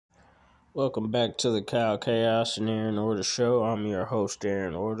Welcome back to the Kyle Chaos and Aaron Order show. I'm your host,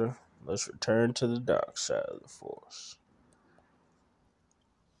 Aaron Order. Let's return to the dark side of the Force.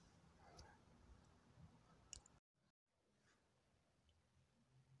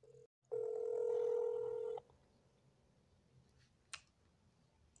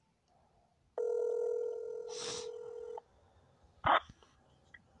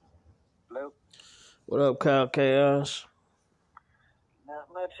 Hello? What up, Kyle Chaos? Not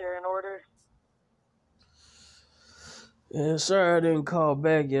much, Aaron Order. Yeah, sorry I didn't call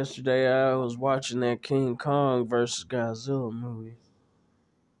back yesterday. I was watching that King Kong versus Godzilla movie.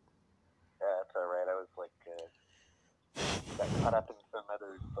 That's alright. I was got caught up in some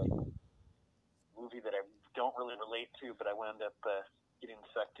other movie that I don't really relate to, but I wound up getting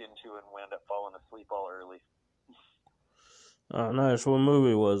sucked into and wound up falling asleep all early. Oh, nice. What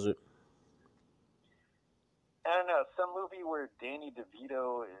movie was it? I don't know, some movie where Danny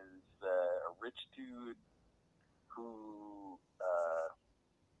DeVito is a rich dude who,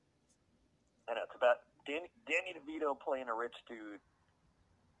 I don't know, it's about Danny DeVito playing a rich dude.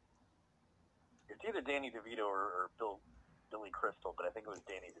 It's either Danny DeVito or Billy Crystal, but I think it was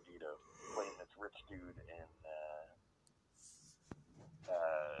Danny DeVito playing this rich dude, and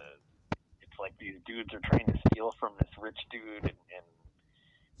it's like these dudes are trying to steal from this rich dude, and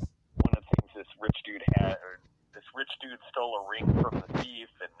one of the things this rich dude this rich dude stole a ring from the thief,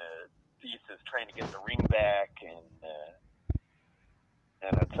 and the thief is trying to get the ring back, and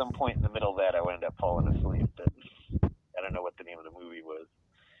at some point in the middle of that, I wound up falling asleep, but I don't know what the name of the movie was.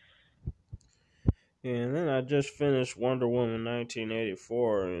 Yeah, and then I just finished Wonder Woman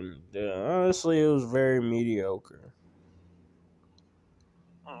 1984, and honestly, it was very mediocre.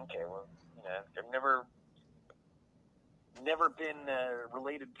 Okay, well, I've never been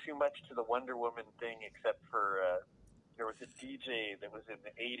related too much to the Wonder Woman thing, except for there was a DJ that was in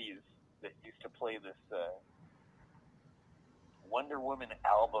the '80s that used to play this Wonder Woman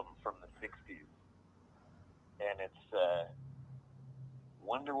album from the '60s, and it's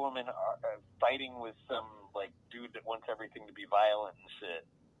Wonder Woman fighting with some dude that wants everything to be violent and shit,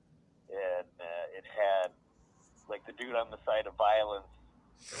 and it had the dude on the side of violence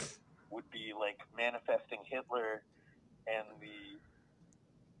would be manifesting Hitler, and the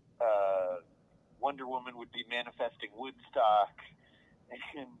Wonder Woman would be manifesting Woodstock,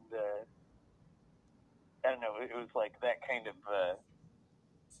 and I don't know, it was that kind of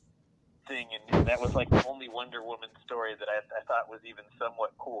thing, and that was the only Wonder Woman story that I thought was even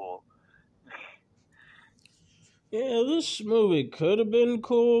somewhat cool. Yeah, this movie could have been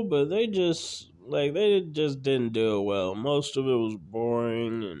cool, but they just didn't do it well. Most of it was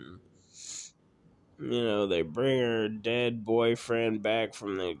boring, and they bring her dead boyfriend back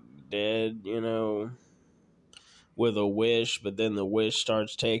from the dead, with a wish, but then the wish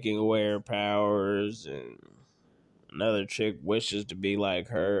starts taking away her powers, and another chick wishes to be like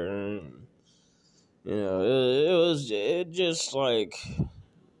her. And, it just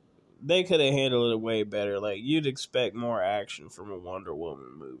they could have handled it way better. Like, you'd expect more action from a Wonder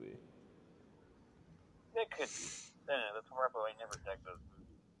Woman movie. It could be. That's horrible. I never dug those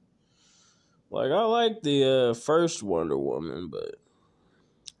movies. Like, I like the first Wonder Woman, but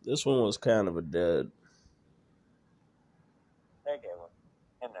this one was kind of a dud. Okay, well,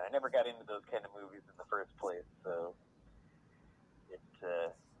 and I never got into those kind of movies in the first place, so it,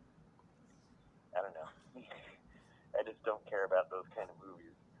 I don't know. I just don't care about those kind of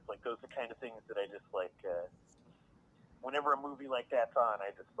movies. Those are the kind of things that I just whenever a movie like that's on,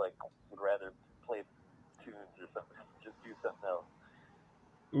 I just would rather play tunes or something, just do something else.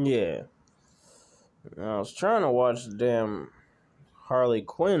 Yeah. I was trying to watch the damn Harley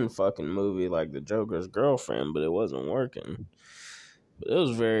Quinn fucking movie, like the Joker's girlfriend, but it wasn't working. But it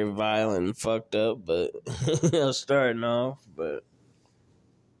was very violent and fucked up, but starting off, but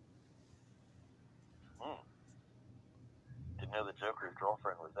Didn't know the Joker's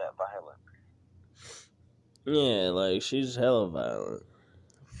girlfriend was that violent. yeah, like, she's hella violent.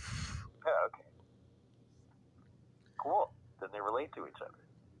 Oh, okay. Cool. Then they relate to each other.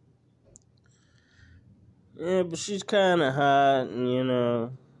 Yeah, but she's kind of hot,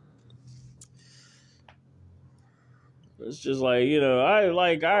 and it's just I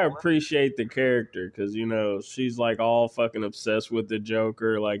appreciate the character because she's like all fucking obsessed with the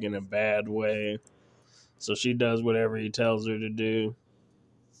Joker, like in a bad way. So she does whatever he tells her to do.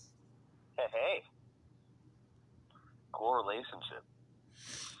 Hey, cool relationship.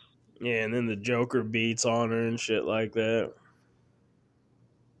 Yeah, and then the Joker beats on her and shit like that.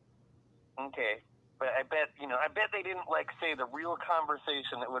 Okay. But I bet they didn't say the real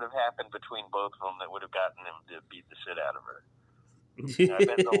conversation that would have happened between both of them that would have gotten him to beat the shit out of her. I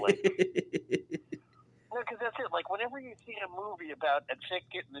bet they'll like. No, because that's it. Like, whenever you see a movie about a chick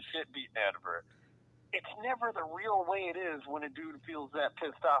getting the shit beaten out of her, it's never the real way it is when a dude feels that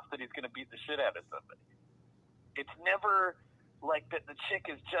pissed off that he's going to beat the shit out of somebody. It's never like that the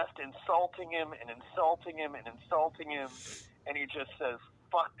chick is just insulting him and insulting him and insulting him, and he just says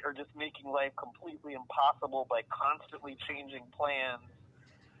fuck, or just making life completely impossible by constantly changing plans.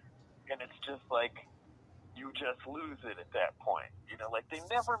 And it's just like, you just lose it at that point. You know, like, they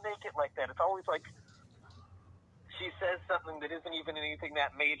never make it like that. It's always like, she says something that isn't even anything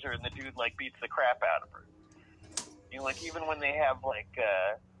that major, and the dude, like, beats the crap out of her. You know, like, even when they have, like,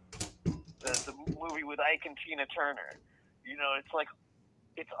 the movie with Ike and Tina Turner, you know, it's like,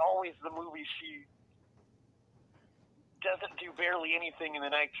 it's always the movie she doesn't do barely anything, and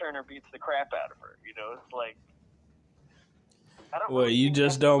then Ike Turner beats the crap out of her. You know, it's like, I don't Well, really you think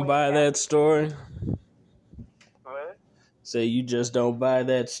just that's the don't way buy it that happens. story? What? Say you just don't buy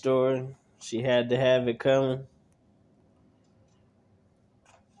that story? She had to have it coming?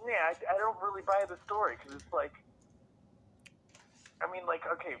 Yeah, I don't really buy the story, because it's like, I mean, like,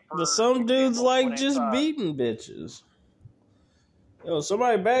 okay, for But some dudes example, like when I just saw, beating bitches. Yo,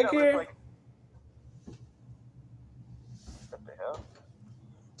 somebody back yeah, but here? it's like, what the hell?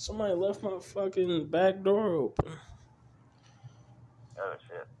 Somebody left my fucking back door open. Oh,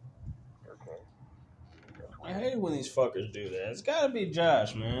 shit. Okay. That's I weird. hate when these fuckers do that. It's gotta be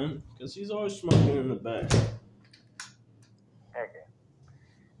Josh, man. Because he's always smoking in the back. Okay.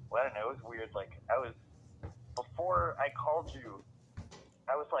 Well, I don't know. It was weird. Like, before I called you,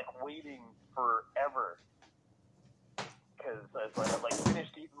 I was, like, waiting forever. Because I was, like,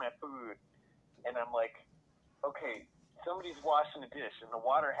 finished eating my food. And I'm like, okay, somebody's washing a dish, and the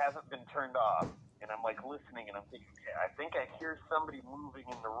water hasn't been turned off. And I'm, like, listening, and I'm thinking, okay, I think I hear somebody moving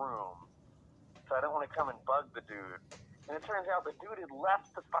in the room. So I don't want to come and bug the dude. And it turns out the dude had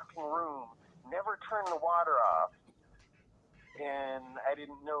left the fucking room, never turned the water off. And I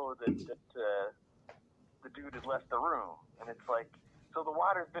didn't know that the dude had left the room. And it's like, so the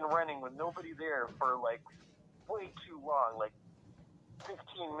water's been running with nobody there for like way too long, like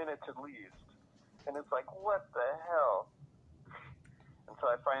 15 minutes at least. And it's like, what the hell? And so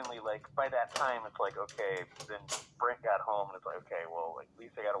I finally, like, by that time, it's like, okay, then Brent got home, and it's like, okay, well, like, at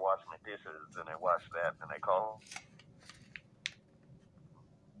least I got to wash my dishes, and I washed that, and I called.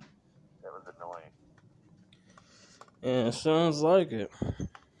 That was annoying. Yeah, it sounds like it.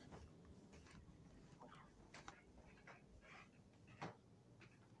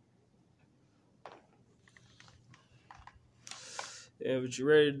 Yeah, but you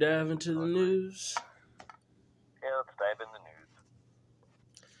ready to dive into the news? Yeah, let's dive in the news.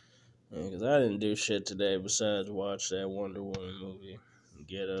 Yeah, because I didn't do shit today besides watch that Wonder Woman movie and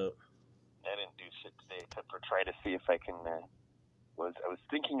get up. I didn't do shit today except for try to see if I can. I was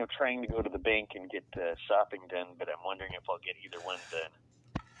thinking of trying to go to the bank and get shopping done, but I'm wondering if I'll get either one done.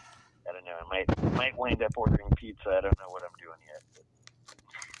 I don't know. I might wind up ordering pizza. I don't know what I'm doing yet. But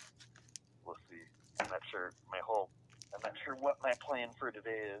we'll see. I'm not sure. I'm not sure what my plan for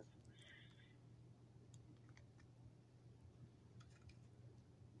today is.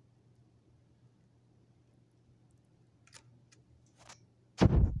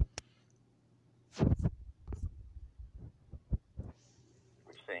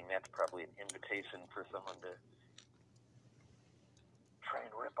 Which saying that's probably an invitation for someone to try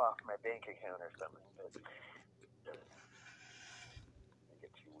and rip off my bank account or something. But it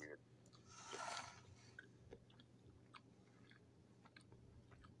gets too weird.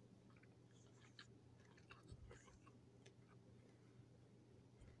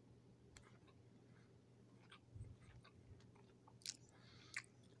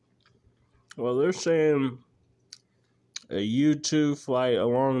 Well, they're saying a U-2 flight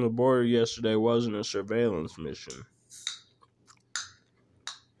along the border yesterday wasn't a surveillance mission.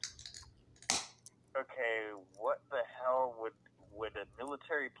 Okay, what the hell would a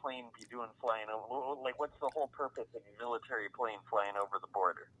military plane be doing flying over? Like, what's the whole purpose of a military plane flying over the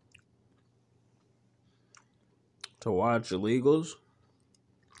border? To watch illegals?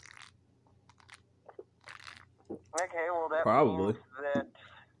 Okay, well, that Probably. means that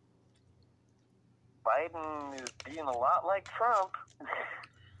Biden is being a lot like Trump.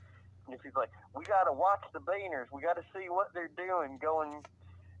 If he's like, we got to watch the Boehners, we got to see what they're doing,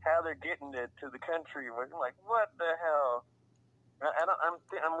 how they're getting to the country. We're like, what the hell?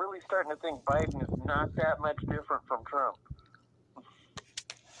 I'm really starting to think Biden is not that much different from Trump.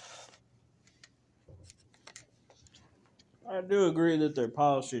 I do agree that their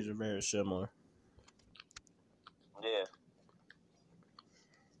policies are very similar. Yeah.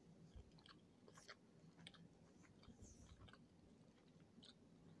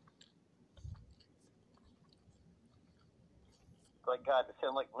 like, God, to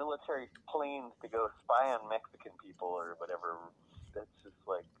send, like, military planes to go spy on Mexican people or whatever, that's just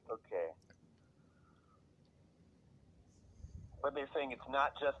like, okay. But they're saying it's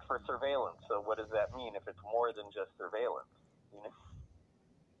not just for surveillance, so what does that mean if it's more than just surveillance? You know?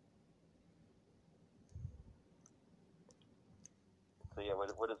 So, yeah, what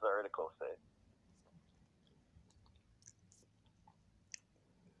does the article say?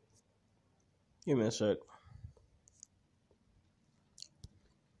 Give me a sec.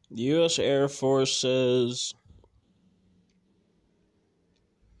 The U.S. Air Force says...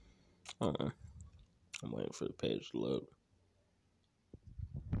 I'm waiting for the page to load.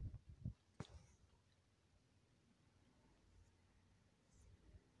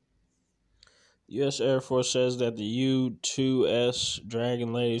 U.S. Air Force says that the U-2S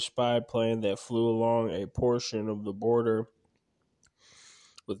Dragon Lady spy plane that flew along a portion of the border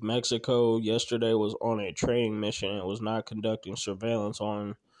with Mexico yesterday was on a training mission and was not conducting surveillance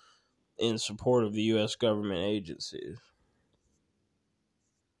in support of the U.S. government agencies.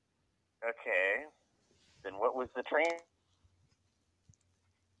 Okay. Then what was the training?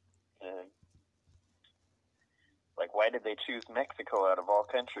 Like, why did they choose Mexico out of all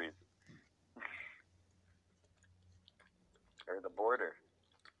countries? Or the border?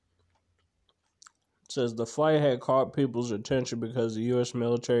 It says the flight had caught people's attention because the U.S.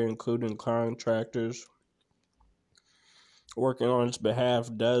 military, including contractors working on its behalf,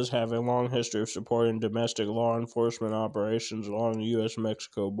 does have a long history of supporting domestic law enforcement operations along the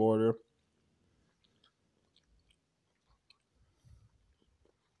U.S.-Mexico border.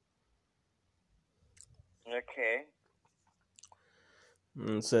 Okay.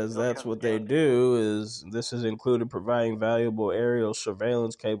 And it says that's what they do. This has included providing valuable aerial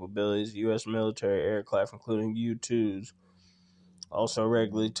surveillance capabilities. U.S. military aircraft, including U-2s, also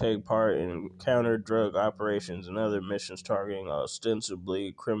regularly take part in counter-drug operations and other missions targeting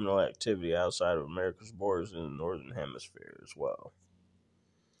ostensibly criminal activity outside of America's borders in the Northern Hemisphere as well.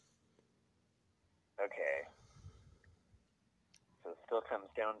 Okay. So it still comes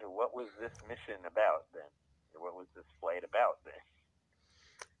down to what was this mission about then? Or what was this flight about then?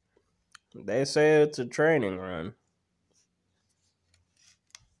 They say it's a training run.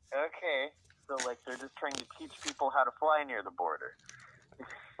 Okay. So, like, they're just trying to teach people how to fly near the border.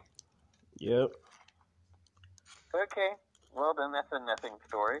 Yep. Okay. Well, then that's a nothing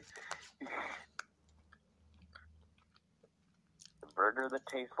story. The burger that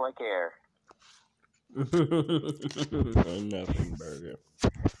tastes like air. A nothing burger.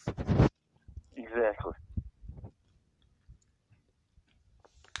 Exactly.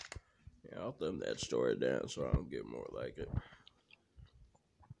 Yeah, I'll thumb that story down so I don't get more like it.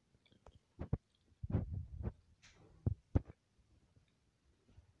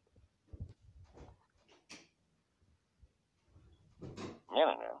 I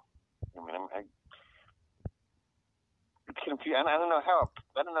don't know. I mean, it's confused. I don't know how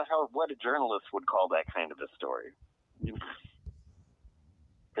what a journalist would call that kind of a story.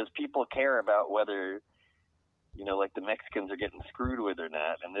 Because people care about whether, you know, like the Mexicans are getting screwed with or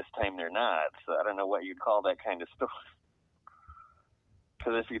not, and this time they're not. So I don't know what you'd call that kind of story.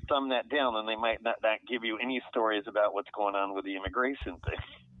 Because if you thumb that down, then they might not give you any stories about what's going on with the immigration thing.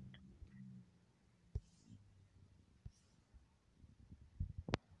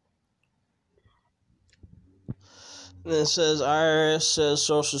 And it says IRS says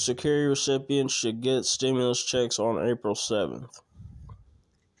Social Security recipients should get stimulus checks on April 7th.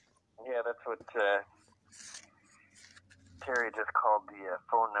 Yeah, that's what Terry just called the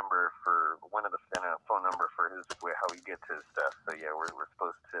phone number for one of the phone number for his how he gets his stuff. So yeah, we're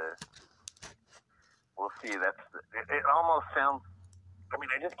supposed to. We'll see. It almost sounds. I mean,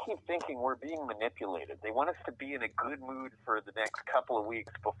 I just keep thinking we're being manipulated. They want us to be in a good mood for the next couple of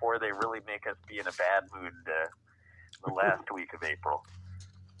weeks before they really make us be in a bad mood the last week of April.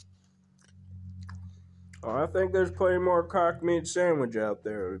 Oh, I think there's plenty more cock meat sandwich out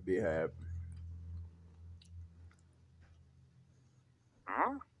there to be had.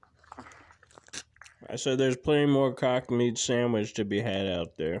 Hmm? I said there's plenty more cock meat sandwich to be had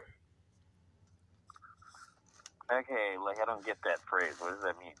out there. Okay, like I don't get that phrase. What does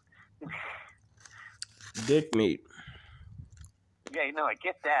that mean? Dick meat. Yeah, you know, I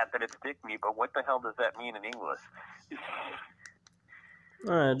get that it's dick meat, but what the hell does that mean in English?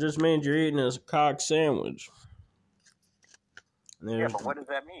 It just means you're eating a cock sandwich. Yeah, but what does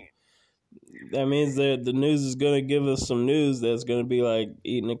that mean? That means that the news is going to give us some news that's going to be like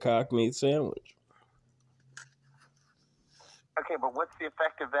eating a cock meat sandwich. Okay, but what's the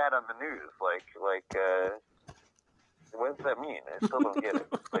effect of that on the news? What does that mean? I still don't get it.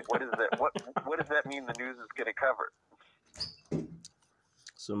 Like, what is that? What does that mean? The news is going to cover?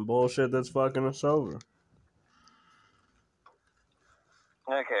 Some bullshit that's fucking us over.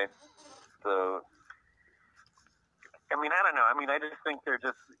 Okay, so I mean, I don't know. I mean, I just think we're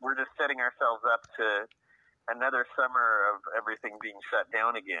just setting ourselves up to another summer of everything being shut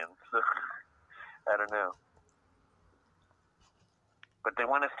down again. So I don't know. But they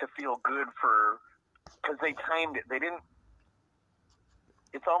want us to feel good because they timed it. They didn't.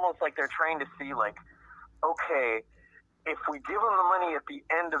 It's almost like they're trying to see, like, okay, if we give them the money at the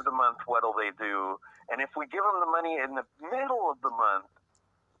end of the month, what'll they do? And if we give them the money in the middle of the month,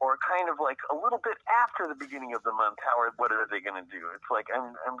 or kind of like a little bit after the beginning of the month, what are they going to do? It's like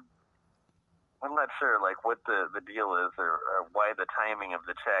I'm not sure like what the deal is or why the timing of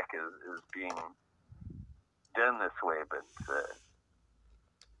the check is being done this way, but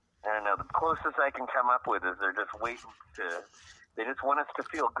I don't know. The closest I can come up with is they're just waiting they just want us to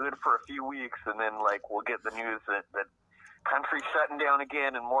feel good for a few weeks, and then like we'll get the news that country's shutting down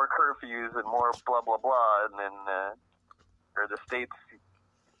again and more curfews and more blah blah blah, and then or the states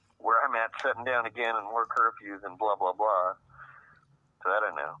where I'm at shutting down again and more curfews and blah blah blah. So I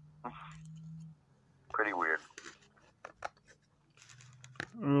don't know. Pretty weird.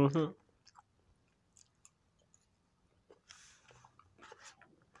 Mm-hmm.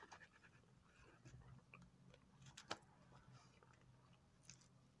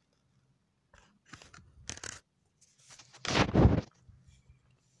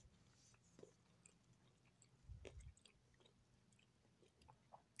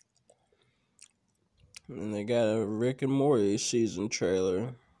 And they got a Rick and Morty season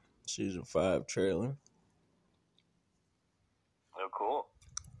 5 trailer. Oh, cool.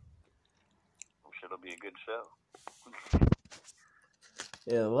 I'm sure it'll be a good show.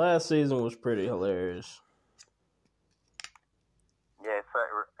 Yeah, the last season was pretty hilarious. Yeah,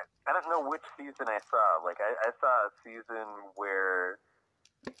 I don't know which season I saw. Like, I saw a season where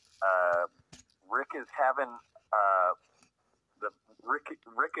Rick is having the Rick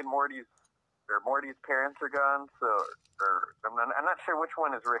and Morty's parents are gone. So, I'm not sure which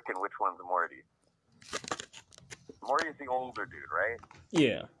one is Rick and which one's Morty. Morty's the older dude, right?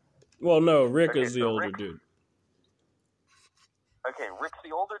 Yeah. Well, no, Rick is the older dude. Okay, Rick's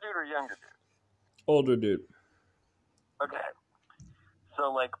the older dude or younger dude? Older dude. Okay.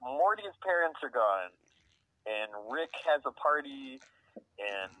 So, like, Morty's parents are gone, and Rick has a party,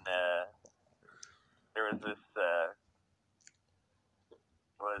 and there was this,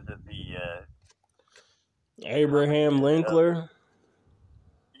 what is it, Abraham Linkler?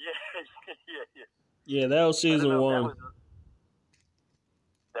 Yeah. Yeah, that was season 1.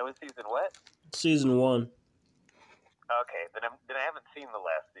 That was season what? Season 1. Okay, then I haven't seen the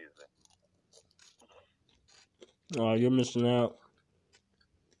last season. Oh, you're missing out.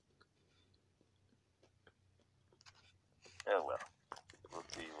 Oh well, we'll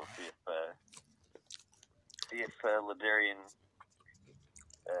see. We'll see if Ladarian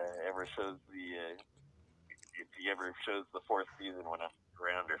ever shows if he ever shows the 4th season when I'm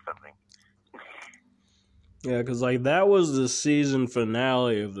around or something. Yeah, because like that was the season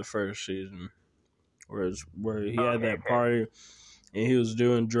finale of the first season, where he had that party and he was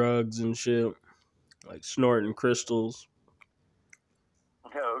doing drugs and shit, like snorting crystals.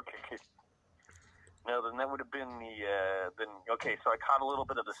 Oh, okay. No, then that would have been okay. So I caught a little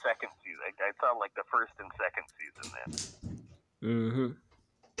bit of the second season. I saw like the first and second season then. Mm-hmm.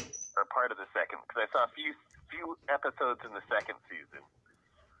 Or part of the second, because I saw a few episodes in the second season.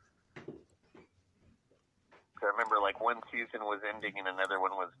 So I remember like one season was ending and another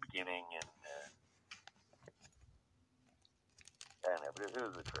one was beginning, and I don't know, but it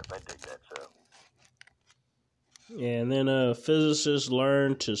was a trip. I dig that show. Yeah, and then physicists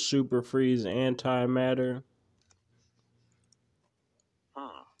learned to super freeze antimatter.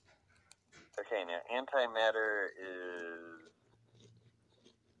 Okay, now antimatter is...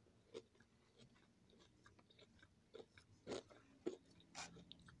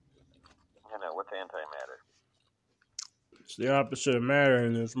 I don't know, what's antimatter? It's the opposite of matter,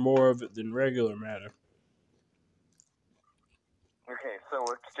 and there's more of it than regular matter. Okay, so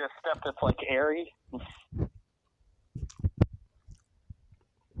it's just stuff that's like airy?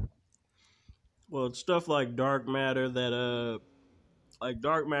 Well, it's stuff like dark matter that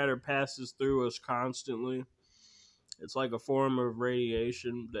dark matter passes through us constantly. It's like a form of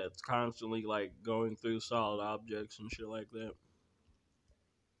radiation that's constantly like going through solid objects and shit like that.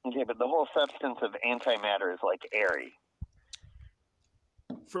 Okay, but the whole substance of antimatter is like airy.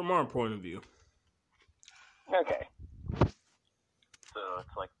 From our point of view. Okay. So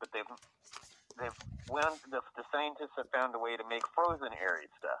it's like, but the scientists have found a way to make frozen airy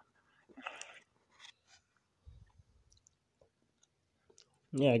stuff.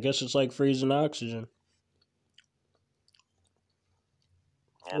 Yeah, I guess it's like freezing oxygen.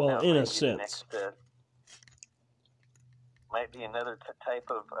 And Well, now in a might be the sense. next, might be another type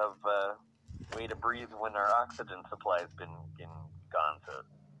of way to breathe when our oxygen supply's been gone. So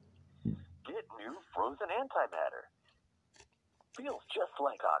get new frozen antimatter. Feels just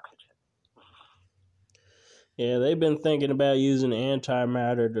like oxygen. Yeah, they've been thinking about using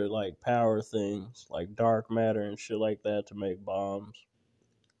antimatter to like power things, like dark matter and shit like that to make bombs.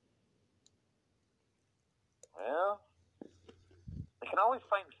 Well, they can always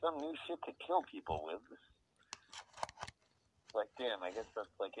find some new shit to kill people with. Like, damn, I guess that's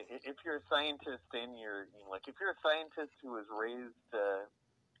like, if you're a scientist and if you're a scientist who was raised,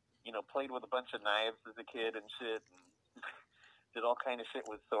 played with a bunch of knives as a kid and shit, and did all kind of shit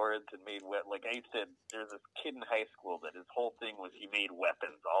with swords and made like I said, there's this kid in high school that his whole thing was he made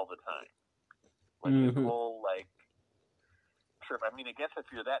weapons all the time. Like his whole trip. I mean, I guess if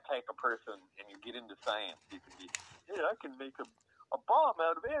you're that type of person and you get into science, you can be, hey, I can make a bomb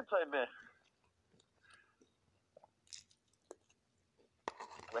out of antimatter.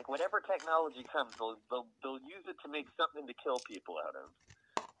 Like whatever technology comes, they'll use it to make something to kill people out of.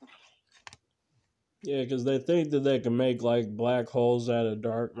 Yeah, because they think that they can make like black holes out of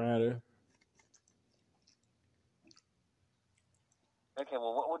dark matter. Okay,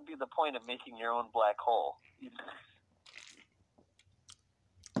 well, what would be the point of making your own black hole?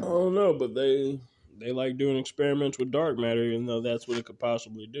 I don't know, but they like doing experiments with dark matter, even though that's what it could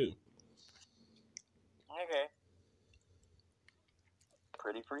possibly do. Okay.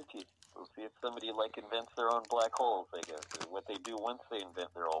 Pretty freaky. We'll see if somebody invents their own black holes, I guess, or what they do once they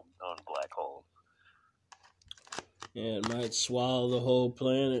invent their own black holes. Yeah, it might swallow the whole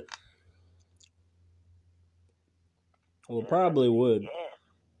planet. Well, probably would. Yeah.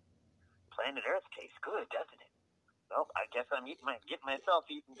 Planet Earth tastes good, doesn't it? Well, I guess I'm getting myself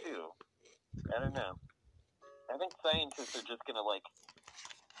eaten too. I don't know. I think scientists are just gonna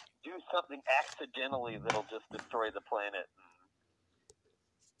do something accidentally that'll just destroy the planet.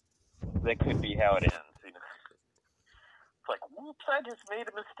 That could be how it ends. It's like, whoops! I just made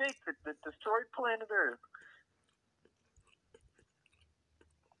a mistake that destroyed planet Earth.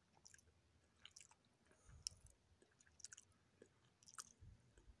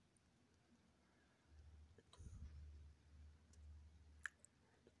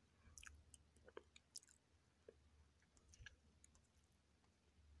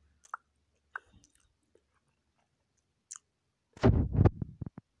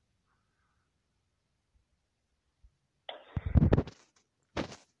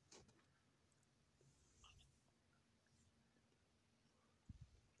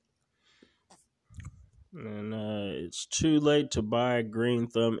 And it's too late to buy Green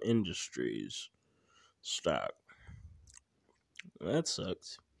Thumb Industries stock. That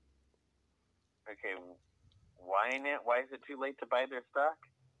sucks. Okay, why not? Why is it too late to buy their stock?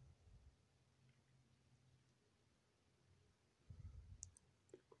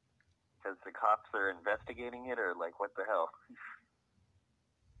 Because the cops are investigating it, or what the hell?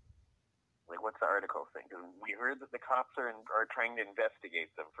 What's the article saying? Because we heard that the cops are trying to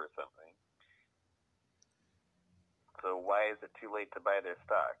investigate them for something. So why is it too late to buy their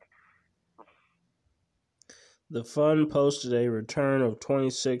stock? The fund posted a return of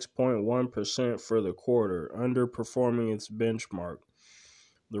 26.1% for the quarter, underperforming its benchmark,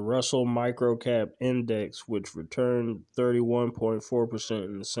 the Russell Microcap Index, which returned 31.4%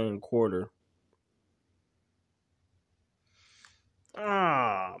 in the same quarter.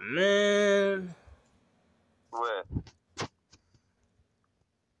 Ah, man. What?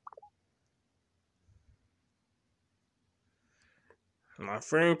 My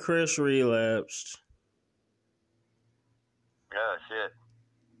friend Chris relapsed. Oh, shit.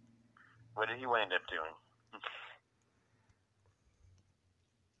 What did he wind up doing?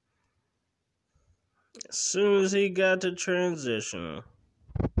 As soon as he got to transitional.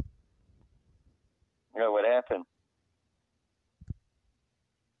 Oh, what happened?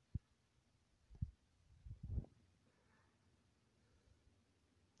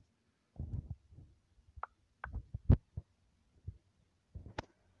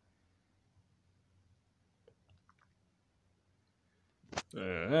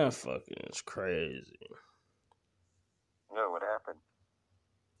 Man, that fucking is crazy. Oh, what happened?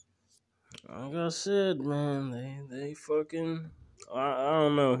 Like I said, man, they fucking... I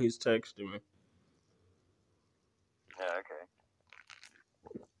don't know, he's texting me. Oh, okay.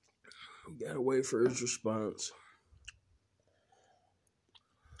 You gotta wait for his response.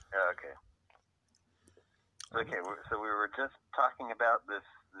 Oh, okay. Okay, so we were just talking about this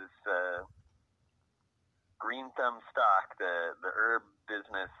Green Thumb stock, the herb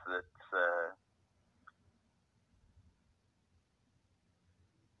business that's it's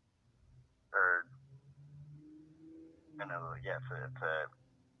a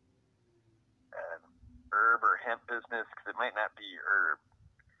herb or hemp business, because it might not be herb,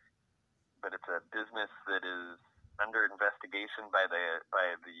 but it's a business that is under investigation by the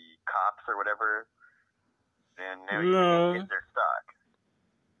cops or whatever, and now you can get their stock.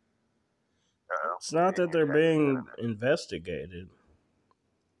 Uh-oh. It's not that they're being investigated.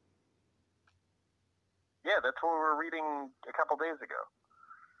 Yeah, that's what we were reading a couple days ago.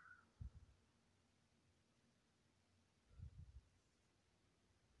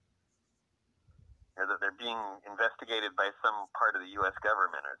 Or that they're being investigated by some part of the U.S.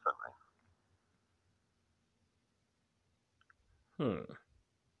 government or something.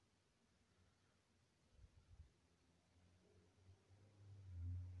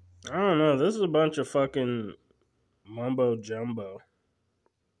 I don't know. This is a bunch of fucking mumbo jumbo.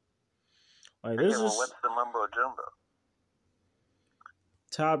 Like, this is. What's the mumbo jumbo?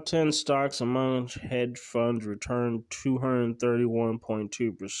 Top 10 stocks among hedge funds returned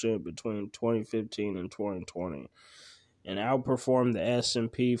 231.2% between 2015 and 2020 and outperformed the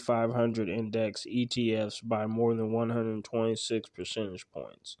S&P 500 index ETFs by more than 126 percentage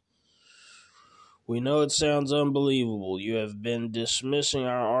points. We know it sounds unbelievable. You have been dismissing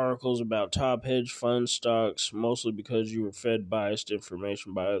our articles about top hedge fund stocks mostly because you were fed biased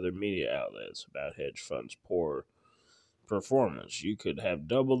information by other media outlets about hedge funds' poor performance. You could have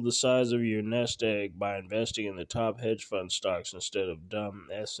doubled the size of your nest egg by investing in the top hedge fund stocks instead of dumb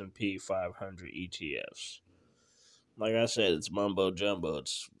S&P 500 ETFs. Like I said, it's mumbo jumbo.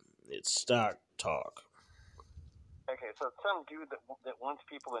 It's stock talk. Okay, so it's some dude that wants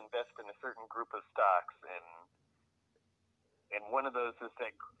people to invest in a certain group of stocks, and one of those is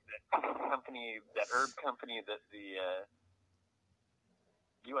that company, that herb company that the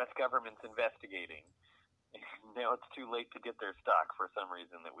U.S. government's investigating. Now it's too late to get their stock for some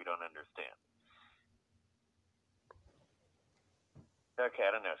reason that we don't understand. Okay,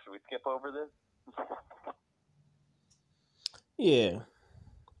 I don't know. Should we skip over this? Yeah.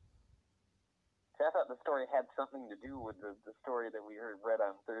 I thought the story had something to do with the story that we read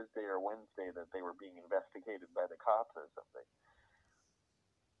on Thursday or Wednesday that they were being investigated by the cops or something.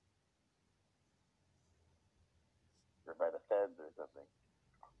 Or by the feds or something.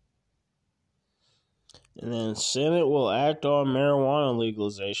 And then Senate will act on marijuana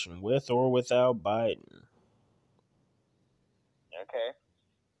legalization with or without Biden. Okay.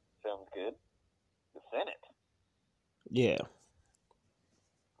 Sounds good. The Senate. Yeah.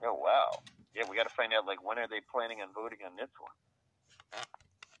 Oh, wow. Yeah, we got to find out, like, when are they planning on voting on this one?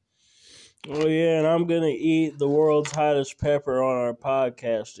 Oh, yeah, and I'm going to eat the world's hottest pepper on our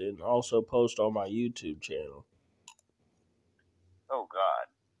podcast and also post on my YouTube channel. Oh, God.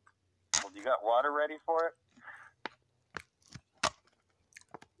 Well, you got water ready for it?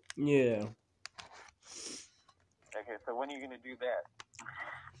 Yeah. Okay, so when are you going to do that?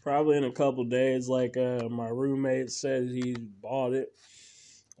 Probably in a couple days. Like my roommate said he bought it.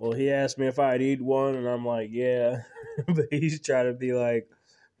 Well, he asked me if I'd eat one, and I'm like, yeah. But he's trying to be like,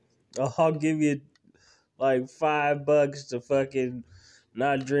 oh, I'll give you like $5 to fucking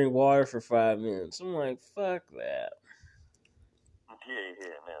not drink water for 5 minutes. I'm like, fuck that.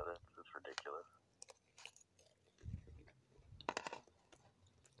 Yeah, no, that's ridiculous.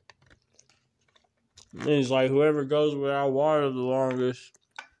 And he's like, whoever goes without water the longest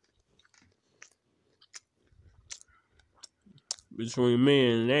between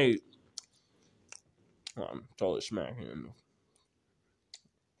me and Nate. Oh, I'm totally smacking him.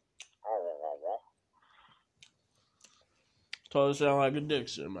 Totally sound like a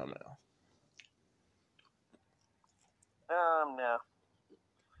Dixon in my mouth. No.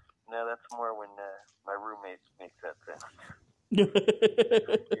 No, that's more when my roommate makes that sound.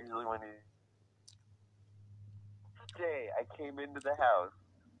 Usually when today I came into the house,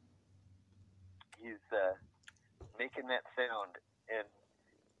 he's making that sound, and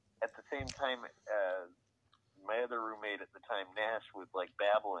at the same time, my other roommate at the time, Nash, was like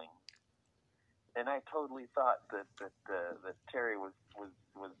babbling, and I totally thought that Terry was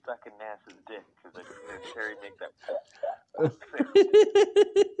sucking Nash's dick, because I just heard Terry make that sound.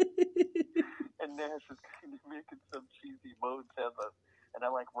 And Nash was kind of making some cheesy moan sound, and I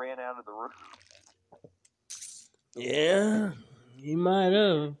like ran out of the room. Yeah, he might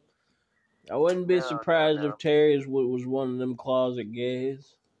have. I wouldn't be surprised if Terry was one of them closet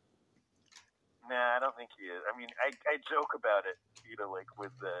gays. Nah, I don't think he is. I mean, I joke about it, you know, like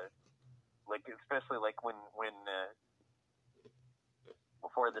with like especially like when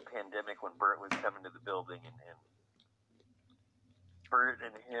before the pandemic when Bert was coming to the building, and Bert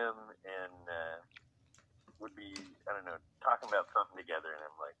and him and would be, I don't know, talking about something together, and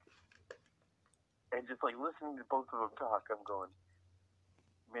I'm like, and just like listening to both of them talk, I'm going,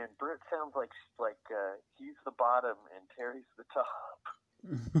 man, Bert sounds like he's the bottom and Terry's the top.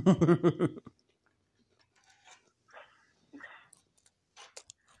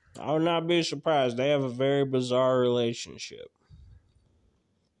 I would not be surprised. They have a very bizarre relationship.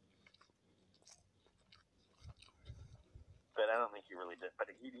 But I don't think he really did. But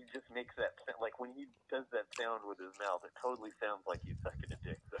he just makes that, like when he does that sound with his mouth, it totally sounds like he's sucking a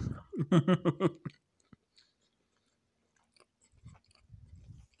dick. So.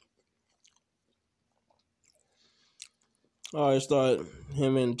 I always thought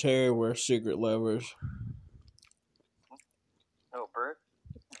him and Terry were secret lovers. Oh, Bert?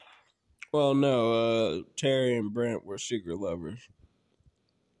 Well, no, Terry and Brent were secret lovers.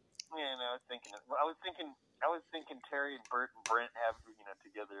 Yeah, no, I was thinking Terry and Bert and Brent have,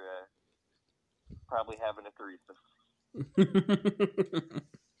 together, probably having a threesome.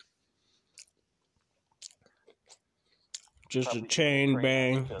 Just probably a chain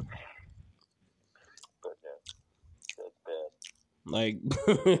bang. But yeah, that's bad. Like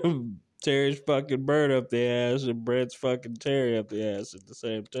Terry's fucking Bert up the ass and Brent's fucking Terry up the ass at the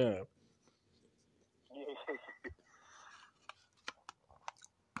same time.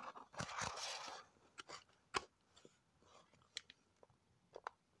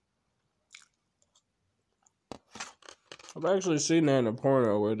 I've actually seen that in a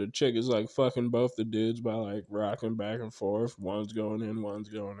porno where the chick is like fucking both the dudes by like rocking back and forth. One's going in, one's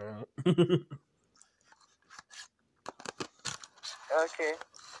going out. Okay.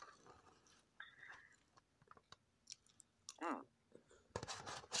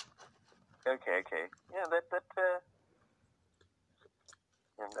 Okay. Yeah,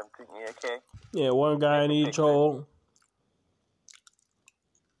 I'm thinking, okay. Yeah, one guy in each hole.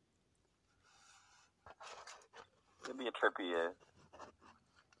 It'd be a trippy,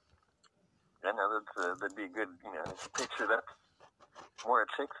 I know that'd be a good, picture. That's more a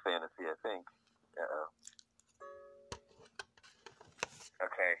chick's fantasy, I think. Uh-oh.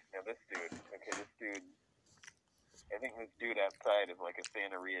 Okay, now this dude, I think this dude outside is like a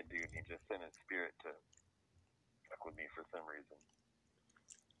Santeria dude, and he just sent his spirit to fuck with me for some reason.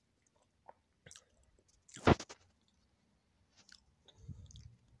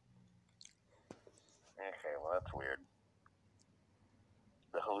 Okay, well, that's weird.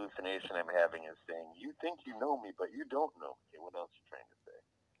 The hallucination I'm having is saying, you think you know me, but you don't know me. What else are you trying to say?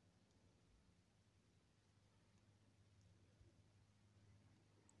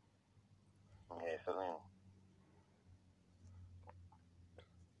 Okay, so then...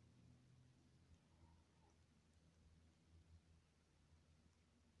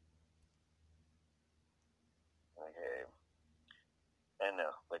 Okay. I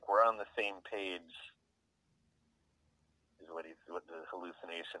know. Like, we're on the same page is what the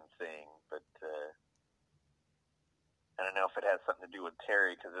hallucination's saying, but I don't know if it has something to do with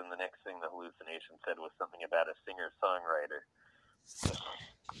Terry, because then the next thing the hallucination said was something about a singer-songwriter.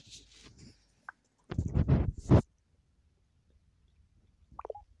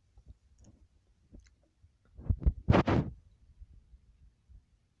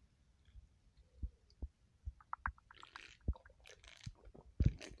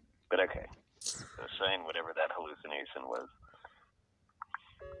 But okay. So Shane, whatever that hallucination was.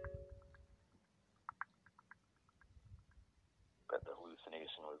 But the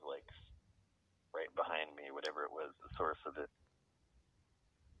hallucination was like right behind me, whatever it was, the source of it.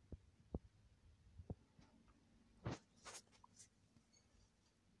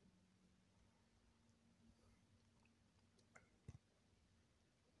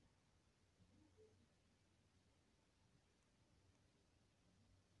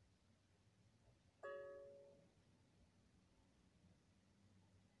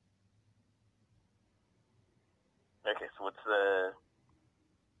 Okay, so what's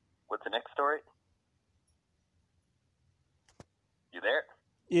the next story? You there?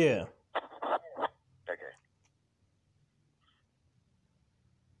 Yeah. Okay.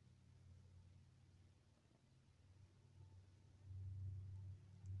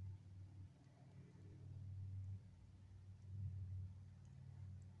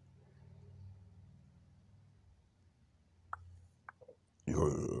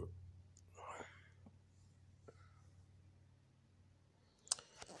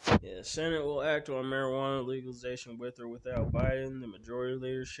 Yeah, Senate will act on marijuana legalization with or without Biden. The majority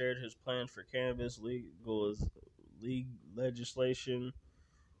leader shared his plans for cannabis legislation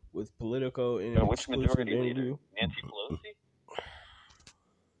with Politico in an Which exclusive majority interview. leader? Nancy Pelosi?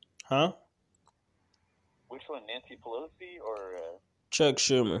 Huh? Which one, Nancy Pelosi or Chuck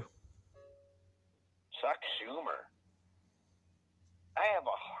Schumer. Chuck Schumer? I have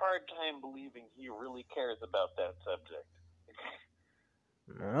a hard time believing he really cares about that subject.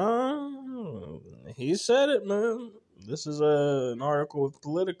 He said it, man. This is an article with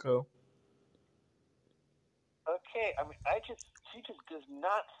Politico. Okay, I mean, he just does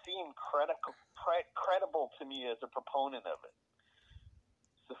not seem credible to me as a proponent of it.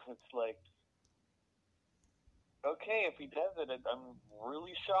 So it's like, okay, if he does it, I'm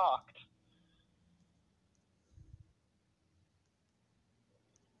really shocked.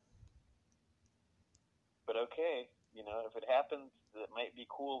 But okay, if it happens, it might be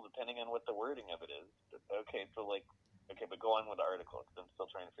cool depending on what the wording of it is. But okay, so like, okay, but go on with the article because I'm still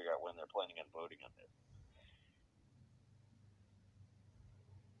trying to figure out when they're planning on voting on this.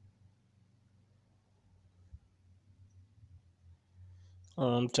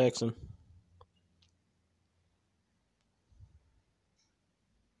 I'm texting.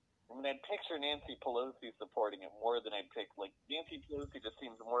 I mean, I'd picture Nancy Pelosi supporting it more than I'd pick, like, Nancy Pelosi just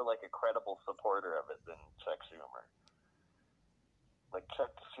seems more like a credible supporter of it than Chuck Schumer. Like,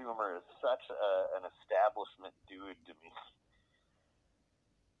 Chuck Schumer is such an establishment dude to me.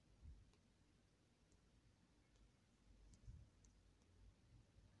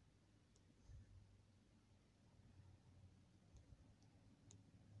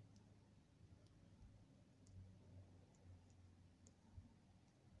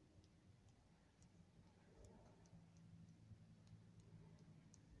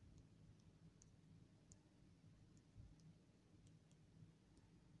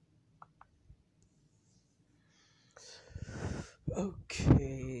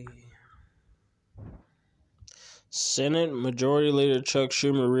 Okay. Senate Majority Leader Chuck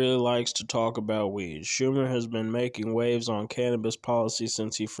Schumer really likes to talk about weed. Schumer has been making waves on cannabis policy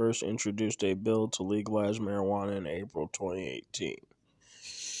since he first introduced a bill to legalize marijuana in April 2018.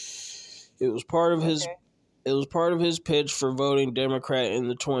 It was part of his pitch for voting Democrat in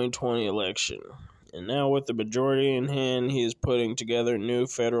the 2020 election. And now with the majority in hand, he is putting together new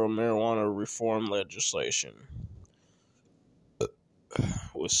federal marijuana reform legislation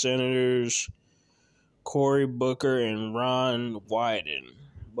with Senators Cory Booker and Ron Wyden,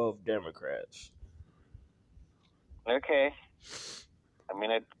 both Democrats. Okay. I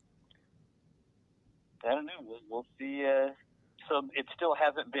mean, I don't know. We'll see. So it still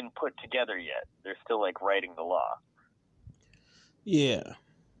hasn't been put together yet. They're still, like, writing the law. Yeah.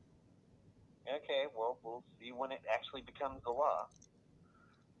 Okay, well, we'll see when it actually becomes the law.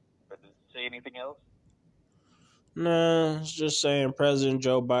 But does it say anything else? Nah, it's just saying President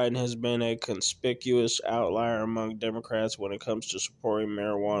Joe Biden has been a conspicuous outlier among Democrats when it comes to supporting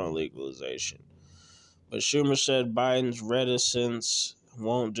marijuana legalization. But Schumer said Biden's reticence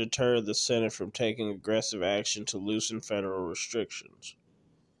won't deter the Senate from taking aggressive action to loosen federal restrictions.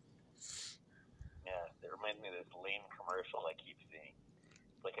 Yeah, it reminds me of this lame commercial I keep seeing.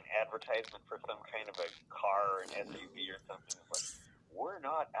 It's like an advertisement for some kind of a car or an SUV or something. It's like, we're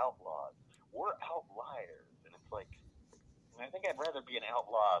not outlaws. We're outliers. And it's like, I think I'd rather be an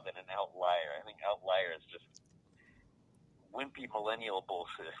outlaw than an outlier. I think outlier is just wimpy millennial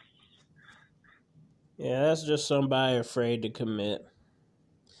bullshit. Yeah, that's just somebody afraid to commit.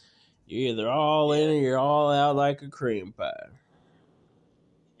 You're either all in or you're all out like a cream pie.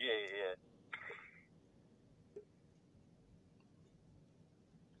 Yeah.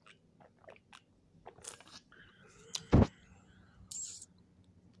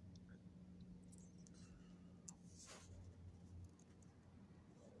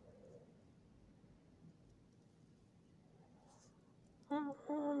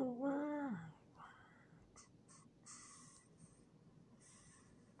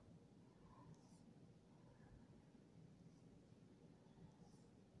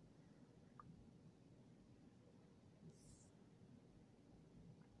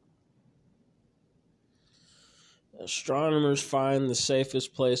 Astronomers find the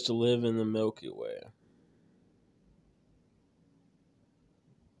safest place to live in the Milky Way.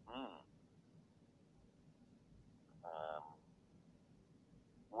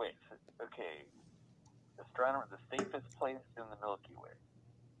 Wait, okay. Astronomer, the safest place in the Milky Way.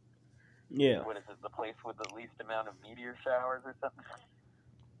 Yeah. What is it, the place with the least amount of meteor showers or something?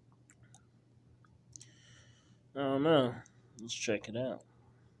 I don't know. Let's check it out.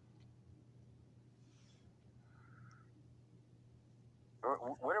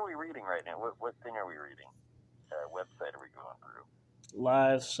 What are we reading right now? What thing are we reading? Website are we going through?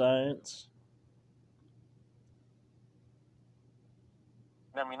 Live Science.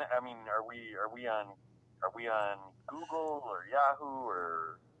 I mean, are we on Google or Yahoo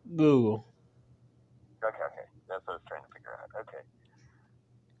or Google. Okay. That's what I was trying to figure out. Okay.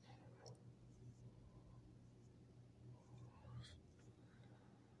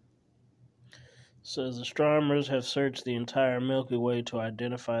 Says astronomers have searched the entire Milky Way to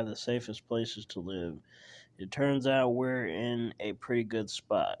identify the safest places to live. It turns out we're in a pretty good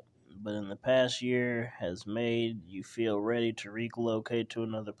spot, but in the past year has made you feel ready to relocate to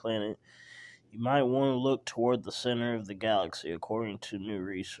another planet. You might want to look toward the center of the galaxy, according to new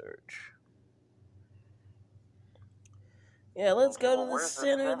research. Yeah, let's go to the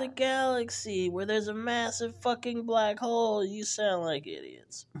center of the galaxy where there's a massive fucking black hole. You sound like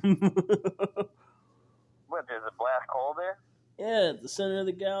idiots. What, there's a black hole there? Yeah, at the center of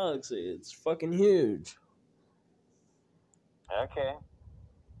the galaxy. It's fucking huge. Okay.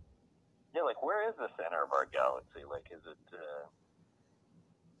 Yeah, like, where is the center of our galaxy? Like, is it,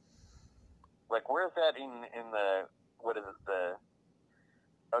 like, where's that in the, what is it,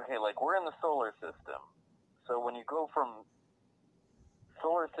 okay, like, we're in the solar system. So when you go from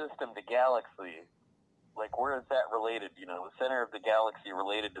solar system to galaxy, like, where is that related? You know, the center of the galaxy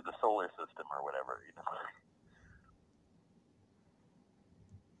related to the solar system or whatever, you know?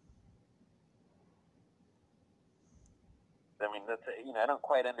 I mean, that's, you know, I don't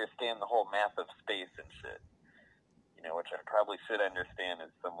quite understand the whole math of space and shit. You know, which I probably should understand as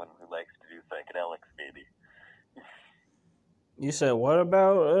someone who likes to do psychedelics, maybe. You said what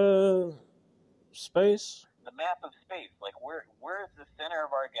about space? The map of space, like where is the center of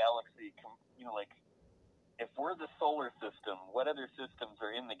our galaxy? You know, like if we're the solar system, what other systems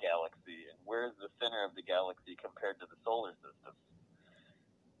are in the galaxy, and where is the center of the galaxy compared to the solar system?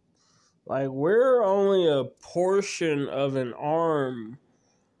 Like we're only a portion of an arm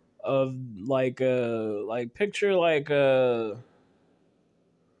of like picture like a.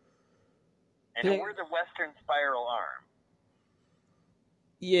 And we're the western spiral arm.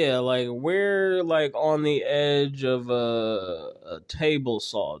 Yeah, like we're like on the edge of a table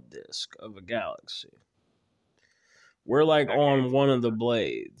saw disc of a galaxy. We're like on one of the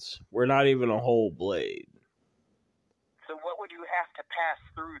blades. We're not even a whole blade. So what would you have to pass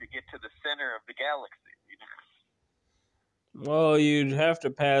through to get to the center of the galaxy? Well, you'd have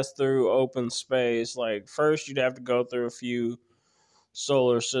to pass through open space. Like first you'd have to go through a few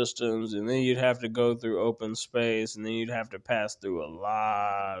solar systems, and then you'd have to go through open space, and then you'd have to pass through a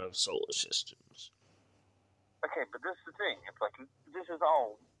lot of solar systems. Okay, but this is the thing. It's like, this is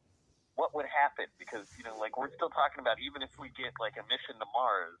all what would happen, because, you know, like, we're still talking about, even if we get, like, a mission to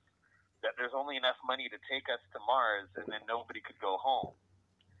Mars, that there's only enough money to take us to Mars, and then nobody could go home.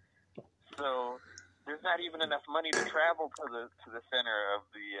 So there's not even enough money to travel to the center of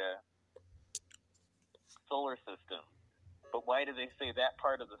the solar system. But why do they say that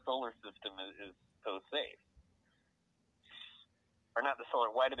part of the solar system is so safe? Or not the solar,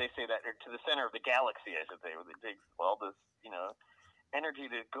 why do they say that? Or to the center of the galaxy, I should say, where they take all this, you know,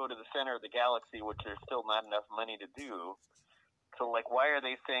 energy to go to the center of the galaxy, which there's still not enough money to do. So, like, why are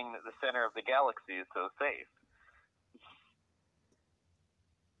they saying that the center of the galaxy is so safe?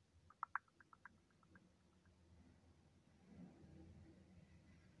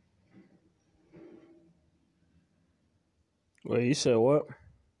 Wait, you said what?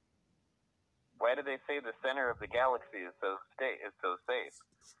 Why do they say the center of the galaxy is so safe?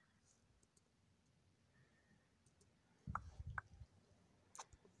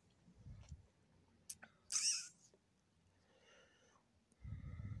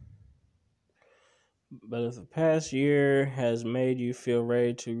 But if the past year has made you feel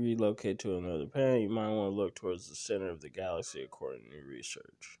ready to relocate to another planet, you might want to look towards the center of the galaxy, according to new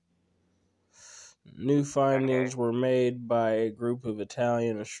research. New findings were made by a group of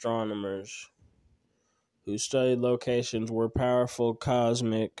Italian astronomers who studied locations where powerful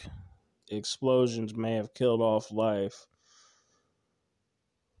cosmic explosions may have killed off life.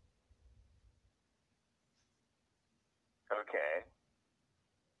 Okay.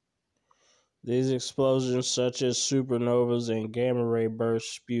 These explosions, such as supernovas and gamma ray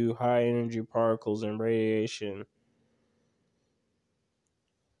bursts, spew high energy particles and radiation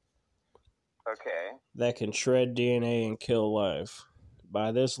that can shred DNA and kill life.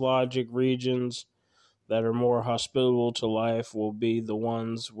 By this logic, regions that are more hospitable to life will be the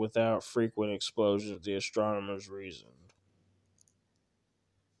ones without frequent explosions, the astronomers reasoned.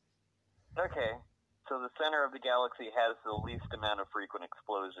 Okay. So the center of the galaxy has the least amount of frequent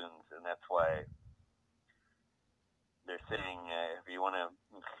explosions, and that's why they're saying if you want to...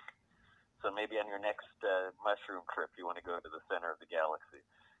 So maybe on your next mushroom trip, you want to go to the center of the galaxy,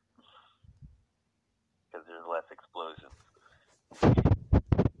 because there's less explosions.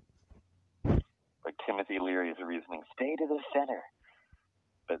 Like Timothy Leary's reasoning, stay to the center.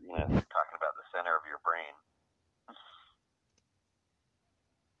 but talking about the center of your brain.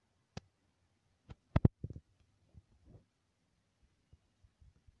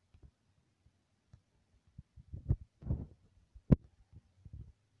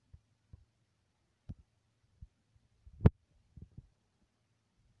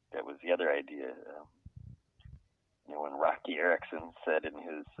 That was the other idea. When Rocky Erickson said in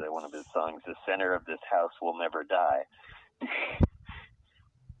his one of his songs, "The center of this house will never die."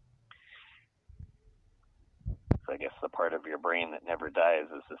 So I guess the part of your brain that never dies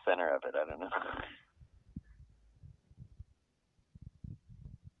is the center of it. I don't know.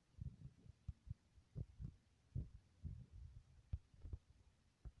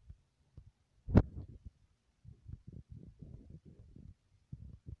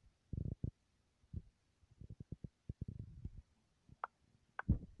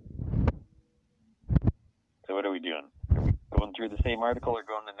 So what are we doing? Are we going through the same article or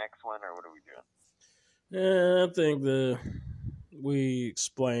going to the next one, or what are we doing? Yeah, I think we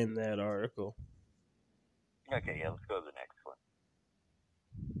explained that article. Okay, yeah, let's go to the next one.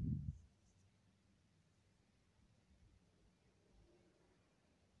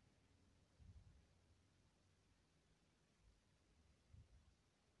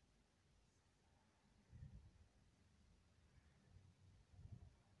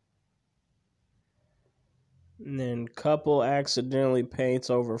 And then couple accidentally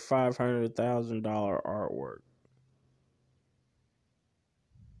paints over $500,000 artwork.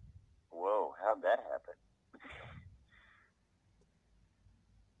 Whoa, how'd that happen?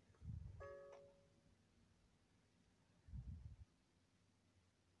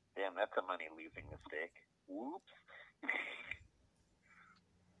 Damn, that's a money-losing mistake. Whoops.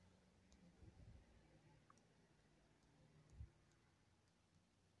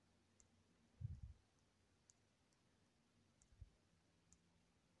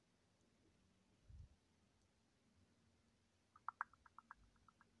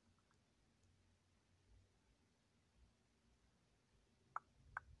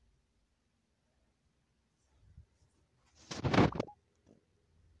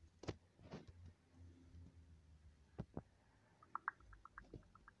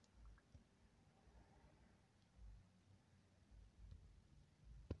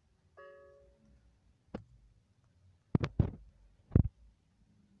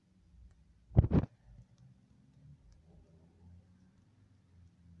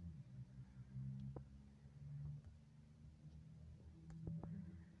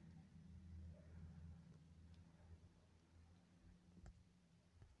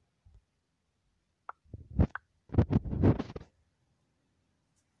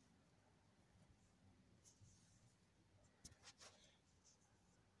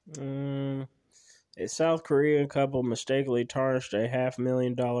 A South Korean couple mistakenly tarnished a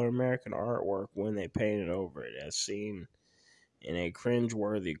 $500,000 American artwork when they painted over it, as seen in a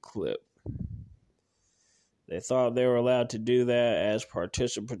cringeworthy clip. They thought they were allowed to do that as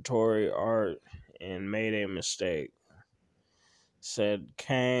participatory art and made a mistake, said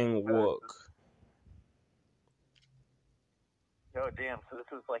Kang Wook. Oh, damn. So this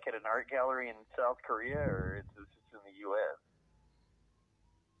was like at an art gallery in South Korea, or is this just in the U.S.?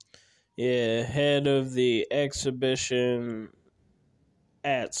 Yeah, head of the exhibition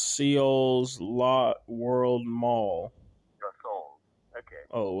at Seoul's Lot World Mall. Oh, Seoul. Okay.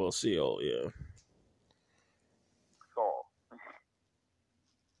 Oh, well, Seoul, yeah. Seoul.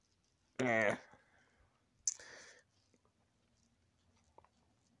 Yeah.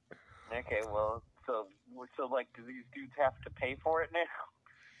 Okay, well, so like, do these dudes have to pay for it now?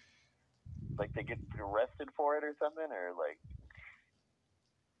 Like, they get arrested for it or something, or like?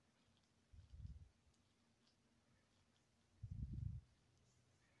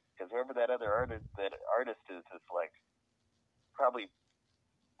 Because whoever that other artist is like probably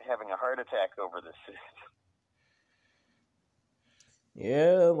having a heart attack over this shit.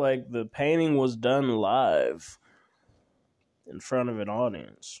 Yeah, like the painting was done live in front of an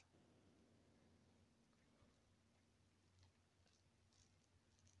audience.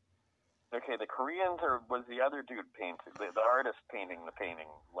 Okay, the Koreans, or was the other dude painting, the artist painting the painting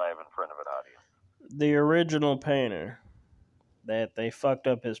live in front of an audience? The original painter that they fucked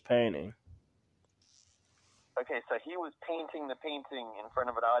up his painting. Okay, so he was painting the painting in front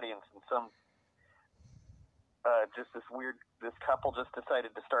of an audience, and this couple just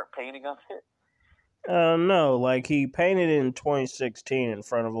decided to start painting on it? No, like he painted it in 2016 in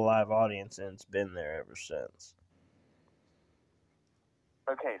front of a live audience, and it's been there ever since.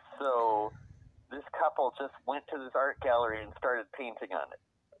 Okay, so this couple just went to this art gallery and started painting on it.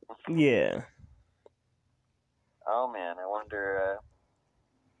 Yeah. Oh man, I wonder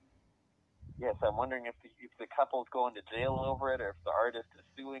Yes, I'm wondering if the couple's going to jail over it, or if the artist is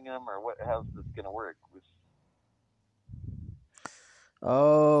suing them, or what? How's this gonna work?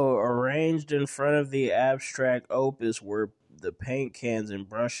 Oh, arranged in front of the abstract opus were the paint cans and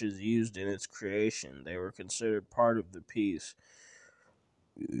brushes used in its creation. They were considered part of the piece,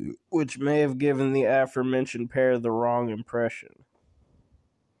 which may have given the aforementioned pair the wrong impression.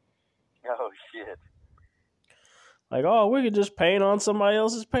 Oh shit! Like, oh, we could just paint on somebody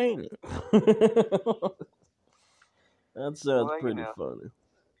else's painting. That sounds pretty funny.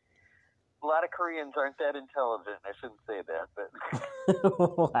 A lot of Koreans aren't that intelligent. I shouldn't say that, but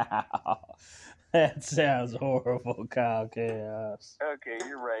wow, that sounds horrible, Kyle Chaos. Okay,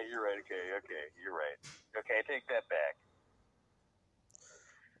 you're right. Okay, you're right. Okay, I take that back.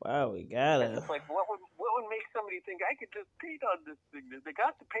 Wow, we gotta. It's like, what would make somebody think I could just paint on this thing? They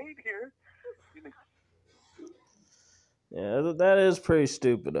got the paint here. You know? Yeah, that is pretty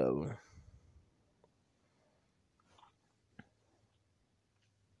stupid of them.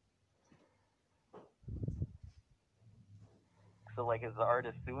 So, like, is the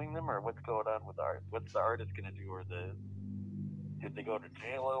artist suing them, or what's going on with art? What's the artist gonna do, or did they go to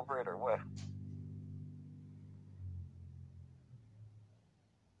jail over it, or what?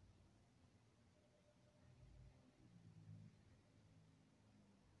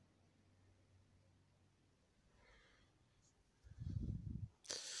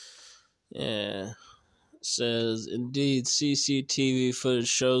 Yeah. Says, indeed, CCTV footage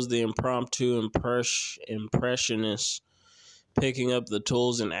shows the impromptu impressionists picking up the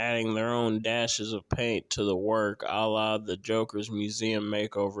tools and adding their own dashes of paint to the work, a la the Joker's museum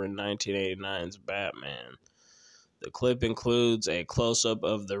makeover in 1989's Batman. The clip includes a close-up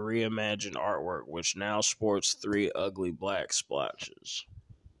of the reimagined artwork, which now sports 3 ugly black splotches.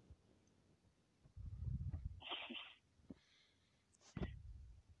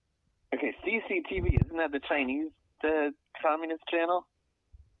 Okay, CCTV, isn't that the Chinese, the communist channel?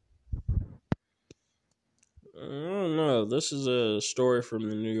 I don't know. This is a story from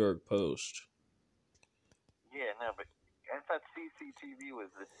the New York Post. Yeah, no, but I thought CCTV was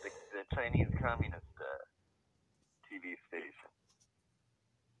the Chinese communist TV station.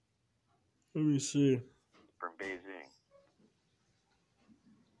 Let me see. From Beijing.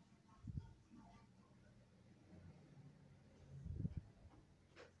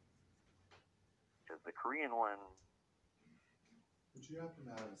 Because the Korean one Would you happen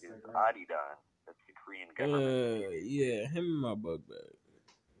to have a is cigarette? Adidan. That's the Korean government. Yeah, hand me my bug bag.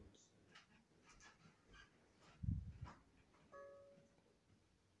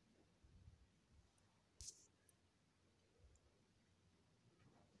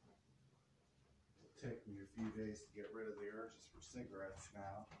 It'll take me a few days to get rid of the urges for cigarettes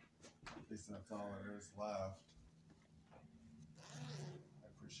now. At least that's all there is left. I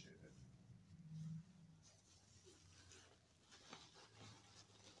appreciate it.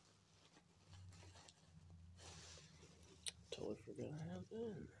 Totally forgot I had that.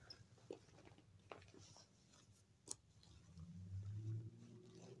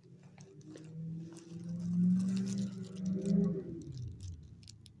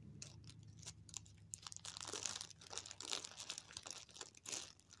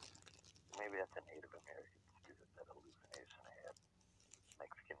 Maybe that's a Native American student, that hallucination I had.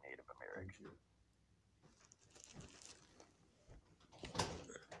 Mexican Native American.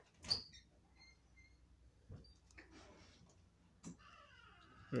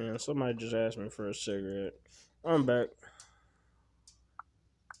 Yeah, somebody just asked me for a cigarette. I'm back.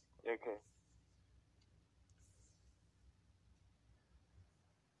 Okay.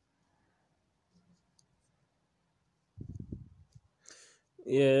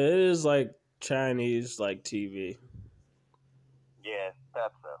 Yeah, it is like Chinese, like TV. Yeah,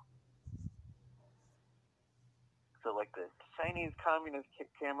 thought so. So, like, the Chinese communist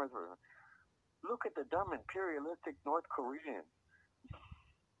cameras were, look at the dumb imperialistic North Koreans.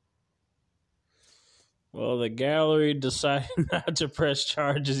 Well, the gallery decided not to press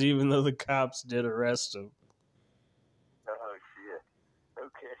charges even though the cops did arrest him. Oh, shit.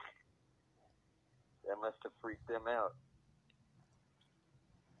 Okay. That must have freaked them out.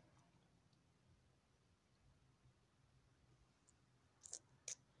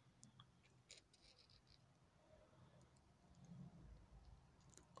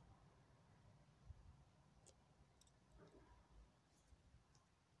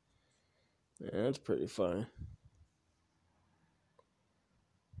 Yeah, that's pretty funny.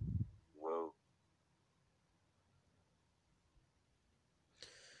 Whoa.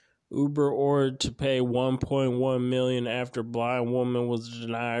 Uber ordered to pay $1.1 million after blind woman was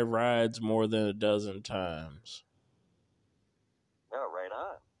denied rides more than a dozen times. Oh, right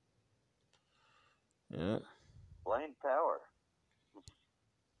on. Yeah. Blind power.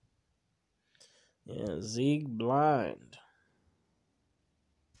 Yeah, Zeke blind.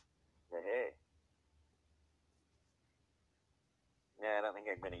 Hey. Yeah, I don't think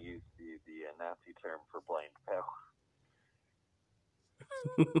I'm going to use the Nazi term for blind power.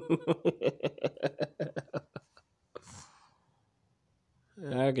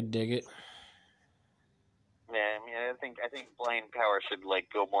 I could dig it. Yeah, I mean, I think blind power should like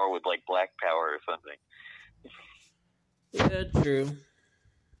go more with like black power or something. Yeah, true.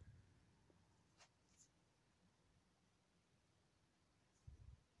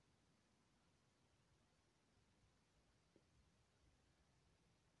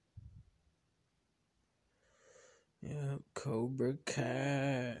 Yeah, Cobra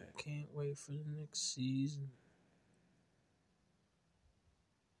Kai. Can't wait for the next season.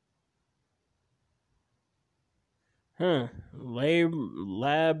 Huh.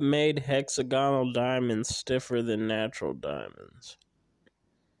 Lab made hexagonal diamonds stiffer than natural diamonds.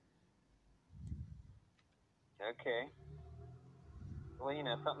 Okay. Well, you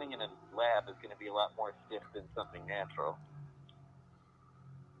know, something in a lab is going to be a lot more stiff than something natural.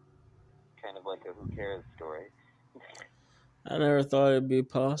 Kind of like a who cares story. I never thought it'd be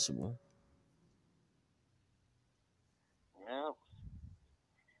possible. No.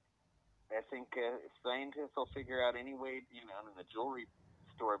 I think scientists will figure out any way, you know, and the jewelry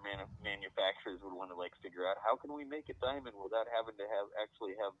store manufacturers would want to like figure out how can we make a diamond without having to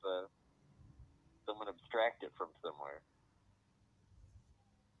actually have someone abstract it from somewhere.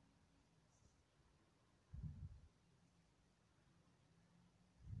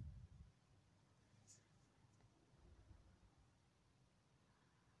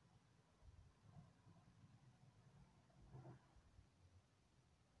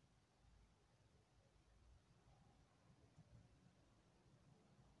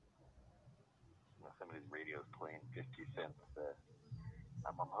 Somebody's radio's playing 50 Cent.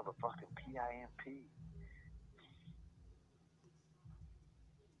 I'm a motherfucking PIMP.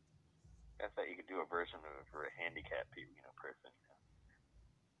 I thought you could do a version of it for a handicapped person. You know.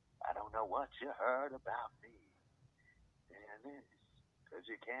 I don't know what you heard about me, because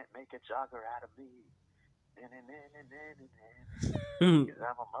you can't make a jogger out of me. Because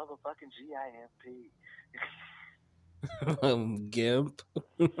I'm a motherfucking GIMP. Gimp.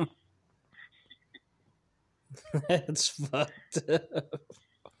 That's fucked up.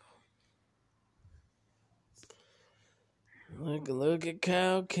 Look at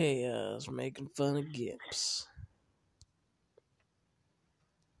Kyle Chaos making fun of Gimps.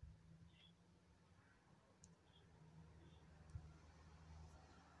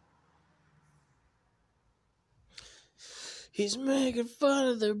 He's making fun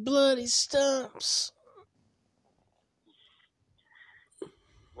of their bloody stumps.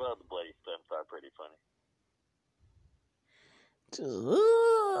 Well, the bloody stumps are pretty funny.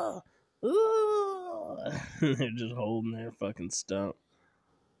 They're just holding their fucking stump.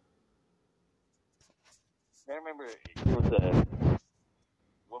 I remember there was a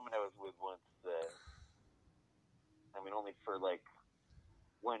woman I was with once. I mean, only for like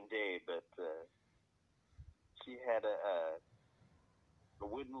one day, but she had a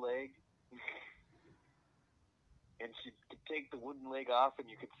wooden leg, and she could take the wooden leg off, and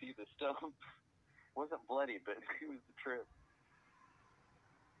you could see the stump. It wasn't bloody, but it was the trip.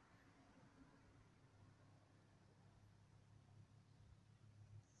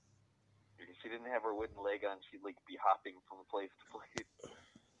 She didn't have her wooden leg on. She'd like be hopping from place to place,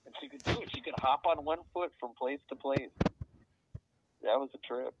 and she could do it. She could hop on one foot from place to place. That was a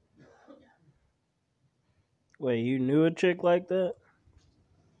trip. Wait, you knew a chick like that?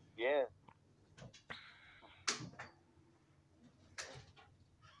 Yeah.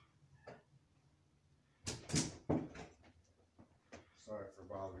 Sorry for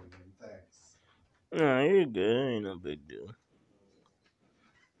bothering you. Thanks. No, you're good. Ain't no big deal.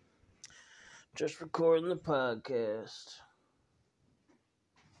 Just recording the podcast.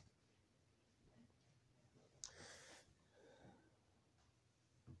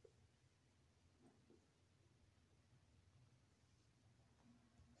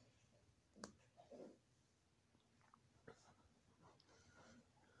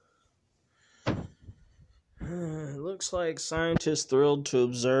 Looks like scientists thrilled to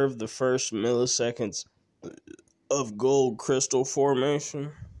observe the first milliseconds of gold crystal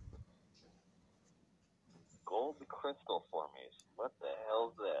formation. Gold crystal formation. What the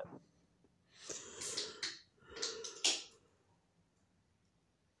hell's that?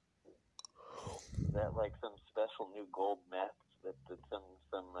 Is that like some special new gold meth that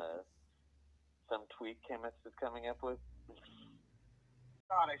some tweak chemist is coming up with?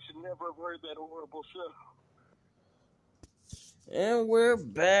 God, I should never have heard that horrible show. And we're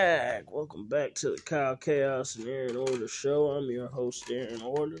back. Welcome back to the Kyle Chaos and Aaron Order show. I'm your host, Aaron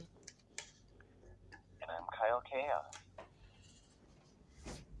Order. And I'm Kyle Chaos.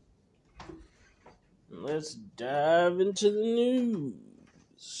 Let's dive into the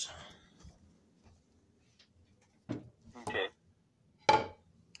news. Okay.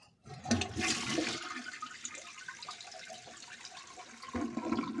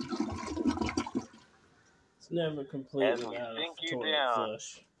 It's never completely As we out sink of you toilet down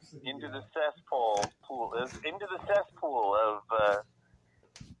flush. into the cesspool of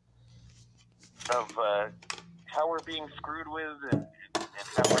how we're being screwed with and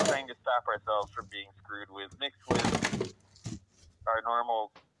how we're trying to stop ourselves from being screwed with, mixed with our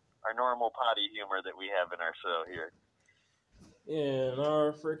normal potty humor that we have in our show here. Yeah, and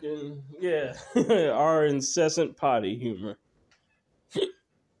our freaking, our incessant potty humor.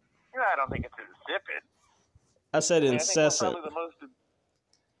 I don't think it's insipid. I said incessant. I think we're probably the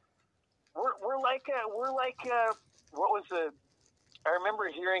most. We're like what was the? I remember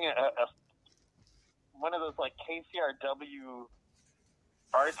hearing a one of those like KCRW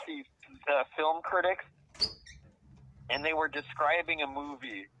artsy film critics, and they were describing a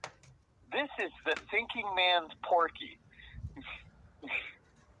movie. This is the thinking man's Porky.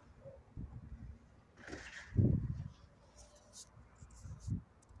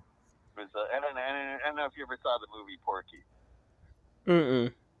 I don't know if you ever saw the movie Porky. Mm-mm.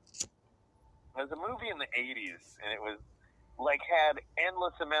 It was a movie in the 80s, and it was like had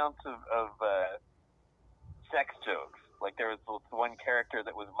endless amounts of sex jokes. Like there was this one character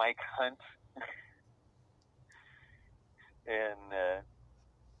that was Mike Hunt, and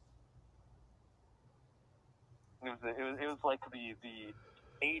it was like the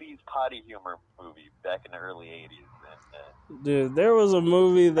 80s potty humor movie back in the early 80s. And, Dude, there was a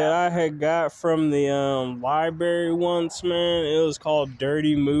movie that I had got from the library once, man. It was called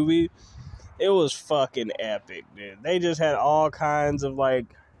Dirty Movie. It was fucking epic, dude. They just had all kinds of like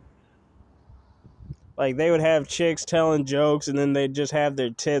they would have chicks telling jokes, and then they'd just have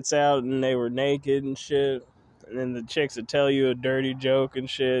their tits out, and they were naked and shit. And then the chicks would tell you a dirty joke and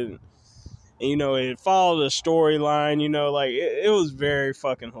shit. And, it followed a storyline, it was very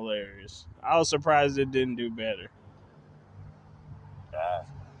fucking hilarious. I was surprised it didn't do better.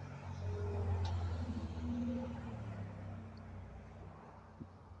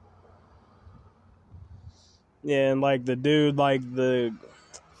 Yeah, and the dude,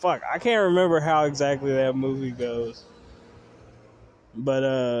 fuck, I can't remember how exactly that movie goes. But,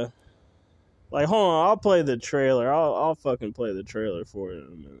 hold on, I'll play the trailer. I'll fucking play the trailer for it in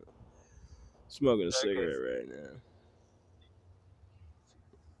a minute. Smoking a cigarette right now.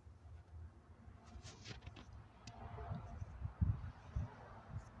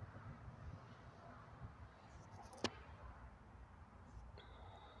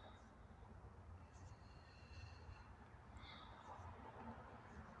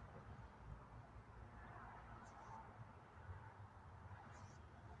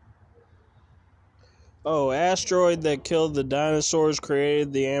 Oh, asteroid that killed the dinosaurs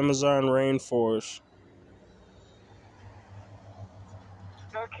created the Amazon rainforest.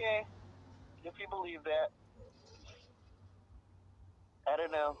 Okay, if you believe that. I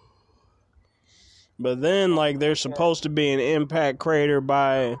don't know. But then, there's supposed to be an impact crater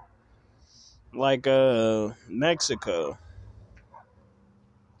by, Mexico.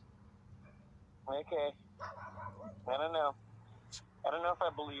 Okay. I don't know. I don't know if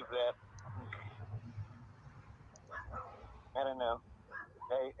I believe that. I don't know.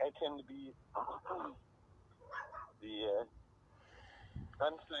 I tend to be the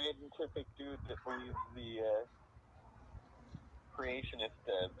unscientific dude that believes the creationist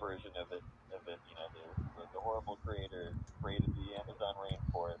version of it. The horrible creator created the Amazon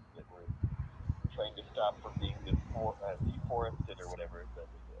rainforest that we're trying to stop from being deforested or whatever.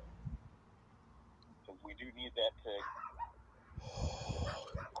 Because we do need that to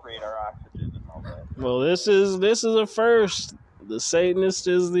create our oxygen and all that. Well, this is a first. The Satanist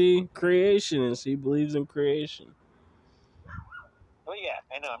is the creationist. He believes in creation. Well, yeah,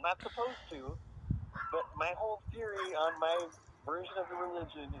 I know. I'm not supposed to, but my whole theory on my version of the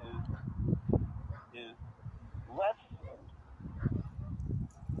religion is let's,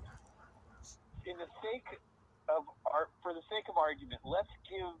 for the sake of argument, let's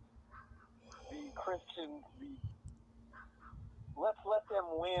give the Christians let's let them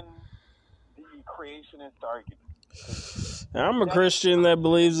win the creationist argument. I'm a Christian that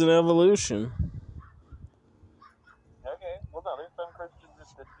believes in evolution. Okay, well, no, there's some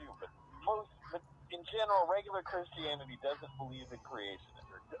Christians that do, but in general, regular Christianity doesn't believe in creation.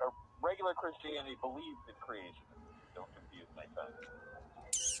 regular Christianity believes in creation. Don't confuse my tongue.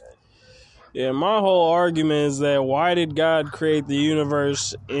 Yeah, my whole argument is that why did God create the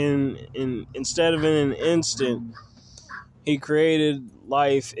universe in instead of in an instant? He created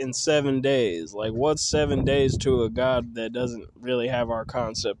life in 7 days. Like, what's 7 days to a God that doesn't really have our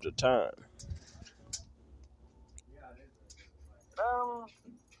concept of time?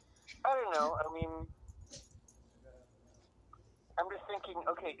 I don't know. I mean, I'm just thinking,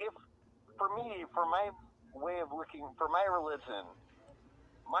 okay, if, for me, for my way of looking, for my religion,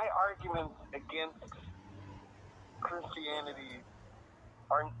 my arguments against Christianity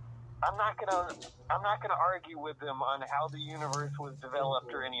are, I'm not gonna argue with them on how the universe was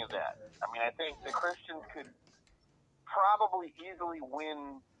developed or any of that. I mean, I think the Christians could probably easily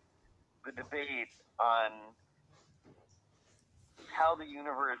win the debate on how the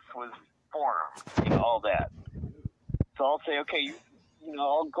universe was formed and all that. So I'll say, okay,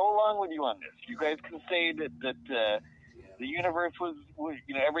 I'll go along with you on this. You guys can say that the universe was,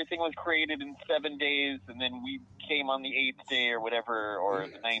 everything was created in 7 days, and then we came on the 8th day or whatever, or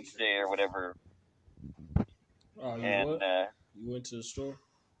the 9th day or whatever. Oh, and you went to the store?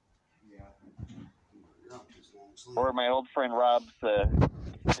 Or my old friend Rob's thing of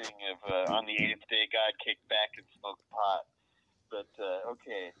on the 8th day God kicked back and smoked pot. But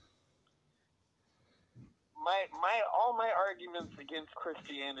okay. All my arguments against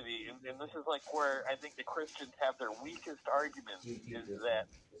Christianity, and this is like where I think the Christians have their weakest arguments, is that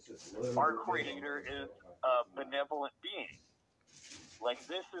our Creator is a benevolent being. Like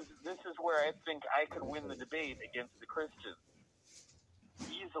this is where I think I could win the debate against the Christians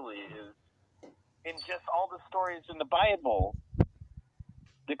easily. Is in just all the stories in the Bible,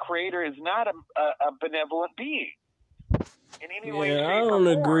 the Creator is not a benevolent being. In any way, shape, I don't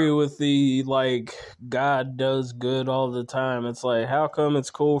agree with the, like, God does good all the time. It's like, how come it's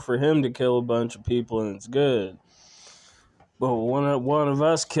cool for him to kill a bunch of people and it's good? But when one of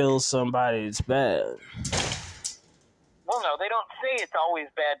us kills somebody, it's bad. Well, no, they don't say it's always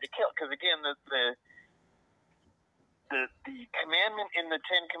bad to kill, because again, the commandment in the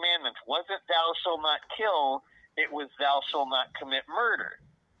Ten Commandments wasn't thou shalt not kill, it was thou shalt not commit murder.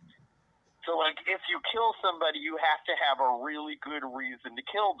 So, like, if you kill somebody, you have to have a really good reason to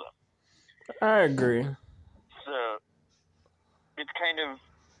kill them. I agree. So, it's kind of,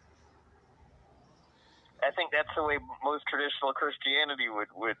 I think that's the way most traditional Christianity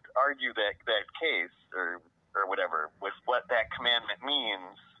would argue that case, or whatever, with what that commandment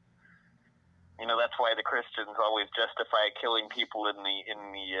means. That's why the Christians always justify killing people in the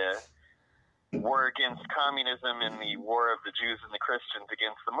war against communism and the war of the Jews and the Christians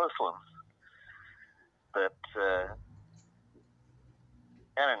against the Muslims. But I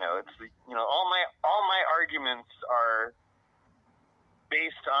don't know. It's all my arguments are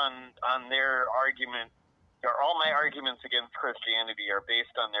based on their argument, or all my arguments against Christianity are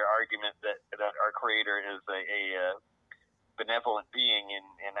based on their argument that our Creator is a benevolent being,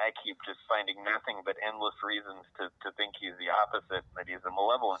 and I keep just finding nothing but endless reasons to think he's the opposite, that he's a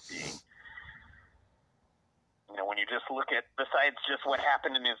malevolent being. When you just look at, besides just what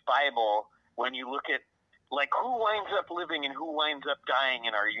happened in his Bible, when you look at, like, who winds up living and who winds up dying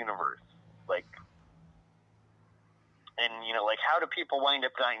in our universe? Like, and, like, how do people wind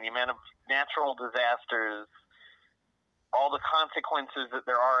up dying? The amount of natural disasters, all the consequences that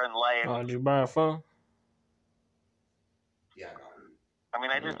there are in life. Oh, did you buy a phone? Yeah. I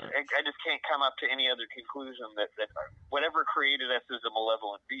mean, I just can't come up to any other conclusion that whatever created us is a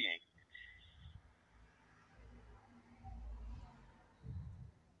malevolent being.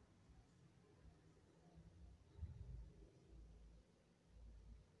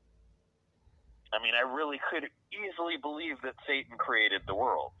 I mean, I really could easily believe that Satan created the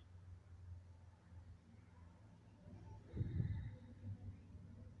world.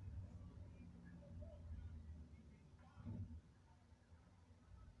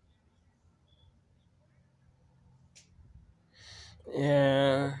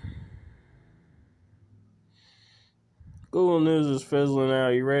 Yeah. Google News is fizzling out.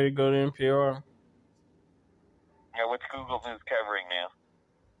 You ready to go to NPR? Yeah, what's Google News covering now?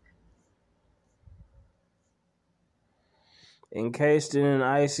 Encased in an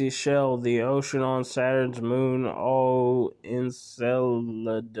icy shell, the ocean on Saturn's moon, O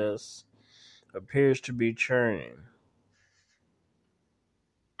Enceladus, appears to be churning.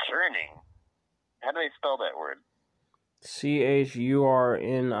 Churning? How do they spell that word? Churning.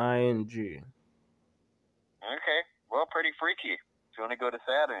 Okay, well, pretty freaky. If you want to go to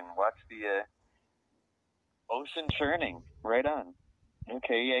Saturn, watch the ocean churning. Right on.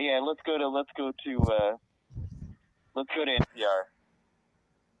 Okay, yeah. Let's go to NPR.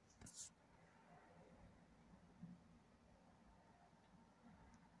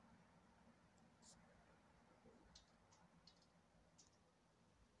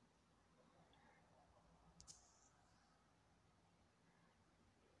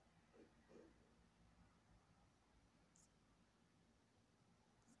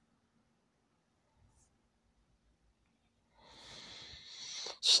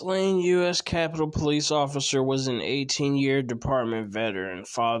 Slain U.S. Capitol Police officer was an 18-year department veteran,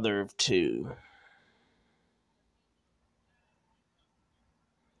 father of 2.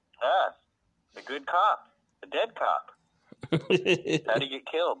 Ah, a good cop. A dead cop. How'd he get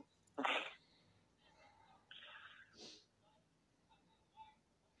killed?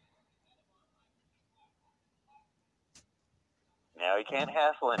 Now he can't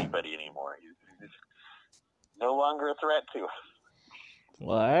hassle anybody anymore. He's no longer a threat to us.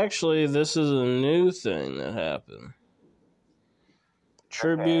 Well, actually, this is a new thing that happened.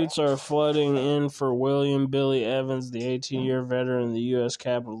 Tributes are flooding in for William Billy Evans, the 18-year veteran of the U.S.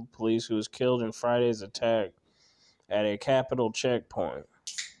 Capitol Police who was killed in Friday's attack at a Capitol checkpoint.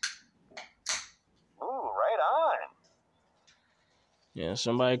 Ooh, right on. Yeah,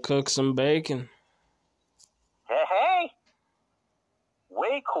 somebody cooked some bacon. Hey!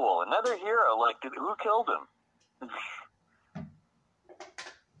 Way cool. Another hero. Like, who killed him?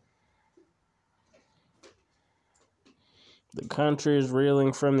 The country is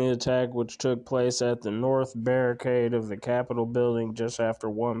reeling from the attack, which took place at the north barricade of the Capitol building just after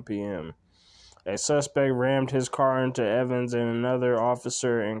 1 p.m. A suspect rammed his car into Evans and another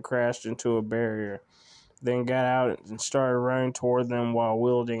officer and crashed into a barrier, then got out and started running toward them while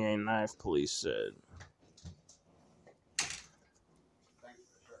wielding a knife, police said.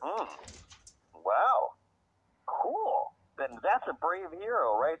 Wow. Cool. Then that's a brave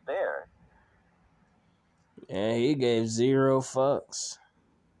hero right there. Yeah, he gave 0 fucks.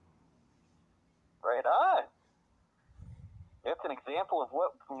 Right on. That's an example of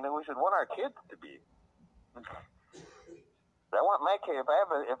what we should want our kids to be. I want my kid. If I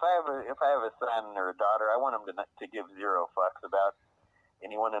have a son or a daughter, I want them to give 0 fucks about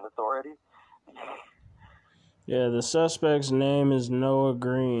anyone in authority. Yeah, the suspect's name is Noah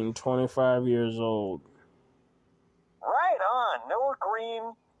Green, 25 years old. Right on, Noah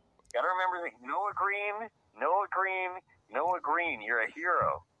Green. Gotta remember that Noah Green. You're a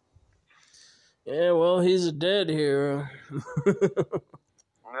hero. Yeah, well, he's a dead hero.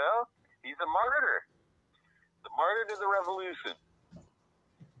 No, he's a martyr. The martyr to the revolution.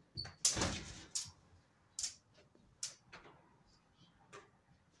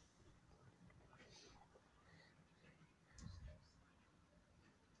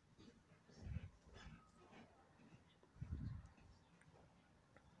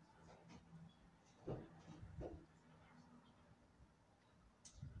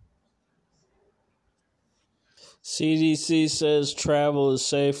 CDC says travel is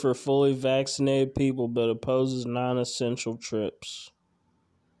safe for fully vaccinated people, but opposes non-essential trips.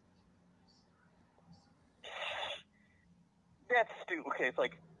 That's stupid. Okay, it's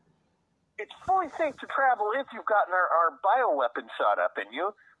like, it's fully safe to travel if you've gotten our bioweapon shot up in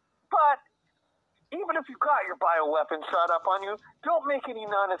you, but even if you got your bioweapon shot up on you, don't make any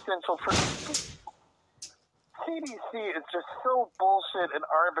non-essential trips. CDC is just so bullshit and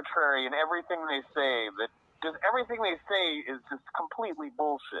arbitrary in everything they say that just everything they say is just completely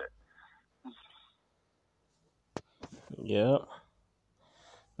bullshit. Yep.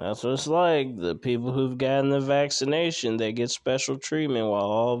 That's what it's like. The people who've gotten the vaccination, they get special treatment while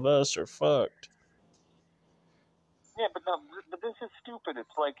all of us are fucked. Yeah, but this is stupid.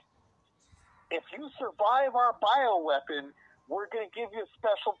 It's like, if you survive our bioweapon, we're going to give you a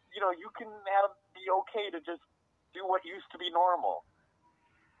special, you can be okay to just do what used to be normal.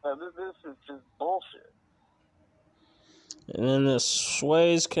 This is just bullshit. And then the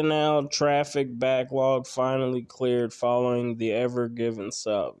Suez Canal traffic backlog finally cleared following the Ever Given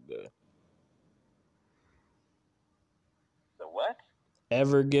saga. The what?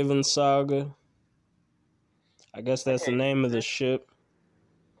 Ever Given saga? I guess that's the name of the ship.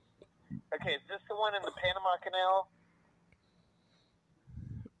 Okay, is this the one in the Panama Canal?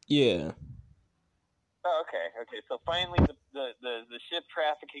 Yeah. Oh, okay. So finally the ship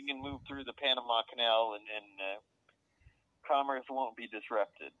trafficking can move through the Panama Canal and commerce won't be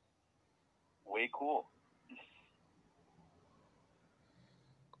disrupted. Way cool.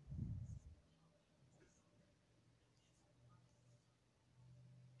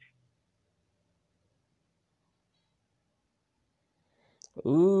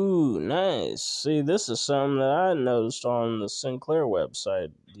 Ooh, nice. See, this is something that I noticed on the Sinclair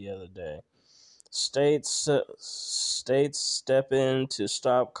website the other day. States step in to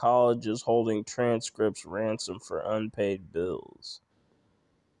stop colleges holding transcripts ransom for unpaid bills.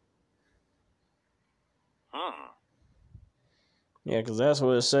 Yeah, because that's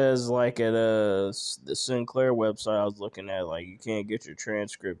what it says, like, at the Sinclair website I was looking at. Like, you can't get your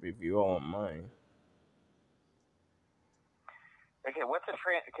transcript if you owe them money. Okay, what's the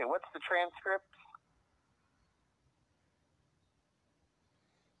transcript?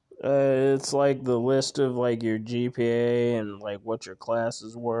 It's like the list of like your GPA and like what your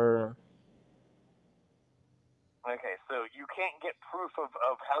classes were. Okay, so you can't get proof of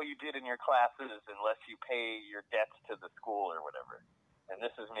how you did in your classes unless you pay your debts to the school or whatever. And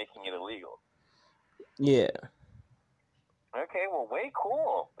this is making it illegal. Yeah. Okay, well, way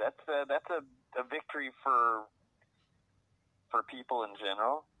cool. That's a victory for people in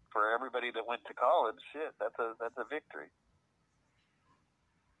general. For everybody that went to college, shit, that's a victory.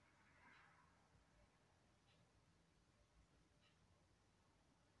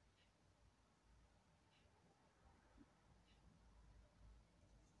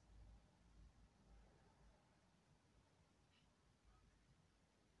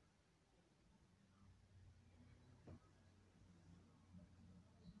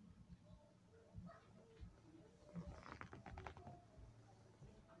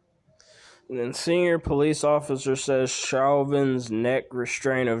 And then senior police officer says Chauvin's neck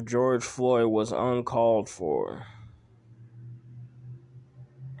restraint of George Floyd was uncalled for.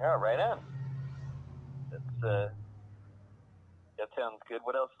 Oh, right on. That sounds good.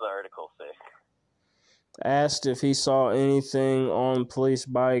 What else does the article say? Asked if he saw anything on police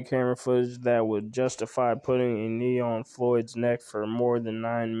body camera footage that would justify putting a knee on Floyd's neck for more than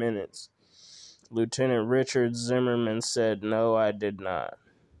 9 minutes. Lieutenant Richard Zimmerman said, "No, I did not."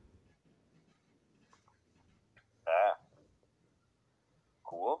 Ah,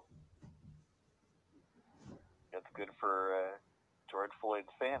 cool. That's good for George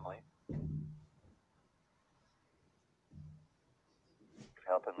Floyd's family.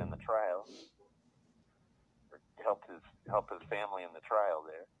 Help him in the trial. Or help his family in the trial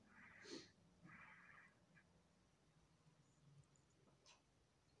there.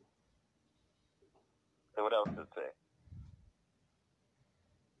 So what else does it say?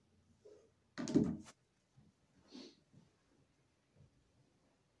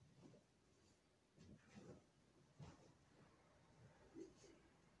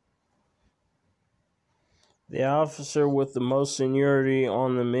 The officer with the most seniority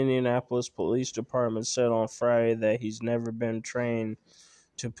on the Minneapolis Police Department said on Friday that he's never been trained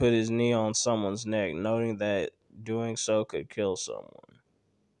to put his knee on someone's neck, noting that doing so could kill someone.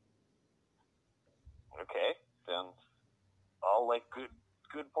 Okay, sounds all like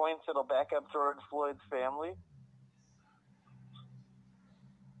good points that'll back up George Floyd's family.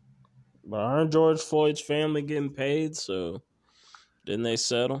 But aren't George Floyd's family getting paid, so didn't they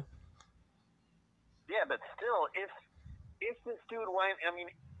settle? Yeah, but still, if this dude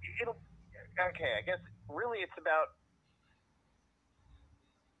it'll. Okay, I guess really it's about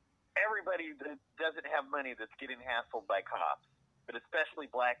everybody that doesn't have money that's getting hassled by cops, but especially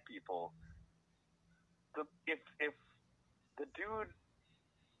black people. If the dude,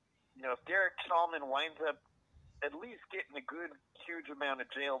 if Derek Chauvin winds up at least getting a good huge amount of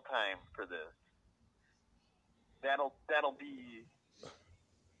jail time for this, that'll be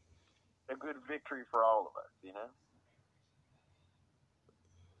a good victory for all of us, you know?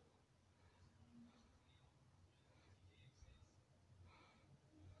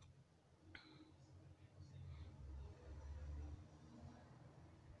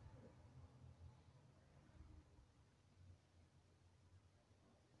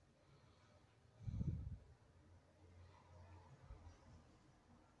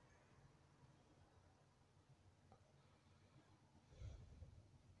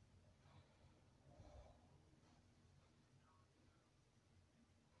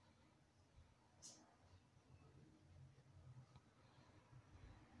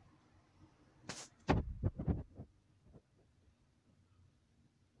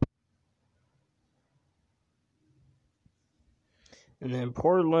 And then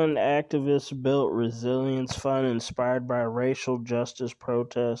Portland activists built resilience fund inspired by racial justice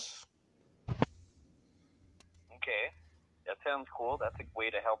protests. Okay, that sounds cool. That's a way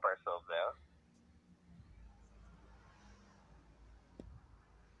to help ourselves out.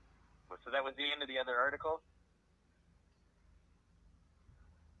 So that was the end of the other article?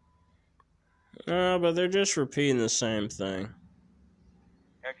 But they're just repeating the same thing.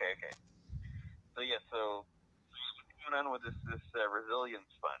 Okay. So yeah, so what's going on with this resilience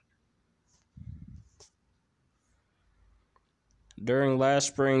fund? During last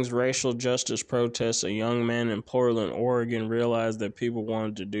spring's racial justice protests, a young man in Portland, Oregon realized that people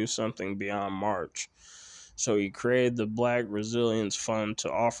wanted to do something beyond March. So he created the Black Resilience Fund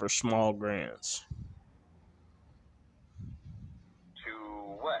to offer small grants. To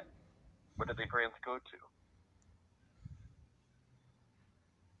what? What did the grants go to?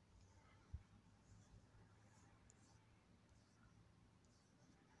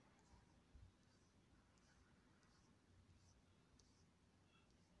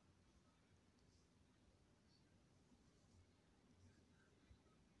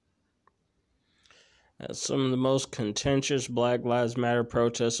 As some of the most contentious Black Lives Matter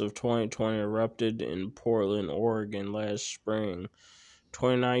protests of 2020 erupted in Portland, Oregon last spring,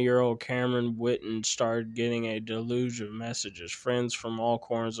 29-year-old Cameron Witten started getting a deluge of messages. Friends from all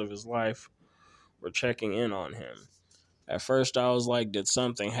corners of his life were checking in on him. At first, I was like, did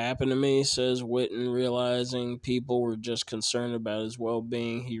something happen to me? Says Witten, realizing people were just concerned about his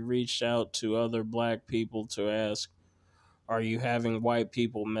well-being. He reached out to other black people to ask, are you having white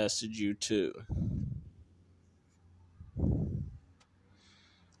people message you too?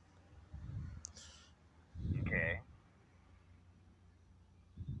 Okay.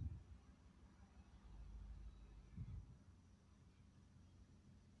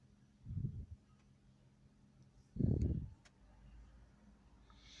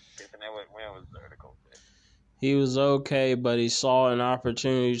 When was the article? He was okay, but he saw an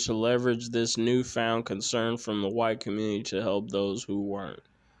opportunity to leverage this newfound concern from the white community to help those who weren't.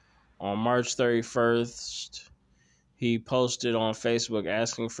 On March 31st, he posted on Facebook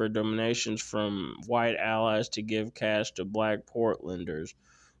asking for donations from white allies to give cash to black Portlanders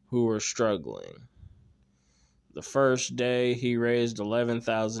who were struggling. The first day, he raised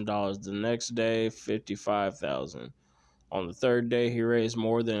 $11,000. The next day, $55,000. On the third day, he raised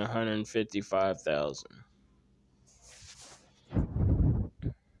more than $155,000.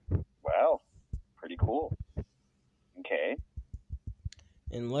 Wow, pretty cool. Okay.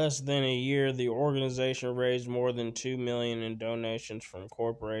 In less than a year, the organization raised more than $2 million in donations from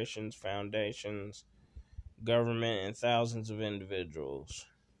corporations, foundations, government, and thousands of individuals.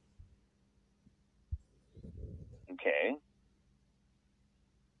 Okay.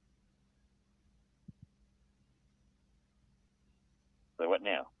 So what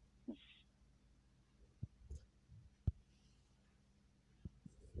now?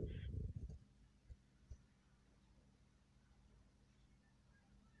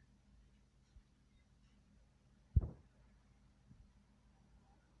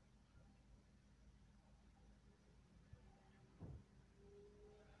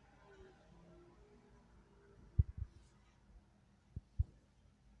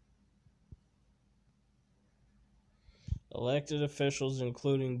 Elected officials,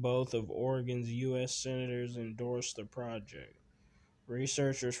 including both of Oregon's U.S. senators, endorsed the project.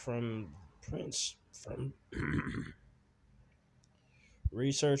 Researchers from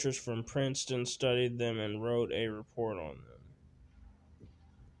Princeton studied them and wrote a report on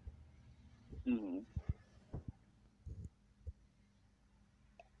them. Mm-hmm.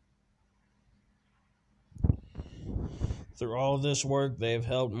 Through all this work, they've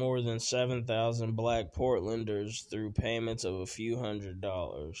helped more than 7,000 black Portlanders through payments of a few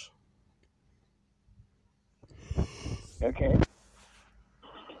 $100s. Okay.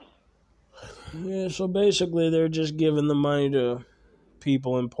 Yeah, so basically they're just giving the money to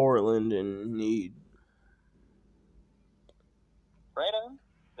people in Portland in need. Right on.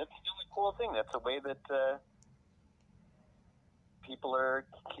 That's still a cool thing. That's a way that people are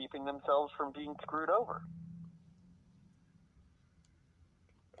keeping themselves from being screwed over.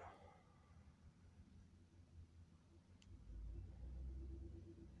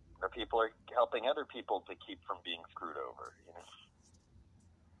 Or people are helping other people to keep from being screwed over, you know.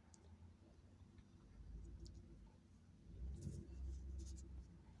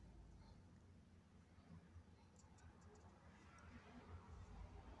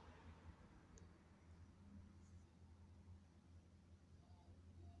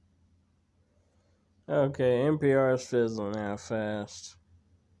 Okay, NPR's fizzling out fast.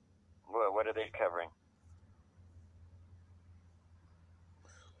 What are they covering?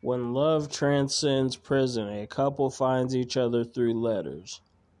 When love transcends prison, a couple finds each other through letters.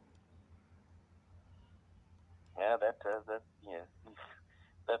 Yeah, that that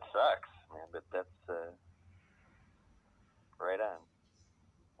sucks, man. But that's right on.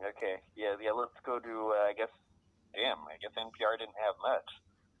 Okay, yeah. Let's go to. I guess NPR didn't have much.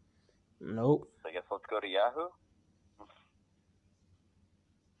 Nope. So I guess let's go to Yahoo.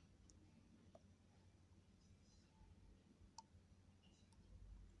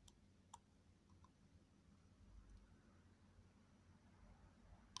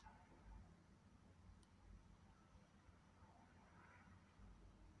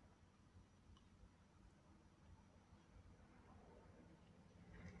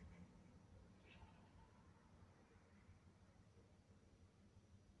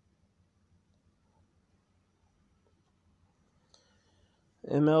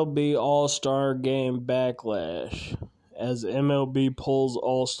 MLB All-Star Game backlash as MLB pulls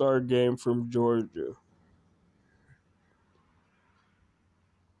All-Star Game from Georgia.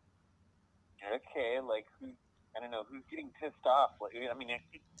 Okay, like who? I don't know who's getting pissed off. Like, I mean,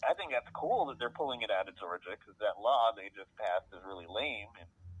 I think that's cool that they're pulling it out of Georgia because that law they just passed is really lame, and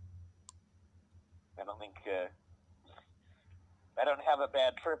I don't think I don't have a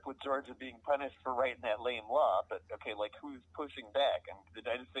bad trip with Georgia being punished for writing that lame law. But okay, like who's pushing back?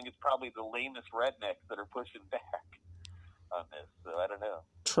 I just think it's probably the lamest rednecks that are pushing back on this. So I don't know.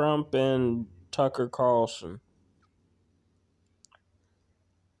 Trump and Tucker Carlson.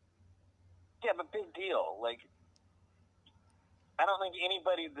 Yeah, but big deal. Like, I don't think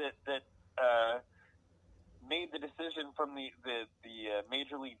anybody that made the decision from the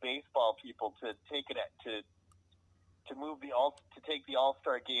Major League Baseball people to take it to move to take the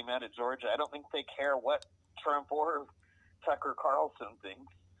All-Star game out of Georgia. I don't think they care what Trump or Tucker Carlson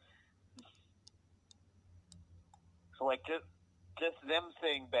thinks. So like just them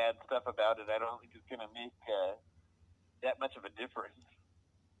saying bad stuff about it, I don't think is going to make that much of a difference.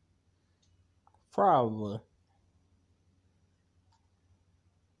 Probably.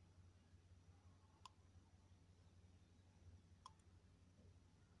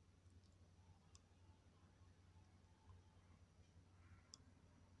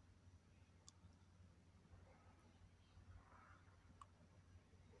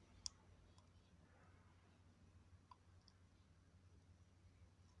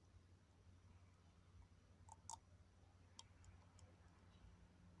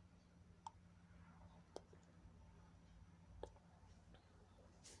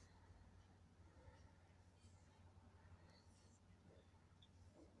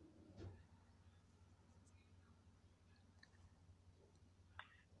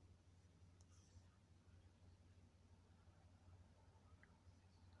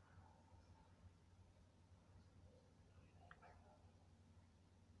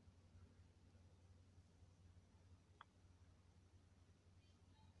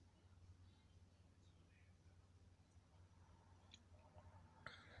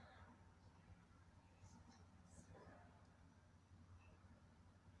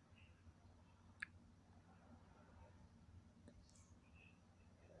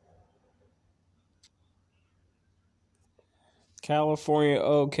 California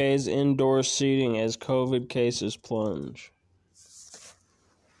okays indoor seating as COVID cases plunge.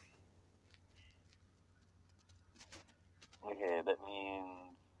 Okay, that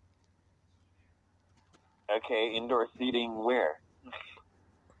means indoor seating where?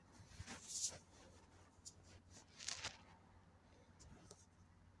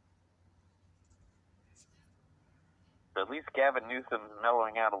 At least Gavin Newsom's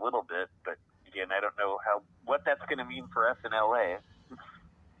mellowing out a little bit, but again, I don't know what that's going to mean for us in LA.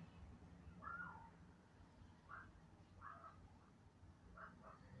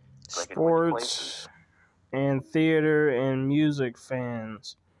 Sports and theater and music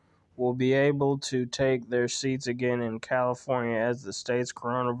fans will be able to take their seats again in California as the state's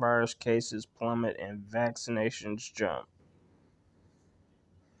coronavirus cases plummet and vaccinations jump.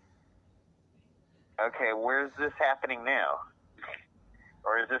 Okay, where's this happening now?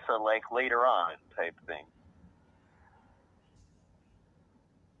 Or is this a later on type thing?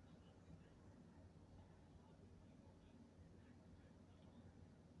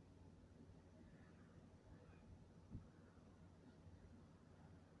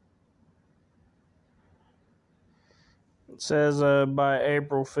 It says by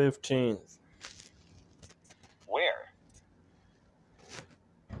April 15th. Where?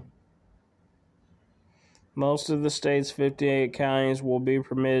 Most of the state's 58 counties will be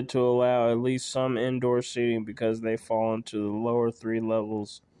permitted to allow at least some indoor seating because they fall into the lower three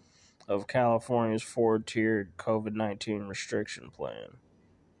levels of California's four-tiered COVID-19 restriction plan.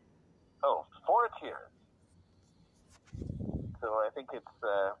 Oh, 4 tiers. So I think it's,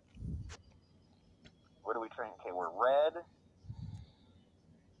 what are we trying? Okay, we're red.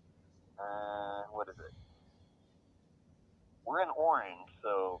 What is it? We're in orange,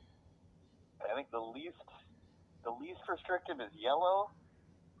 so I think the least restrictive is yellow.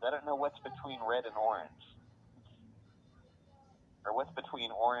 I don't know what's between red and orange. Or what's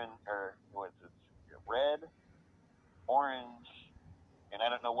between orange, or what's it? Red, orange, and I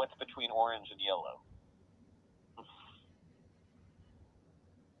don't know what's between orange and yellow.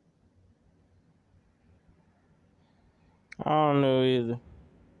 I don't know either.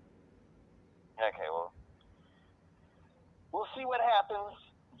 Okay, well, we'll see what happens.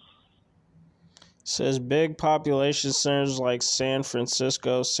 It says big population centers like San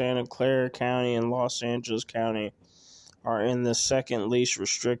Francisco, Santa Clara County, and Los Angeles County are in the second least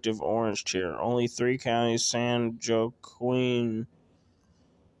restrictive orange tier. Only 3 counties, San Joaquin,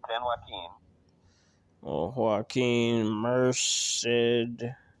 Joaquin, Merced,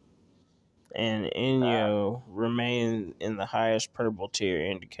 and Inyo remain in the highest purple tier,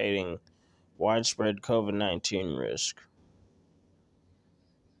 indicating widespread COVID-19 risk.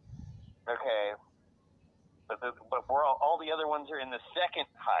 Okay. But we're all the other ones are in the second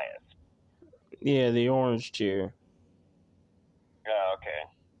highest. Yeah, the orange tier. Oh, okay.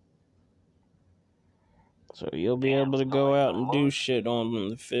 So you'll be able to go out and do shit on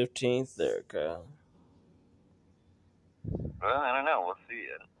the 15th there, Kyle. Well, I don't know. We'll see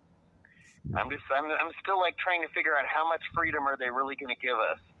it. I'm still like trying to figure out how much freedom are they really going to give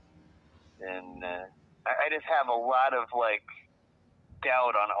us, and I just have a lot of like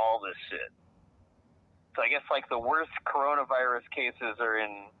doubt on all this shit. So I guess like the worst coronavirus cases are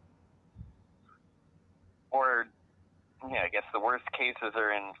in, or yeah, I guess the worst cases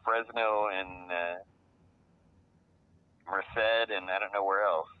are in Fresno and Merced, and I don't know where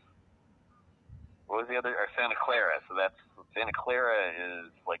else. What was the other? Or Santa Clara. So that's Santa Clara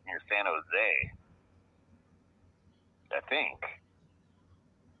is like near San Jose, I think.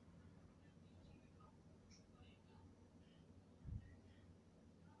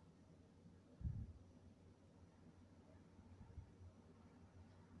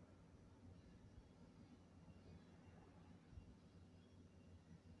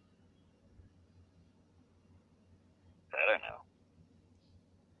 I don't know.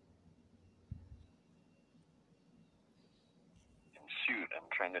 Shoot, I'm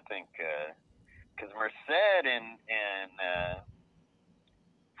trying to think. Because Merced and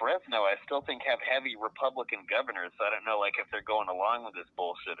Fresno, I still think have heavy Republican governors. So I don't know, like if they're going along with this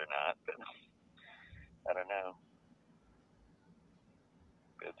bullshit or not. But I don't know.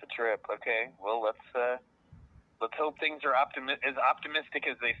 It's a trip. Okay, well let's hope things are as optimistic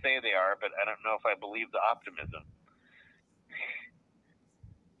as they say they are. But I don't know if I believe the optimism,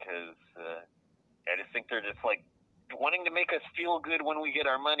 because I just think they're just like wanting to make us feel good when we get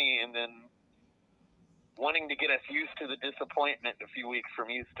our money, and then wanting to get us used to the disappointment a few weeks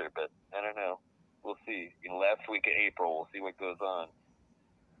from Easter. But I don't know. We'll see. Last week of April, we'll see what goes on.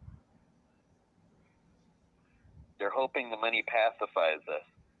 They're hoping the money pacifies us.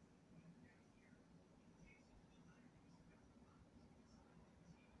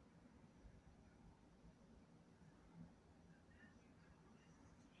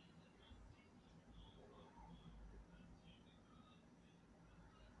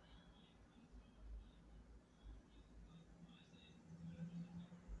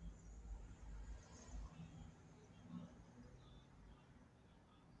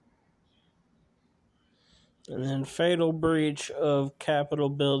 And then fatal breach of Capitol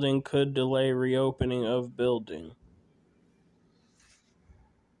building could delay reopening of building.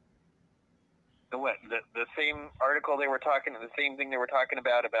 The what? The same article they were talking, the same thing they were talking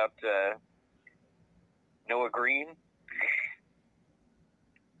about Noah Green.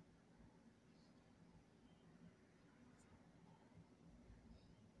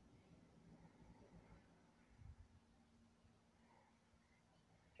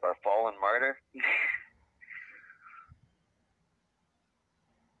 Our fallen martyr.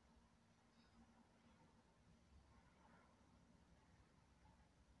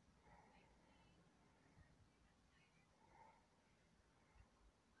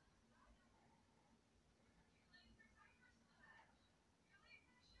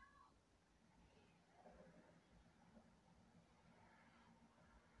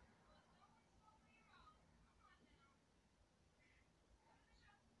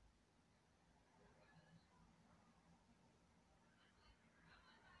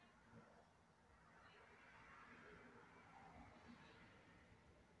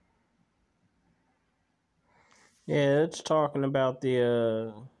 Yeah, it's talking about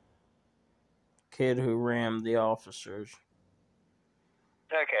the kid who rammed the officers.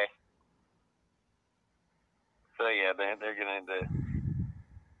 Okay. So yeah, they're gonna.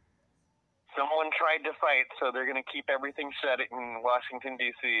 Someone tried to fight, so they're gonna keep everything shut in Washington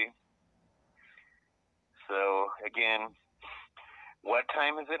D.C. So again, what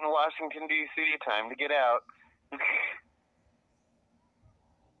time is it in Washington D.C.? Time to get out.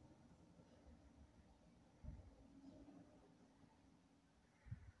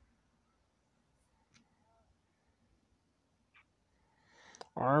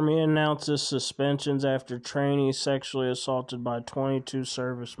 Army announces suspensions after trainee sexually assaulted by 22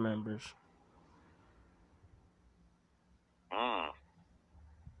 service members.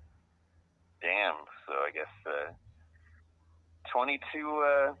 Damn. So I guess 22.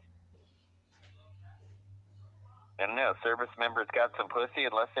 I don't know. Service members got some pussy,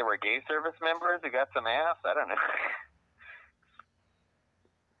 unless they were gay service members who got some ass. I don't know.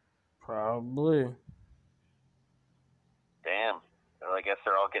 Probably. Damn. I guess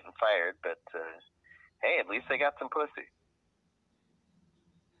they're all getting fired, but hey, at least they got some pussy.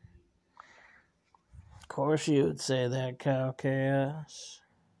 Of course you would say that, Cow Chaos.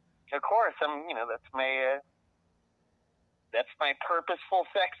 Of course, that's my purposeful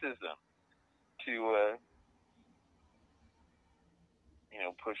sexism to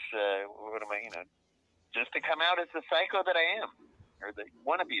push just to come out as the psycho that I am, or the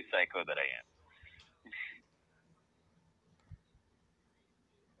wannabe psycho that I am.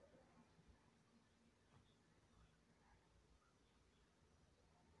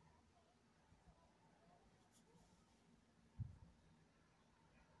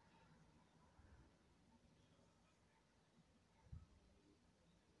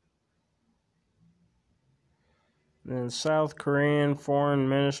 Then South Korean foreign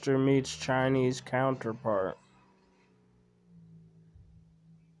minister meets Chinese counterpart.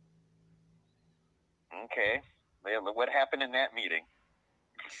 Okay. What happened in that meeting?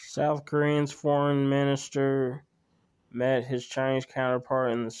 South Korean's foreign minister met his Chinese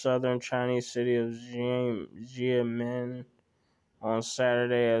counterpart in the southern Chinese city of Xiamen on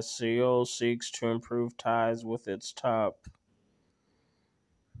Saturday as Seoul seeks to improve ties with its top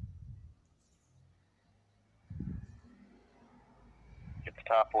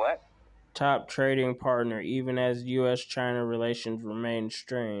what? Top trading partner, even as U.S.-China relations remain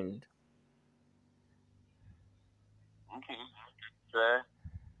strained. Okay.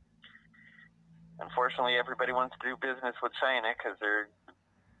 Unfortunately, everybody wants to do business with China because they're the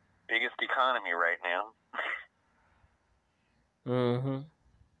biggest economy right now. Mm-hmm.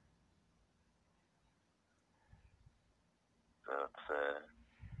 So it's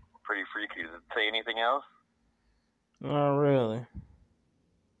pretty freaky. Does it say anything else? Not really.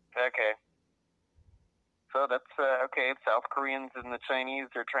 Okay. So that's okay. South Koreans and the Chinese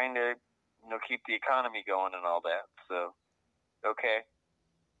are trying to, keep the economy going and all that. So, okay.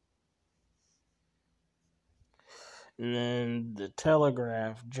 And then the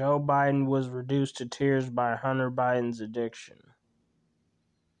Telegraph. Joe Biden was reduced to tears by Hunter Biden's addiction.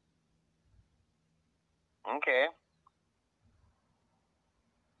 Okay.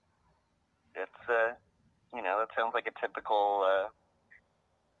 It's that sounds like a typical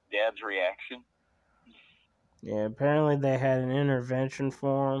dad's reaction. Yeah, apparently they had an intervention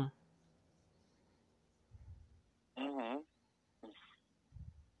for him. Mm-hmm.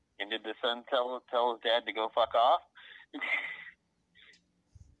 And did the son tell his dad to go fuck off?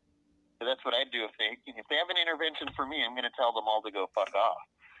 So that's what I'd do if they have an intervention for me. I'm going to tell them all to go fuck off.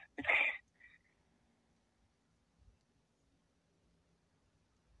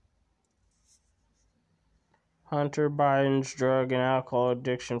 Hunter Biden's drug and alcohol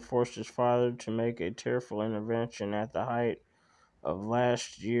addiction forced his father to make a tearful intervention at the height of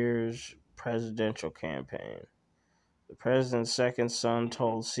last year's presidential campaign. The president's second son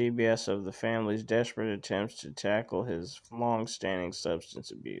told CBS of the family's desperate attempts to tackle his long-standing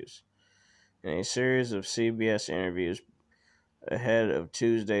substance abuse in a series of CBS interviews ahead of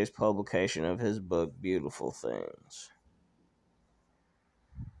Tuesday's publication of his book, Beautiful Things.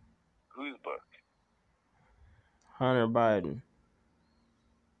 Whose book? Hunter Biden.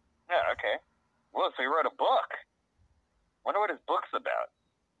 Yeah, okay. Well, so he wrote a book. Wonder what his book's about.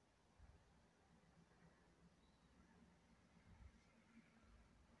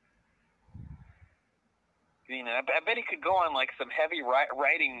 I bet he could go on like some heavy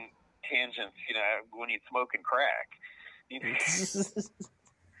writing tangents, when he's smoking crack.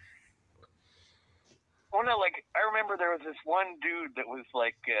 Well, no, like, I remember there was this one dude that was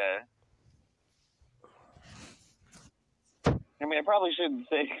like, I probably shouldn't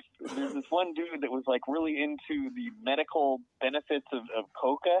say, there's this one dude that was like really into the medical benefits of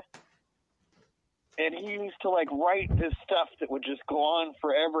coca. And he used to like write this stuff that would just go on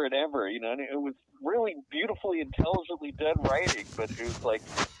forever and ever, and it was really beautifully, intelligently done writing, but it was like,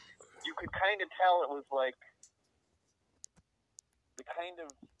 you could kind of tell it was like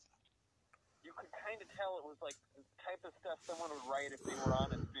the type of stuff someone would write if they were on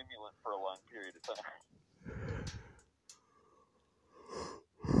a stimulant for a long period of time.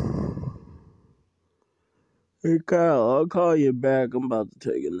 Hey, Kyle, I'll call you back. I'm about to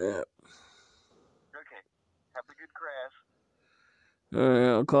take a nap. Okay. Have a good crash. Alright,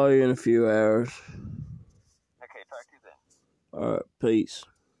 I'll call you in a few hours. Okay, talk to you then. Alright, peace.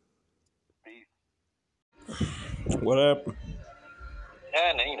 Peace. What happened?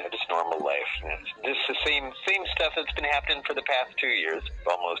 No, just normal life. Just the same stuff that's been happening for the past 2 years,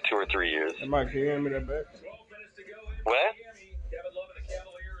 almost 2 or 3 years. Hey, Mike, can you hand me that back? What?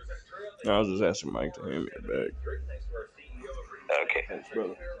 No, I was just asking Mike to hand me the bag. Okay. Thanks,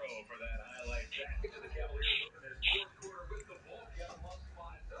 brother.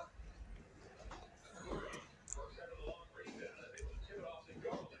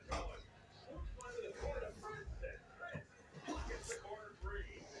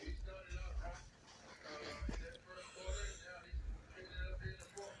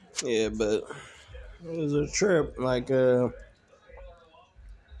 Yeah, but it was a trip. Like,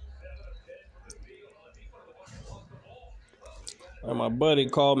 my buddy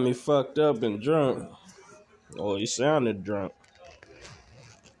called me fucked up and drunk. Well, he sounded drunk.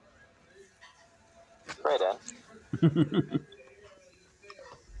 Right on.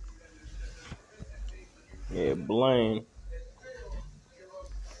 Yeah, Blaine.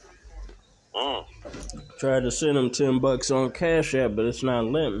 Mm. Tried to send him $10 on Cash App, but it's not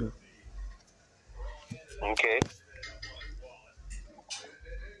letting me. Okay.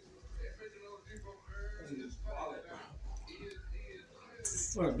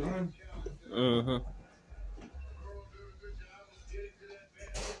 Fuck, Don. Mm-hmm.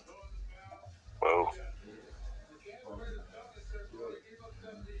 Whoa.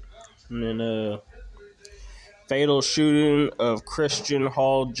 And then, fatal shooting of Christian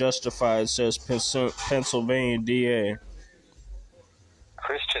Hall justified, says Pennsylvania DA.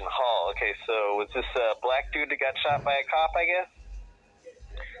 Christian Hall. Okay, so was this a black dude that got shot by a cop, I guess?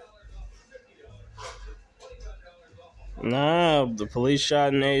 Nah, the police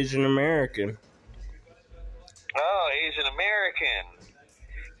shot an Asian American. Oh, Asian American.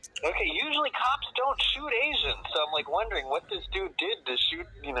 Okay, usually cops don't shoot Asians, so I'm like wondering what this dude did to shoot,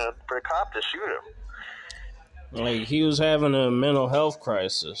 for a cop to shoot him. Like, he was having a mental health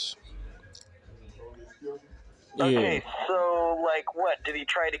crisis. Okay, Yeah. so, like, what? Did he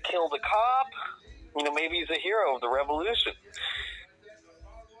try to kill the cop? Maybe he's a hero of the revolution.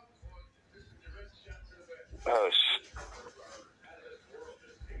 Oh,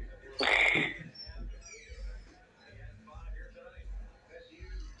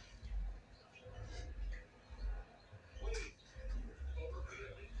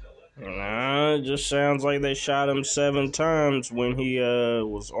 Nah, it just sounds like they shot him 7 times when he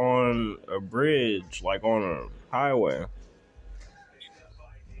was on a bridge, like on a highway.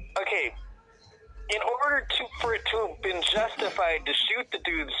 Okay, in order for it to have been justified to shoot the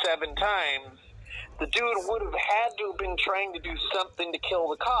dude 7 times, the dude would have had to have been trying to do something to kill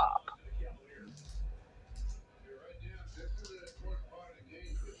the cop.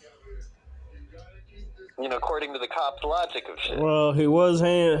 According to the cop's logic of shit. Well, he was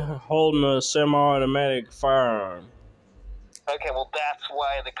holding a semi-automatic firearm. Okay, well, that's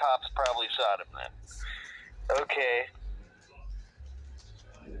why the cops probably shot him then. Okay.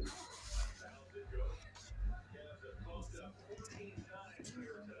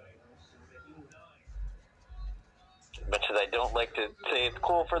 Much as I don't like to say it's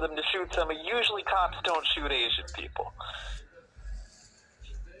cool for them to shoot somebody, usually cops don't shoot Asian people.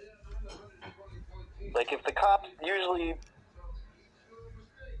 Like, if the cops usually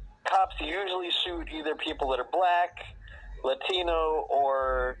shoot either people that are black, Latino,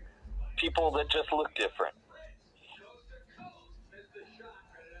 or people that just look different.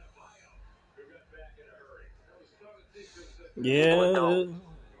 Yeah.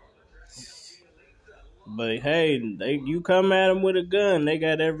 But hey, you come at them with a gun, they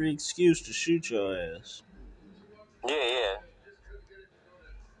got every excuse to shoot your ass. Yeah.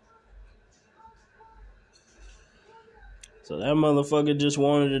 So that motherfucker just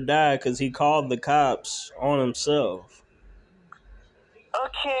wanted to die because he called the cops on himself.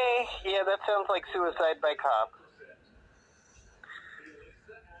 Okay, yeah, that sounds like suicide by cop.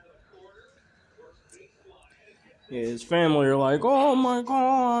 Yeah, his family are like, oh my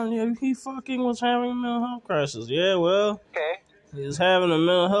god, he fucking was having a mental health crisis. Yeah, well, Okay. he was having a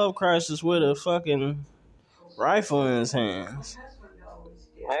mental health crisis with a fucking rifle in his hands.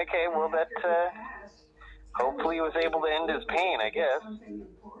 Okay, well, that, hopefully he was able to end his pain, I guess.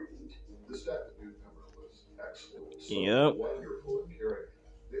 Yep.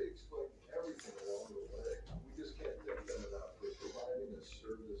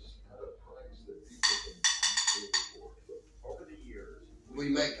 We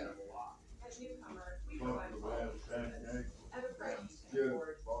make them.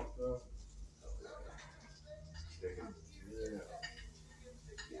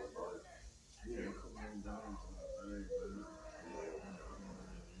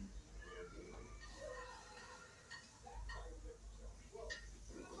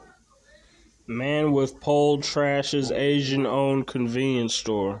 Man with pole trashes Asian-owned convenience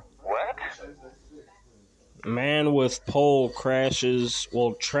store. What? Man with pole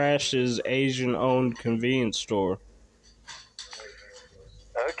trashes Asian-owned convenience store.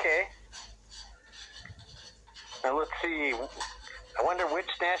 Okay. Now, let's see. I wonder which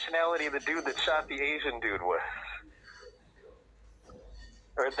nationality the dude that shot the Asian dude was.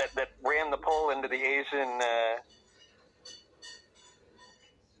 Or that ran the pole into the Asian,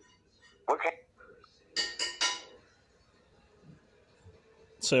 Okay.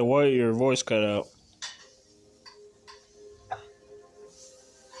 Say what? Your voice cut out.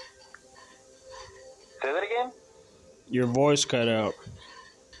 Say that again? Your voice cut out.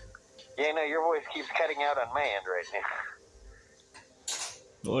 Yeah, no, your voice keeps cutting out on my end right now.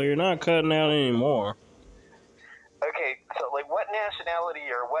 Well, you're not cutting out anymore. Okay, so, like, what nationality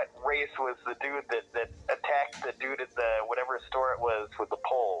or what race was the dude that attacked the dude at the whatever store it was with the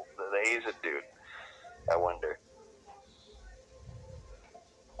pole, the Asian dude? I wonder.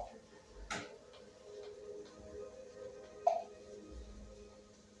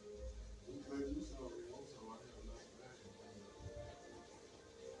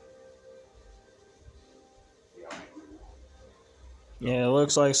 Yeah, it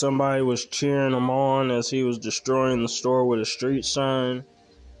looks like somebody was cheering him on as he was destroying the store with a street sign.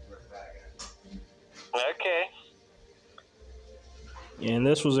 Okay. And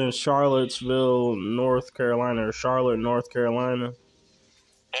this was in Charlottesville, North Carolina, or Charlotte, North Carolina.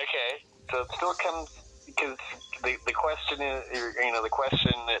 Okay. So it still comes, because the question is, the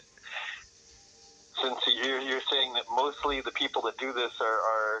question that, since you're saying that mostly the people that do this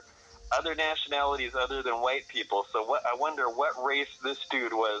are other nationalities other than white people, so what I wonder what race this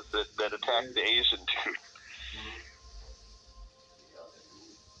dude was that attacked the Asian dude.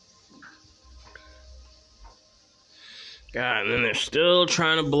 God, and then they're still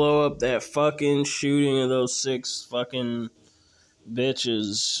trying to blow up that fucking shooting of those 6 fucking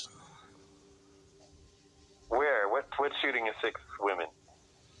bitches. Where? What shooting of 6 women?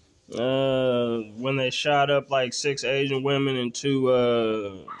 When they shot up like 6 Asian women and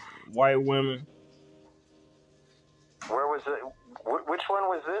 2 white women. Where was it? Which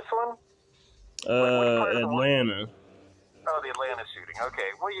one was this one? Atlanta. Oh, the Atlanta shooting.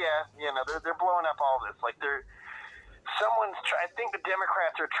 Okay. Well, yeah, they're blowing up all this. Like I think the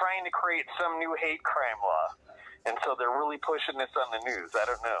Democrats are trying to create some new hate crime law, and so they're really pushing this on the news. I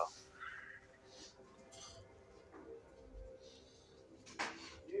don't know.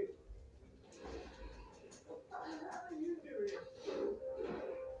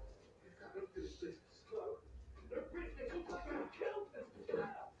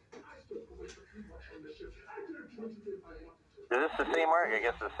 Is this the same article? I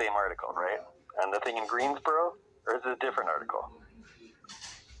guess it's the same article, right? And the thing in Greensboro? Or is it a different article?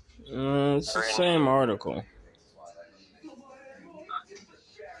 It's the same article.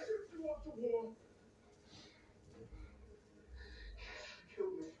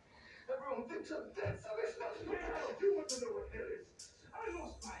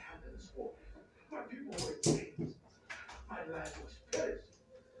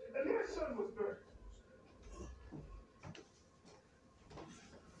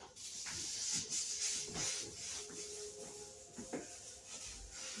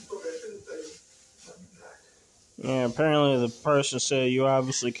 Yeah, apparently the person said, you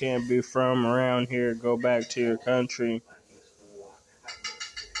obviously can't be from around here, go back to your country.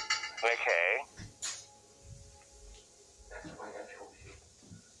 Okay.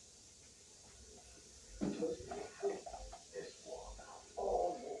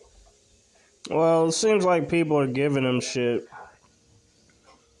 Well, it seems like people are giving him shit.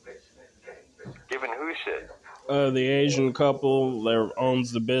 Giving who shit? The Asian couple that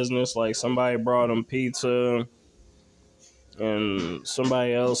owns the business, like somebody brought him pizza, and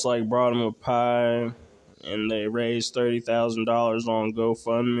somebody else like brought him a pie, and they raised $30,000 on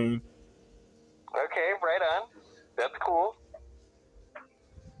GoFundMe. Okay, right on. That's cool.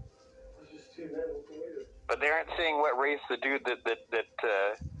 But they aren't saying what race the dude that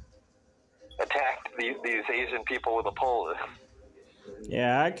attacked these Asian people with a pole is.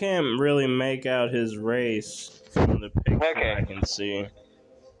 Yeah, I can't really make out his race from the picture Okay. I can see.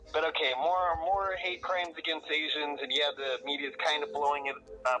 But okay, more hate crimes against Asians, and yeah, the media's kind of blowing it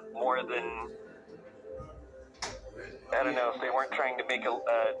up more than, I don't know, if they weren't trying to make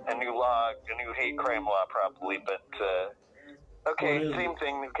a new law, a new hate crime law probably, but, okay, same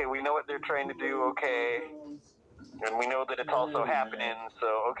thing. Okay, we know what they're trying to do, okay, and we know that it's also happening,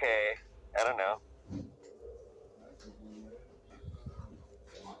 so, okay, I don't know.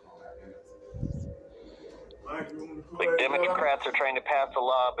 Like, Democrats are trying to pass a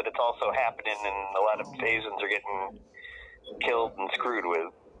law, but it's also happening, and a lot of Asians are getting killed and screwed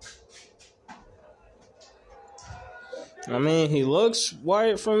with. I mean, he looks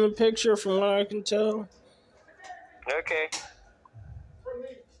white from the picture, from what I can tell. Okay.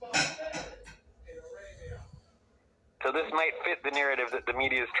 So this might fit the narrative that the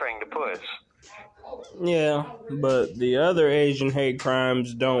media is trying to push. Yeah, but the other Asian hate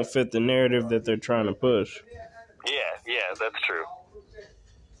crimes don't fit the narrative that they're trying to push. Yeah, that's true.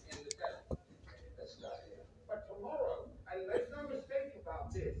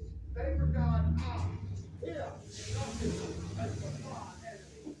 They regard us here as the far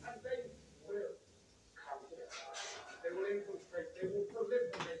enemy, and they will come here. They will infiltrate, they will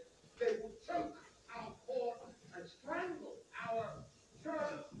proliferate, they will choke our port and strangle our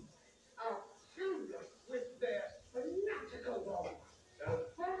church, our children with their fanatical law. They'll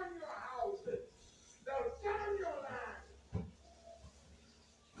burn your houses. They'll burn your land.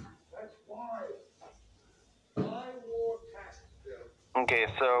 That's why my war tax bill. Okay,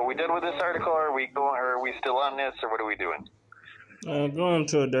 so we done with this article? Or are we still on this, or what are we doing? Going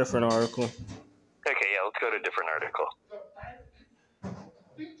to a different article. Okay, yeah, let's go to a different article.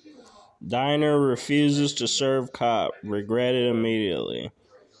 Diner refuses to serve cop. Regretted immediately.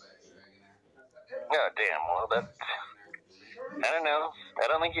 Oh, damn. Well, I don't know. I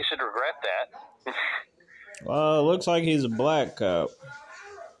don't think you should regret that. Well, it looks like he's a black cop.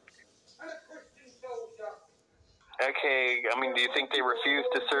 Okay, I mean, do you think they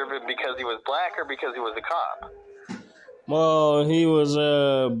refused to serve him because he was black or because he was a cop? Well, he was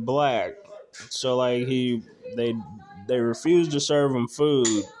black, so like they refused to serve him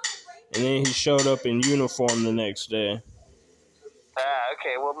food, and then he showed up in uniform the next day.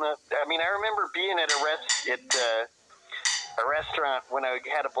 Okay. Well, no, I mean, I remember being at a restaurant when I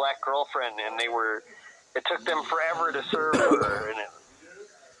had a black girlfriend, and it took them forever to serve her, and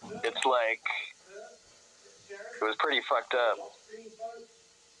it's like, it was pretty fucked up.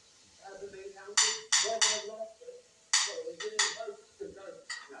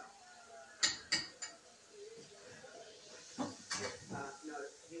 No,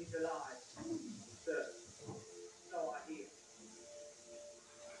 he's alive. Sir. So I hear.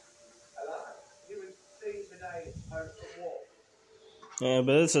 Alive. He was seen today over the wall. Yeah,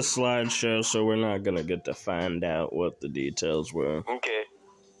 but it's a slideshow, so we're not gonna get to find out what the details were. Okay.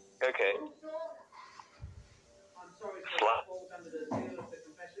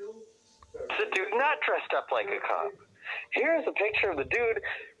 The dude not dressed up like a cop. Here's a picture of the dude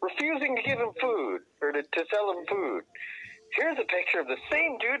refusing to give him food, or to sell him food. Here's a picture of the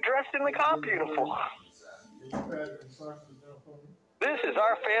same dude dressed in the cop uniform. This is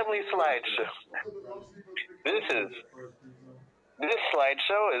our family slideshow. This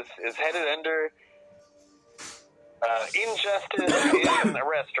slideshow is headed under injustice in a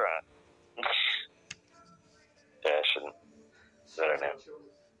restaurant. I shouldn't. I don't know.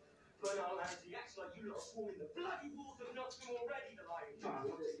 But I'll have the acts like you lot are swarming the bloody walls of Nottingham already, the lying. Do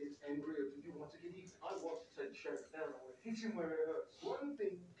you want to get angry or do you want to get even? I want to take the sheriff down. I will hit him where it hurts. One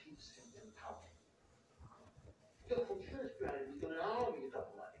thing keeps him in power. Look, from church ground, he's got an army of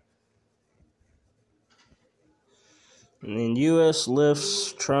double A. And then U.S.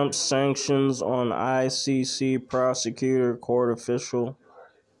 lifts Trump sanctions on ICC prosecutor court official.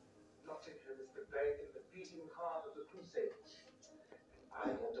 Nottingham is the bed in the beating heart of the Crusades. I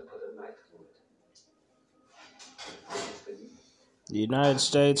want to put a knife through it. The United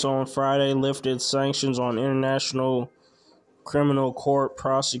States on Friday lifted sanctions on International Criminal Court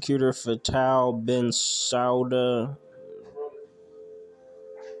prosecutor Fatou Bensouda.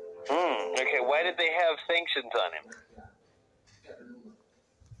 Okay, why did they have sanctions on him?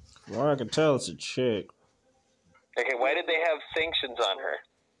 Well, I can tell it's a chick. Okay, why did they have sanctions on her?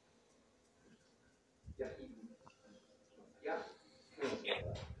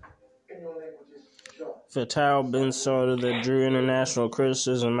 Fatou Bensouda that drew international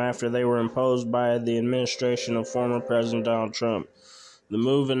criticism after they were imposed by the administration of former President Donald Trump. The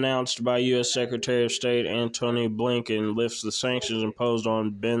move announced by U.S. Secretary of State Antony Blinken lifts the sanctions imposed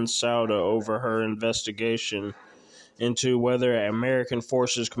on Bensouda over her investigation into whether American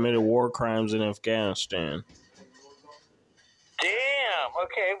forces committed war crimes in Afghanistan. Damn,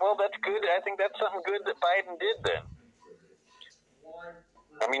 okay, well, that's good. I think that's something good that Biden did then.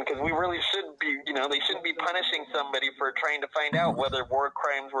 I mean, because we really should be, they shouldn't be punishing somebody for trying to find out whether war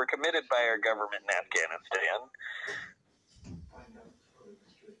crimes were committed by our government in Afghanistan.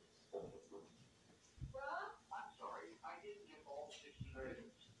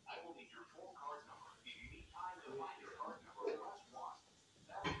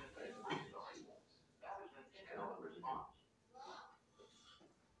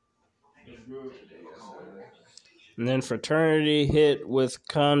 And then fraternity hit with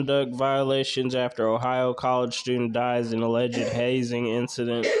conduct violations after Ohio college student dies in alleged hazing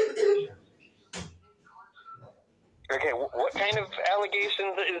incident. Okay, what kind of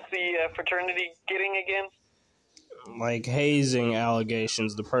allegations is the fraternity getting again? Like hazing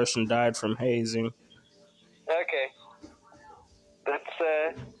allegations. The person died from hazing. Okay.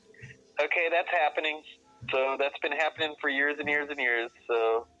 That's happening. So that's been happening for years and years and years.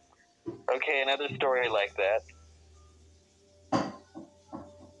 So, okay, another story like that.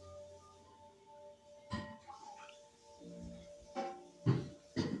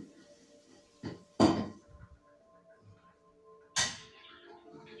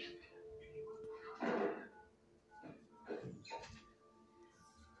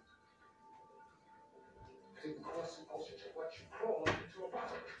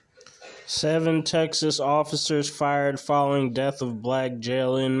 7 Texas officers fired following death of black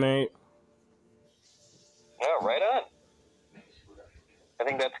jail inmate. Oh, right on. I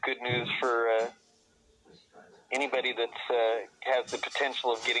think that's good news for anybody that has the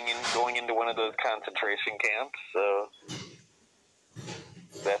potential of going into one of those concentration camps. So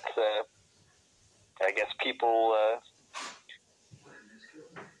that's, I guess, people.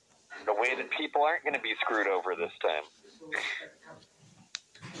 The way that people aren't going to be screwed over this time.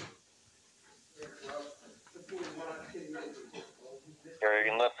 Or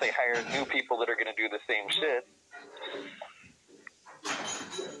unless they hire new people that are going to do the same shit.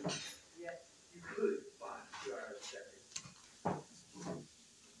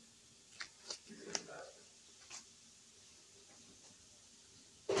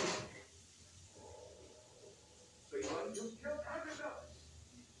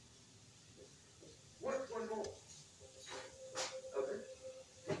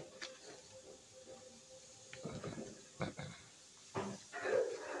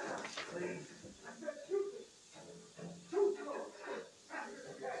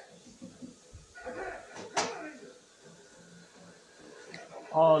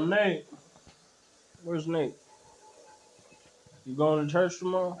 Oh, Nate. Where's Nate? You going to church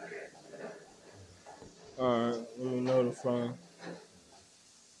tomorrow? Alright, let me notify him.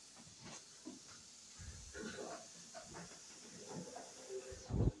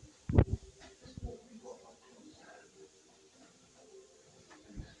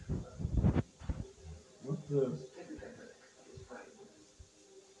 What's this?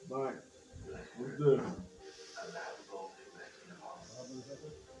 Mike, what's this?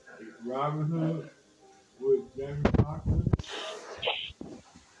 Robin Hood with Jamie Foxx in it?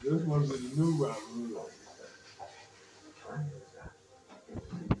 This one's the new Robin Hood.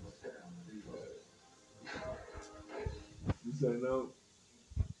 You said no?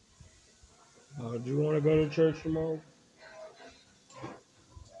 Do you want to go to church tomorrow?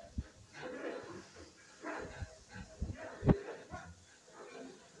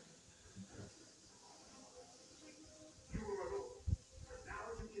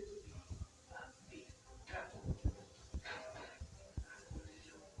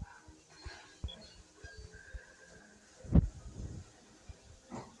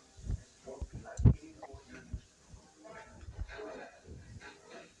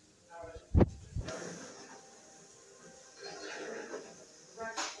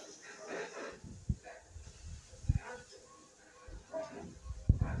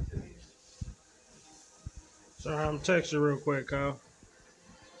 Sorry, I'm texting real quick, Kyle.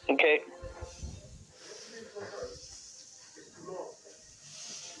 Okay.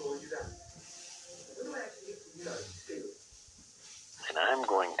 And I'm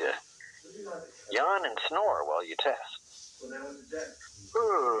going to yawn and snore while you test.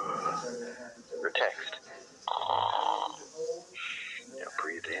 Or text. Now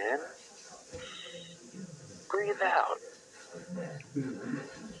breathe in. Breathe out.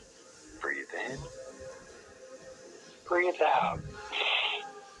 Breathe in. Breathe out.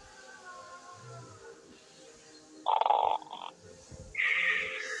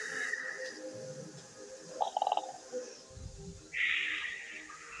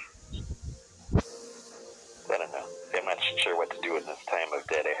 I don't know. I'm not sure what to do in this time of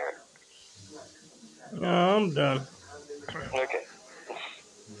dead air. No, I'm done. Okay.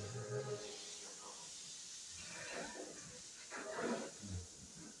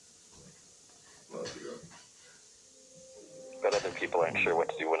 But other people aren't sure what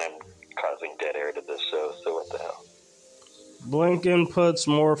to do when I'm causing dead air to this show, so what the hell? Blinken puts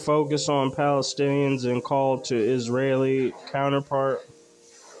more focus on Palestinians and call to Israeli counterpart.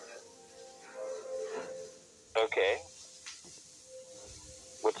 Okay.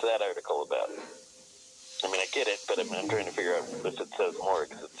 What's that article about? I mean, I get it, but I'm trying to figure out if it says more,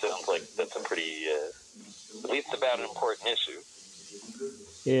 because it sounds like that's a pretty, at least about an important issue.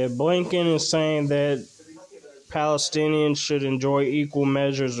 Yeah, Blinken is saying that Palestinians should enjoy equal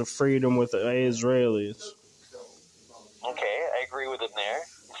measures of freedom with Israelis. Okay, I agree with him there.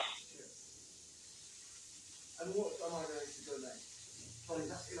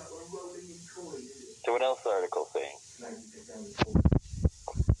 So what else is the article saying?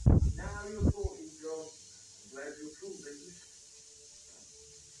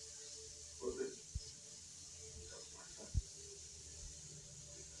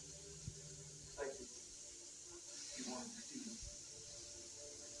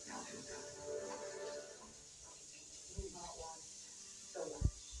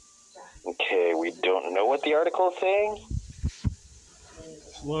 Okay, we don't know what the article is saying?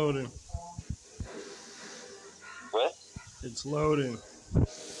 It's loading. What? It's loading.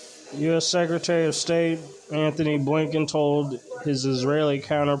 U.S. Secretary of State Anthony Blinken told his Israeli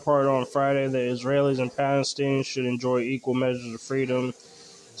counterpart on Friday that Israelis and Palestinians should enjoy equal measures of freedom,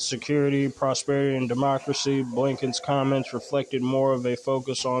 security, prosperity, and democracy. Blinken's comments reflected more of a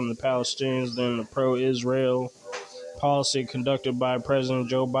focus on the Palestinians than the pro-Israel policy conducted by President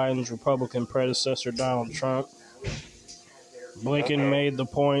Joe Biden's Republican predecessor, Donald Trump. Blinken made the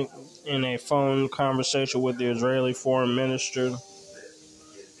point in a phone conversation with the Israeli Foreign Minister,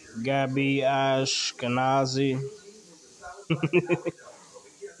 Gabi Ashkenazi.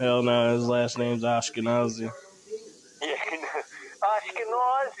 Hell no, his last name's Ashkenazi. Yeah,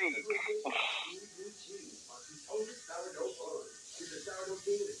 Ashkenazi.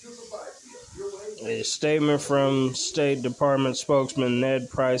 A statement from State Department spokesman Ned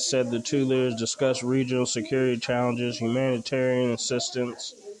Price said the two leaders discussed regional security challenges, humanitarian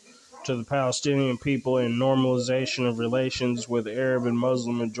assistance to the Palestinian people, and normalization of relations with Arab and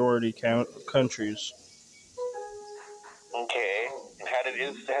Muslim majority countries. Okay. And how did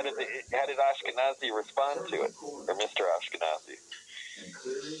Ashkenazi respond to it, or Mr. Ashkenazi?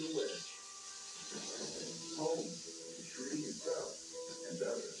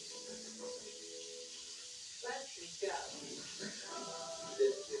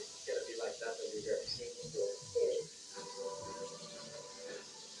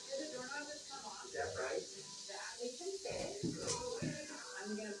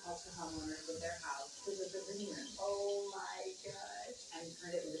 I'm going to talk to homeowners with their house because it's a veneer. Oh my gosh. And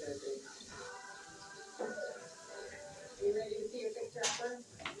turn it into a dream house. Are you ready to see your picture first?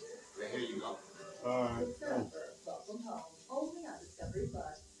 Here you go. Alright. Welcome home. Only on Discovery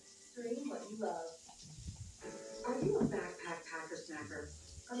Plus. Stream what you love. Are you a backpack packer snacker?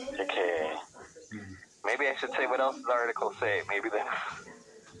 Okay. Maybe I should say what else does the article say. Maybe that.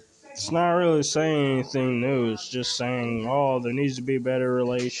 It's not really saying anything new. It's just saying, there needs to be better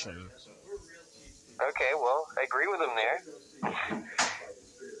relations. Okay, well, I agree with him there.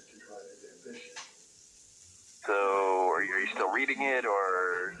 So, are you still reading it,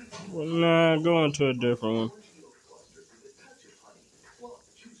 or? Well, nah, go into a different one.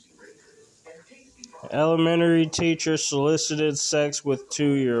 Elementary teacher solicited sex with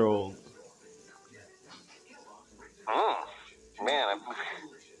 2-year-old. Man,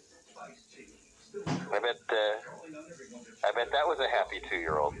 I bet that was a happy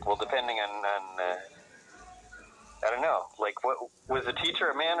 2-year-old. Well, depending on I don't know. Like, what was the teacher,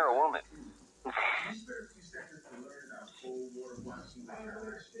 a man or a woman?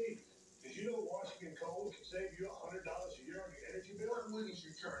 Did you know Washington Coal can save you $100 a year on your energy bill? When is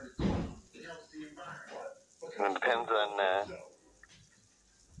your turn to coal? It helps the environment. It depends on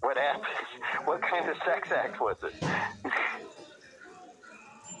what happened. What kind of sex act was it?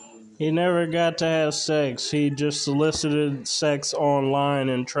 He never got to have sex. He just solicited sex online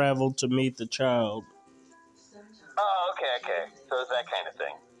and traveled to meet the child. Oh, okay. So it's that kind of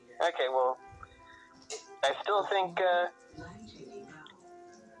thing. Okay, well, I still think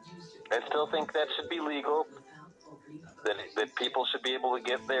that should be legal. That people should be able to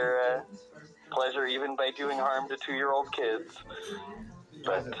get their pleasure even by doing harm to 2-year-old kids.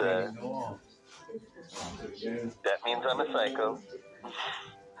 But that means I'm a psycho.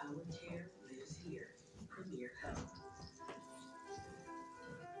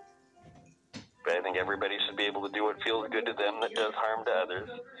 But I think everybody should be able to do what feels good to them that does harm to others.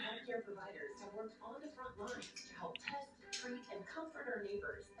 Healthcare providers have worked on the front lines to help test, treat, and comfort our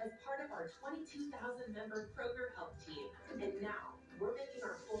neighbors as part of our 22,000-member Kroger Health Team. And now, we're making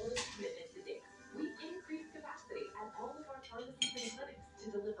our boldest commitment to date. We've increased capacity at all of our pharmacies and clinics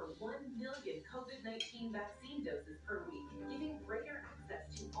to deliver 1 million COVID-19 vaccine doses per week, giving greater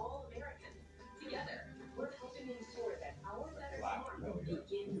access to all Americans. Together, we're helping ensure that our better tomorrow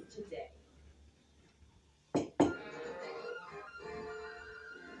begins today.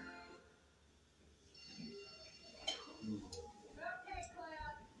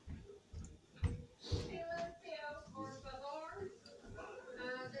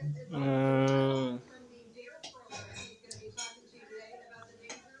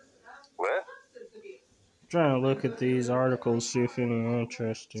 What? Trying to look at these articles, see if any are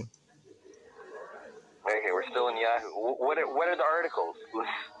interesting. Okay, we're still in Yahoo. What are the articles?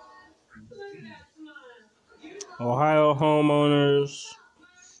 Ohio homeowners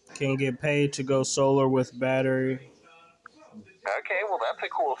can get paid to go solar with battery. Okay, well, that's a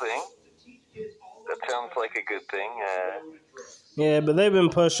cool thing. That sounds like a good thing. Yeah, but they've been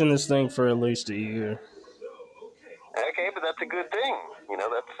pushing this thing for at least a year. Okay, but that's a good thing. You know,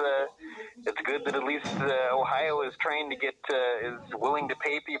 it's good that at least Ohio is trying to get, is willing to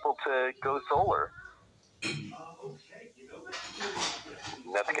pay people to go solar.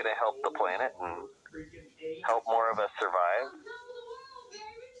 that's going to help the planet and help more of us survive.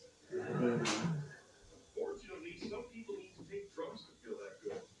 Fortunately, some people need to take drugs to feel that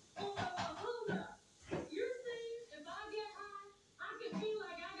good. Hold up. You're saying if I get high, I can feel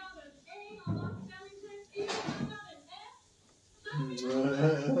like I got an A on my spelling test, even if I got an F? No.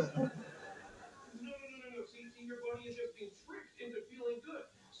 See, your body is just being tricked into feeling good.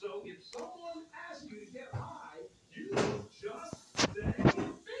 So if someone asks you to get high, you just say, Thanks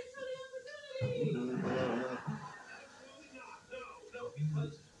for the opportunity. absolutely not. No,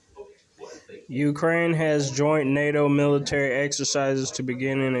 because, okay, what if they Ukraine has joint NATO military exercises to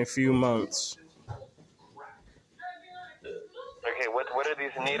begin in a few months. Okay, what are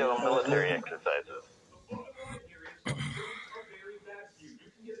these NATO military exercises? the bottom line here is drugs are very bad for you. You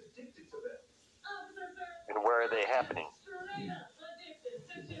can get addicted to them. And where are they happening?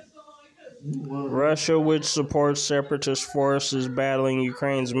 Russia, which supports separatist forces battling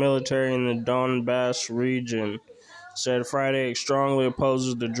Ukraine's military in the Donbass region, said Friday it strongly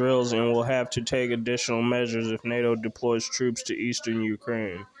opposes the drills and will have to take additional measures if NATO deploys troops to eastern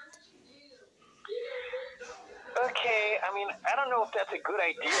Ukraine. Okay, I mean, I don't know if that's a good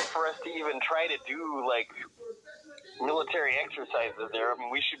idea for us to even try to do, like, military exercises there. I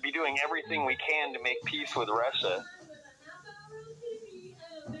mean, we should be doing everything we can to make peace with Russia.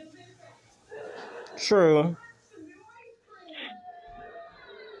 True. No,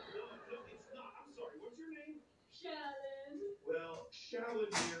 it's not. I'm sorry. What's your name? Shallon. Well, Shallon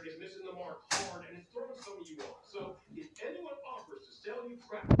here is missing the mark hard and is throwing some of you off. So if anyone offers to sell you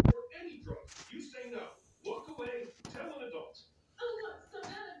crack or any drugs, you say no. Walk away. Tell an adult. Oh, what? So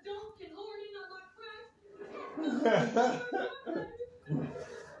that adult can horn in on my crack?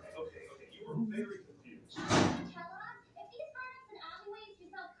 Okay. You were very confused. Tell us, if these products and alleyways who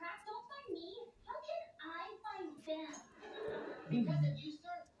sell crack don't find me, how can I find them? Because of you,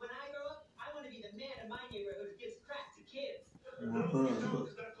 sir. When I grow up, I want to be the man in my neighborhood who gives crack to kids. No,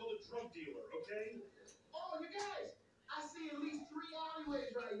 because that's called a drug dealer, okay? Oh, you guys, I see at least 3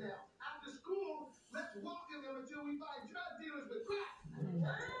 alleyways right now. After school, let's walk in them until we find drug dealers with crack.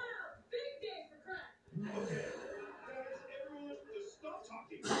 Big day for crack. Okay. Guys, everyone, just stop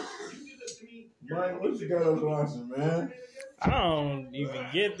talking. You did this to me. Mike, what you got us watching, man? I don't even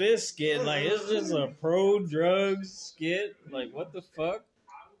get this skit. Like, it's just a pro-drugs skit. Like, what the fuck?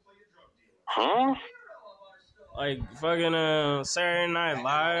 Huh? Like, fucking Saturday Night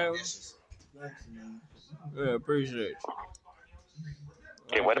Live. Thanks, man. Yeah, appreciate it.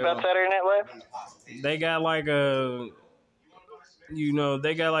 Okay, what about Saturday Night Live? They got like a,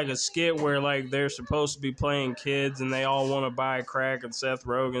 they got like a skit where like they're supposed to be playing kids and they all want to buy crack and Seth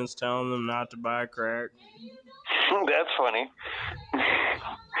Rogen's telling them not to buy crack. That's funny. Are you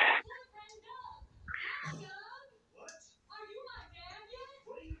my dad yet?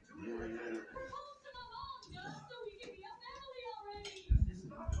 What are you doing right now? Propose to my mom, Doug, so we can be a family already.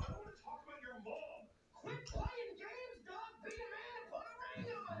 Stop. I don't want to talk about your mom. Quit playing games, dog. Be a man. Put a ring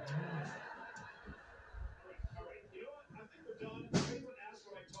on it. All right. You know what? I think we're done. If anyone asks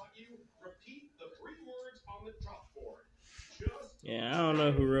what I taught you, repeat the 3 words on the chalkboard. Just Yeah, I don't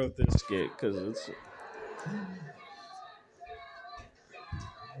know who wrote this skit because it's.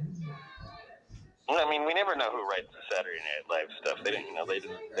 I mean, we never know who writes the Saturday Night Live stuff. They didn't,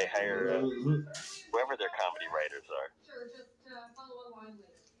 they hire whoever their comedy writers are. Sure, just follow along with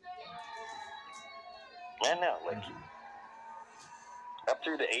it. I know, like up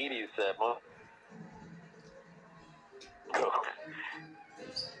through the 80s,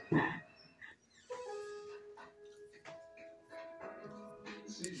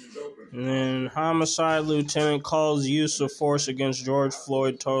 season's open. And then homicide lieutenant calls use of force against George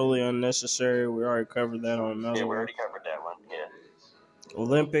Floyd totally unnecessary. We already covered that on another yeah, we one. already covered that one. Yeah.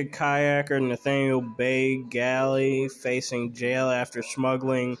 Olympic kayaker Nathaniel Galley facing jail after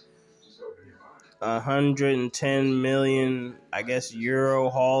smuggling 110 million, I guess, euro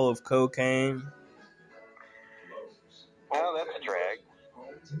haul of cocaine. Well, that's a drag.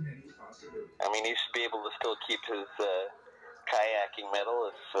 I mean, he should be able to still keep his kayaking medal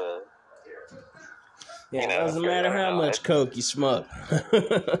if. Yeah, You know, it doesn't matter how much coke you smoke. I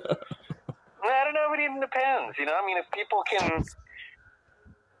don't know. It even depends. You know, I mean, if people can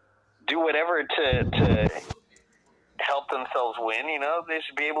do whatever to help themselves win, you know, they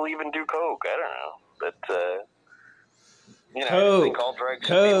should be able to even do coke. I don't know, but you know, I just think all drugs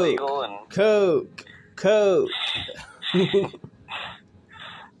should be legal and. Coke.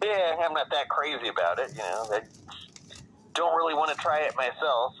 Yeah, I'm not that crazy about it. You know, I don't really want to try it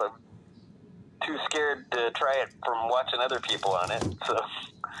myself. I'm too scared to try it from watching other people on it. So,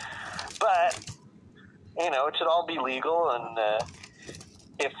 but you know, it should all be legal, and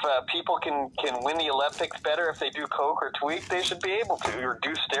if people can win the Olympics better if they do coke or tweak, they should be able to, or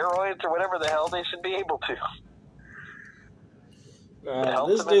do steroids or whatever the hell they should be able to.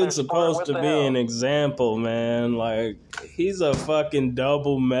 This dude's supposed to be an example, man. Like, he's a fucking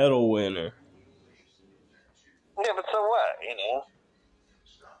double medal winner. Yeah, but so what, you know?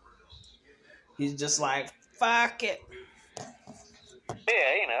 He's just like, fuck it.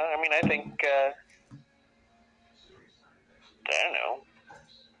 Yeah, you know, I mean, I think, I don't know.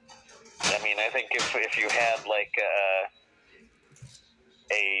 I mean, I think if you had, like,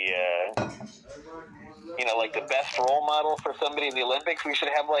 you know, like the best role model for somebody in the Olympics, we should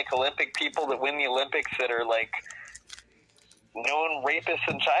have, like, Olympic people that win the Olympics that are, like, known rapists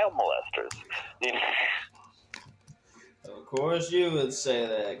and child molesters. You know? Of course you would say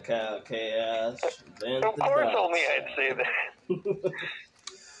that, Kyle Chaos. Of course only I'd say that.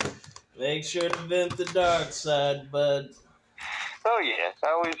 Make sure to vent the dark side, bud. Oh yeah,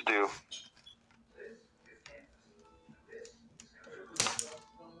 I always do.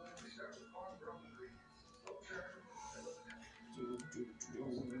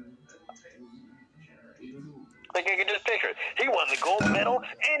 Like, I can just picture it. He won the gold medal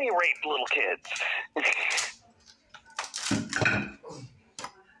and he raped little kids.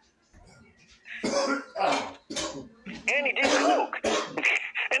 And he did coke.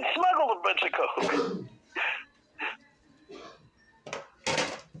 And smuggled a bunch of coke.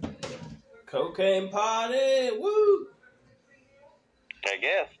 Cocaine party, woo! I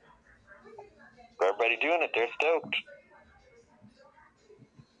guess. Everybody doing it, they're stoked.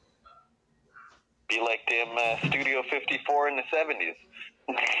 Be like them Studio 54 in the 70s.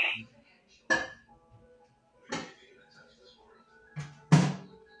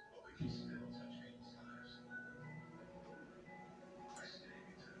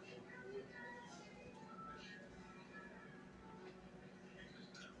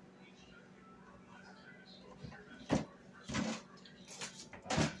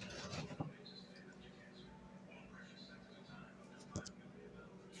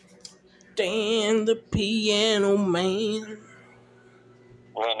 Dan the Piano Man.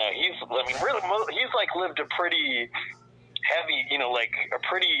 Well, no, he's like lived a pretty heavy, you know, like a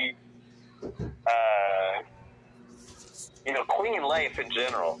pretty, you know, clean life in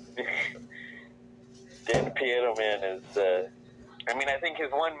general. Dan the Piano Man is, I mean, I think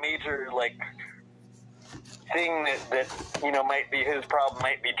his one major, like, thing that, you know, might be his problem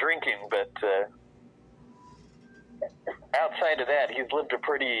might be drinking, but, outside of that, he's lived a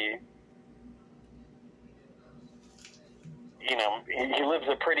pretty, you know, he lives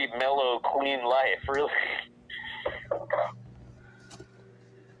a pretty mellow, clean life, really.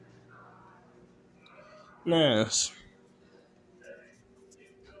 Nice.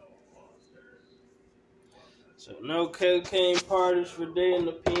 So no cocaine parties for Dan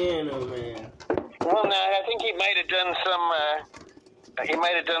the Piano Man. Well, no, I think he might have done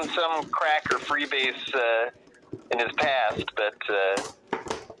some crack or freebase in his past, but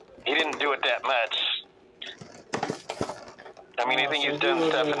he didn't do it that much. I mean, I think he's done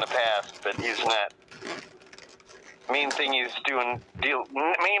stuff in the past, but he's not. Main thing he's doing,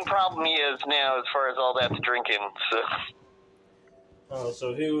 main problem he is now as far as all that's drinking. So. Oh,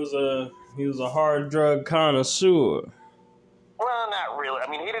 so he was a hard drug connoisseur. Well, not really. I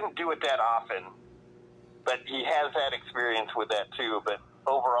mean, he didn't do it that often, but he has had experience with that too. But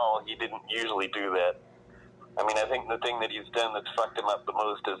overall, he didn't usually do that. I mean, I think the thing that he's done that's fucked him up the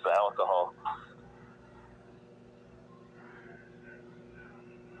most is the alcohol.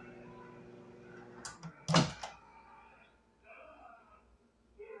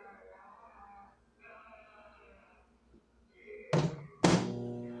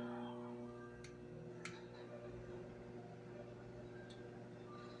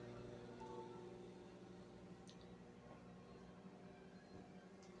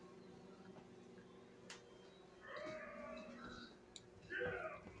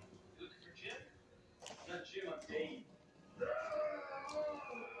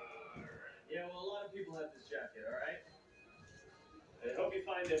 Yeah, well, a lot of people have this jacket, alright? I hope you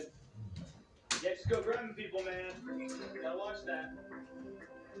find him. Yeah, just go grab him, people, man. Gotta watch that.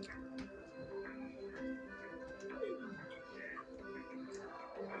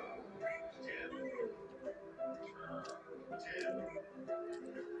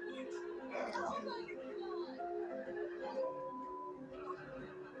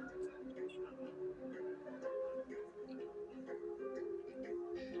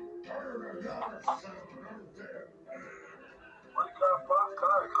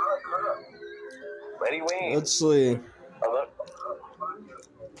 Ready, Wayne? Let's see. Hello?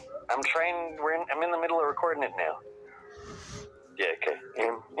 I'm in the middle of recording it now. Yeah, okay.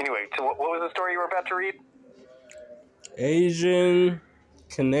 Anyway, so what was the story you were about to read? Asian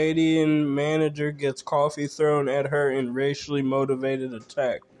Canadian manager gets coffee thrown at her in racially motivated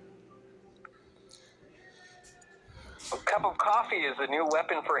attack. A cup of coffee is a new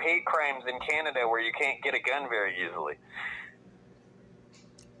weapon for hate crimes in Canada where you can't get a gun very easily.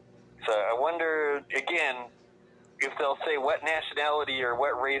 So I wonder, again, if they'll say what nationality or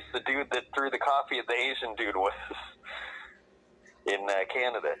what race the dude that threw the coffee at the Asian dude was in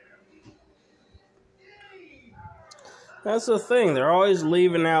Canada. That's the thing. They're always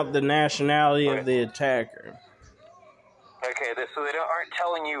leaving out the nationality of the attacker. Okay, so they aren't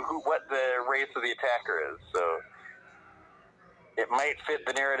telling you what the race of the attacker is. So it might fit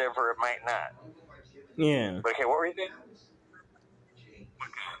the narrative or it might not. Yeah. Okay, what were you saying?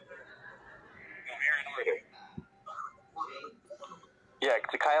 Yeah,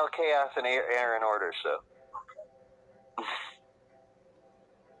 it's a Kyle Chaos and Aaron Order show. How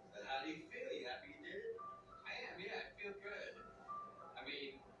do you feel? You happy you did it? I am, yeah, I feel good. I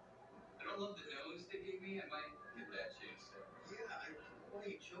mean, I don't love the nose they gave me. I might give that a chance. Yeah, why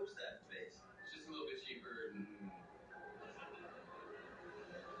you chose that face? It's just a little bit cheaper.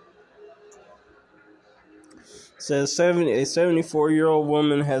 Says a 74-year-old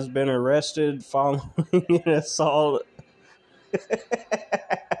woman has been arrested following an assault.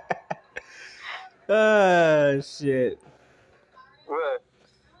 Ah, shit. What?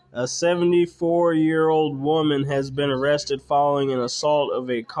 A 74-year-old woman has been arrested following an assault of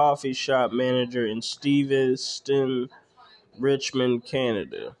a coffee shop manager in Steveston, Richmond,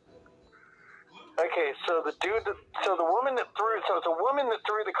 Canada. Okay, so the woman that threw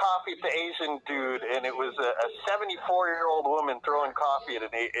the coffee at the Asian dude, and it was a 74-year-old woman throwing coffee at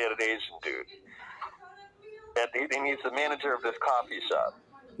an Asian dude. And he's the manager of this coffee shop.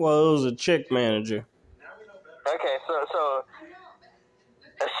 Well, it was a chick manager. Okay, so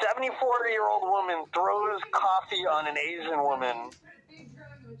a 74-year-old woman throws coffee on an Asian woman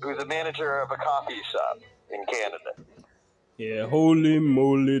who's a manager of a coffee shop in Canada. Yeah, holy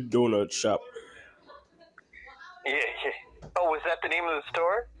moly donut shop. Yeah. Oh, was that the name of the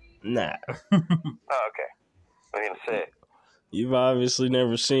store? Nah. Oh, okay. I was going to say. You've obviously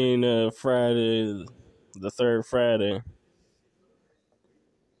never seen Friday, the Third Friday.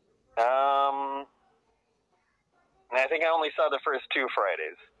 I think I only saw the first two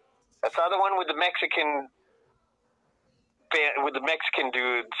Fridays. I saw the one with the Mexican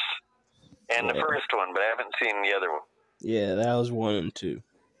dudes and the first one, but I haven't seen the other one. Yeah, that was 1 and 2.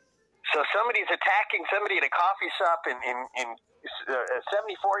 So somebody's attacking somebody at a coffee shop, and a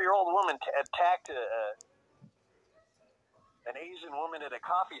 74-year-old woman attacked an Asian woman at a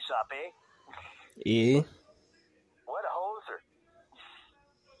coffee shop, eh? Yeah. What a hoser.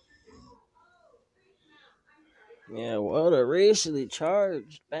 Yeah, what a racially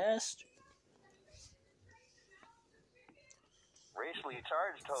charged bastard. Racially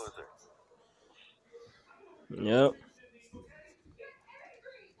charged hoser. Yep.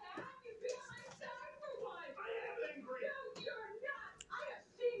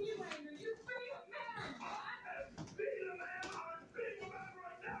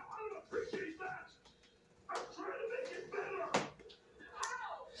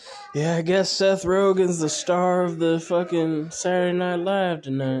 Yeah, I guess Seth Rogen's the star of the fucking Saturday Night Live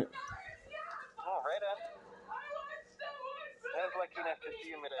tonight. Oh, right on. I was lucky enough to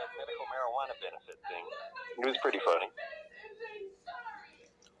see him at a medical marijuana benefit thing. It was pretty funny.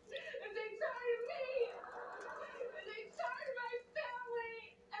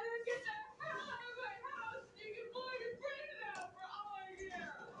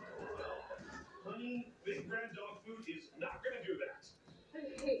 Honey, Big Red Dog Food is not gonna do that. I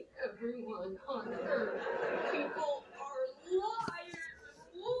hate everyone on Earth. People are liars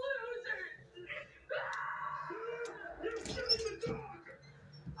and losers. You're killing the dog!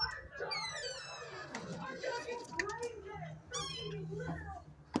 Our dog is brain dead from eating little.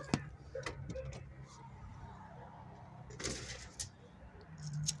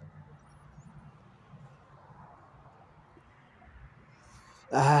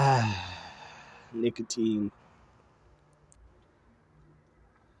 Nicotine.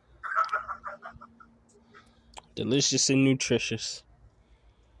 Delicious and nutritious.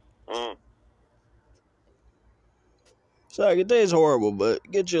 Sorry, it tastes horrible, but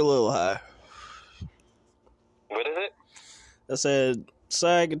get you a little high. What is it? I said,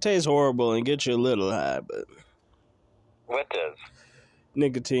 sorry, it tastes horrible and get you a little high, but... What does?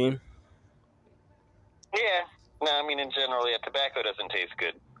 Nicotine. Yeah. No, I mean, in general, yeah, tobacco doesn't taste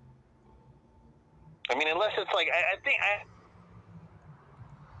good. I mean, unless it's like, I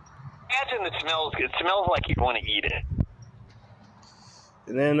imagine it smells like you'd want to eat it.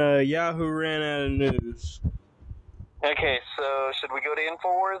 And then Yahoo ran out of news. Okay, so should we go to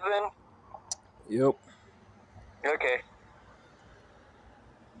InfoWars then? Yep. Okay.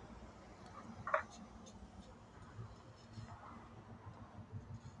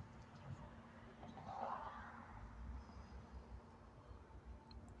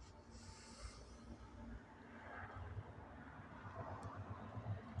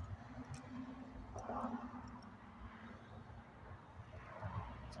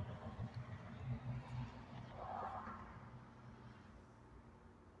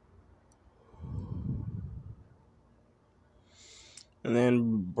 And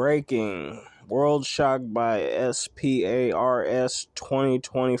then breaking. World shocked by SPARS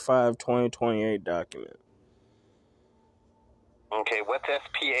 2025-2028 document. Okay, what's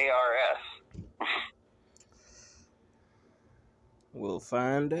SPARS? We'll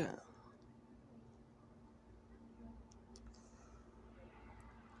find out.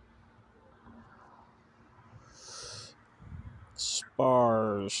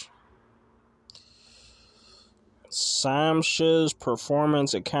 SPARS. SAMHSA's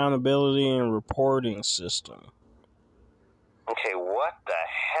Performance Accountability and Reporting System. Okay, what the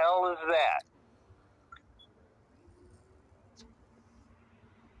hell is that?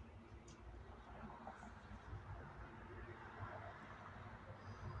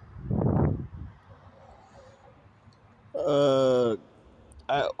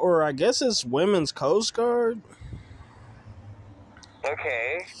 I guess it's Women's Coast Guard.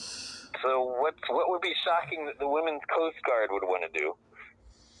 Okay, so what would be shocking that the Women's Coast Guard would want to do?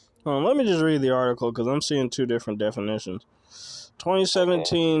 Let me just read the article because I'm seeing two different definitions.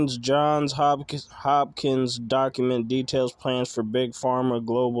 2017's Johns Hopkins document details plans for big pharma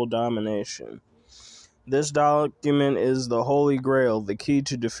global domination. This document is the holy grail, the key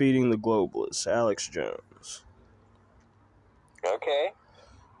to defeating the globalists. Alex Jones. Okay.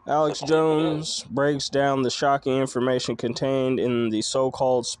 Alex Jones breaks down the shocking information contained in the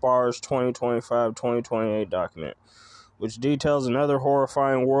so-called SPARS 2025-2028 document, which details another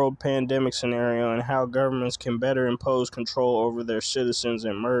horrifying world pandemic scenario and how governments can better impose control over their citizens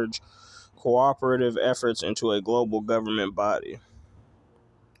and merge cooperative efforts into a global government body.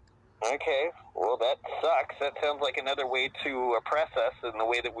 Okay, well that sucks. That sounds like another way to oppress us in the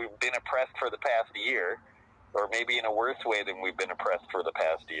way that we've been oppressed for the past year. Or maybe in a worse way than we've been oppressed for the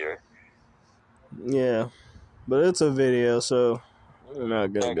past year. Yeah, but it's a video, so we're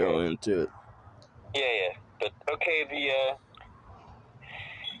not going to go into it. Yeah. But, okay,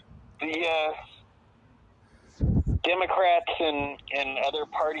 the Democrats and other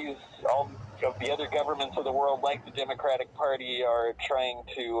parties, all of the other governments of the world, like the Democratic Party, are trying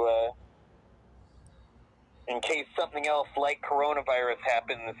to, in case something else like coronavirus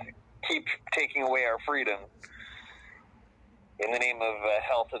happens, keep taking away our freedom in the name of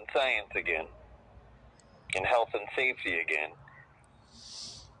health and science again, and health and safety again.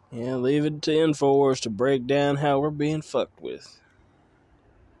 Yeah, leave it to InfoWars to break down how we're being fucked with.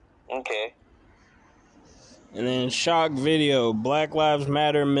 Okay. And then shock video. Black Lives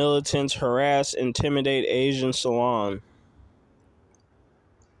Matter militants harass, intimidate Asian salon.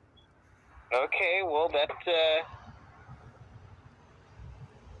 Okay, well, that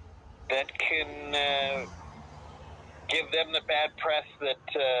can give them the bad press that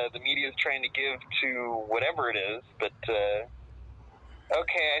the media is trying to give to whatever it is, but okay,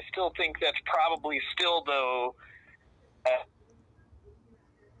 I still think that's probably still, though,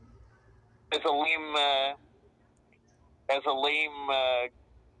 as a lame,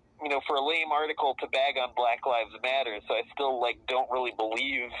 for a lame article to bag on Black Lives Matter, so I still, don't really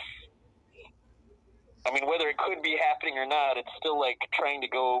believe, I mean, whether it could be happening or not, it's still, trying to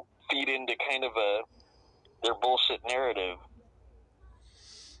go feed into kind of their bullshit narrative.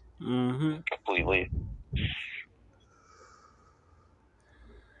 Mm-hmm. Completely.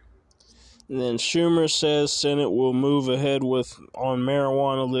 And then Schumer says Senate will move ahead on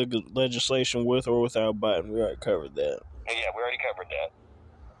marijuana legislation with or without Biden. We already covered that. Yeah, we already covered that.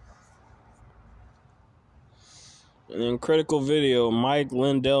 And then critical video, Mike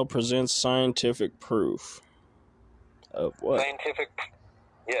Lindell presents scientific proof. Of what?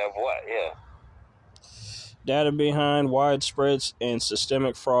 Of what? Yeah. Data behind widespread and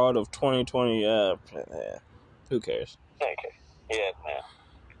systemic fraud of 2020. Who cares? Okay. Yeah, no.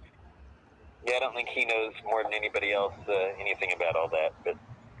 Yeah, I don't think he knows more than anybody else anything about all that. But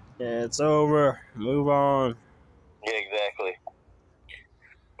yeah, it's over. Move on. Yeah, exactly.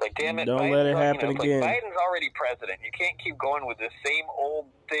 Damn it, don't let it happen again. Biden's already president. You can't keep going with the same old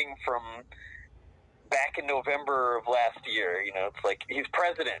thing from back in November of last year. It's he's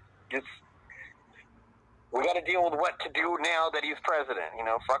president. we got to deal with what to do now that he's president. You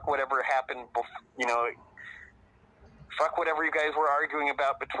know, fuck whatever happened. Fuck whatever you guys were arguing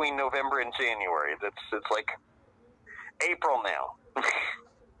about between November and January. It's like April now.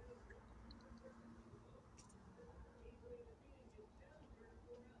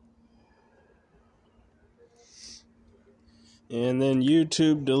 And then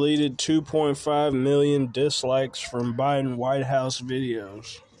YouTube deleted 2.5 million dislikes from Biden White House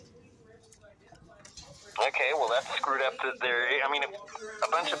videos. Okay, well, that's screwed up. I mean, if a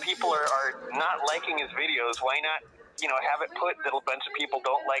bunch of people are not liking his videos, why not, have it put that a bunch of people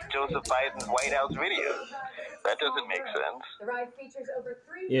don't like Joseph Biden's White House videos? That doesn't make sense.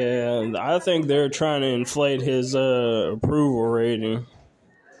 Yeah, I think they're trying to inflate his approval rating.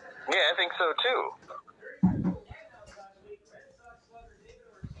 Yeah, I think so, too.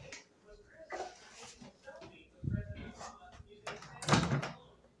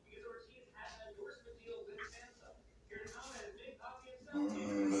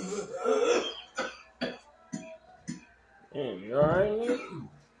 Damn, you alright, Nick?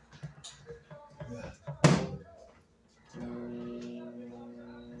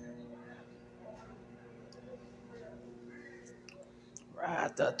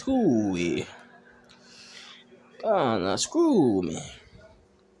 Ratatouille. Gonna screw me.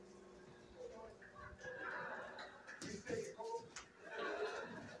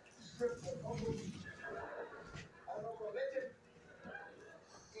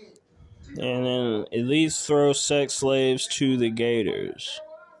 And then elites throw sex slaves to the gators.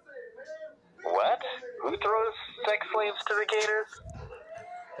 What? Who throws sex slaves to the gators?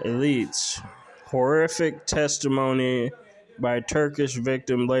 Elites. Horrific testimony by Turkish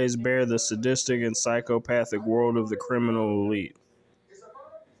victim lays bare the sadistic and psychopathic world of the criminal elite.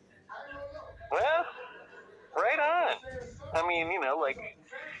 Well, right on. I mean,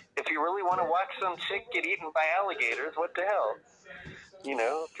 if you really want to watch some chick get eaten by alligators, what the hell?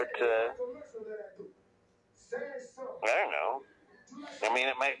 But, I don't know. I mean,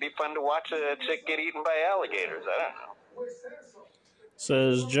 it might be fun to watch a chick get eaten by alligators. I don't know.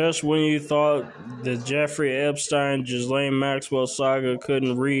 Says, just when you thought the Jeffrey Epstein, Ghislaine Maxwell saga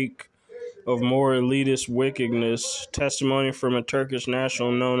couldn't reek of more elitist wickedness, testimony from a Turkish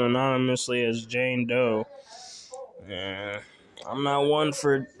national known anonymously as Jane Doe. I'm not one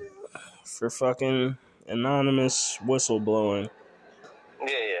for fucking anonymous whistleblowing.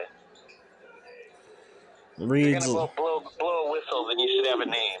 Yeah. Reads, if you're gonna blow a whistle, then you should have a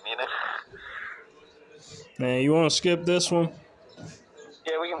name, Man, you want to skip this one?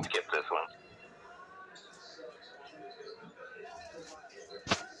 Yeah, we can skip this one.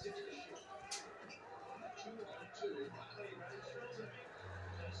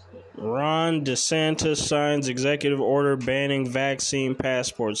 Ron DeSantis signs executive order banning vaccine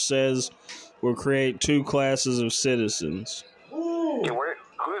passports. Says will create two classes of citizens. Yeah,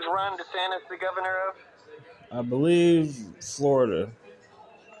 who's Ron DeSantis the governor of? I believe Florida.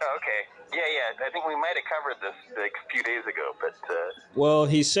 Oh, okay. Yeah. I think we might have covered this like a few days ago, but... Well,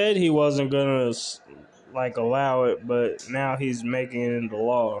 he said he wasn't going to, allow it, but now he's making it into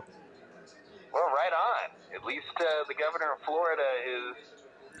law. Well, right on. At least the governor of Florida is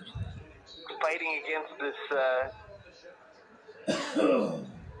fighting against this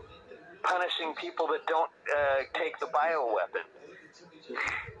punishing people that don't take the bioweapon.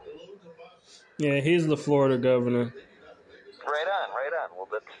 Yeah, he's the Florida governor. Right on. Well,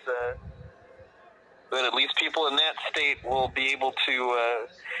 that's... But at least people in that state will be able to...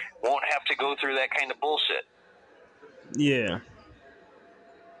 won't have to go through that kind of bullshit. Yeah.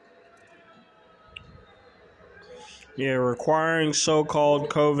 Yeah, requiring so-called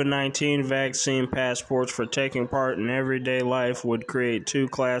COVID-19 vaccine passports for taking part in everyday life would create two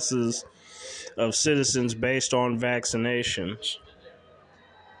classes of citizens based on vaccinations.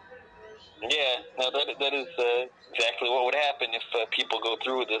 Yeah, no, that is exactly what would happen if people go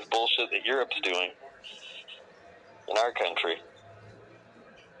through with this bullshit that Europe's doing in our country.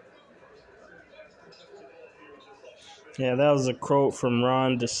 Yeah, that was a quote from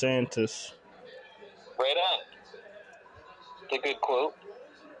Ron DeSantis. Right on. It's a good quote.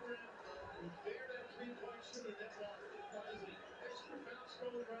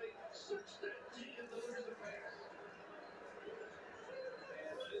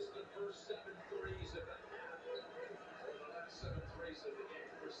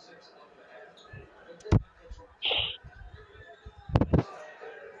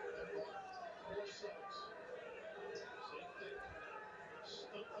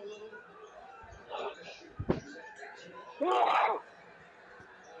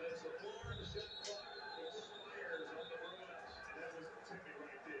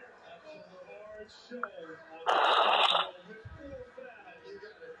 Led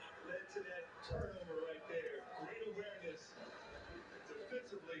to that turnover right there. Great awareness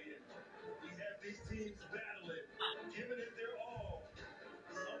defensively. We have these teams battling, giving it their all.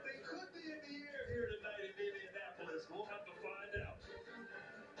 Something could be in the air here tonight in Indianapolis. We'll have to find out.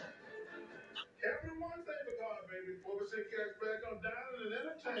 Everyone's favorite card, baby. 4% cash back on dining and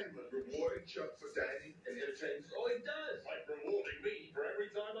entertainment. Rewarding Chuck for dining and entertainment. Oh, it does. Like rewarding me for every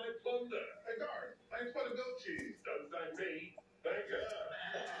time I plunder. Hey, guard, thanks for the goat cheese. Doesn't thank me. Thank God.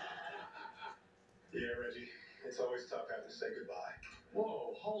 Yeah, Reggie. It's always tough having to say goodbye.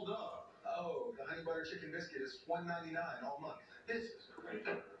 Whoa, hold up. Oh, the honey butter chicken biscuit is $1.99 all month. This is great.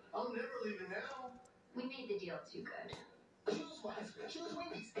 I'm never leaving now. We made the deal too good. Choose wisely. Choose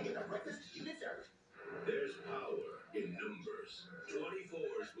Wendy's and get the breakfast you deserve. There's power in numbers.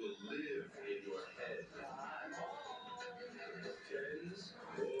 24s will live in your head. 10s,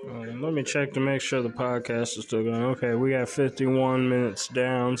 Let me check to make sure the podcast is still going. Okay, we got 51 minutes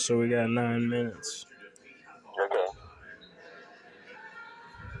down, so we got 9 minutes. Okay.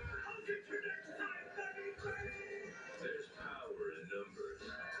 there's power in numbers.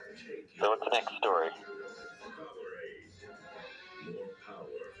 Take So what's the next story? Powerade. More power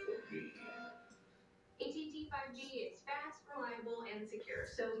for me. AT&T 5G is fast, reliable, and secure,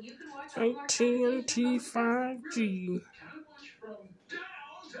 so you can watch AT&T 5G. Can I watch from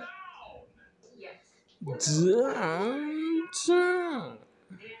downtown? Yes. Downtown.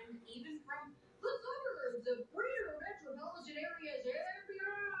 And even from the suburbs of greater metropolitan areas and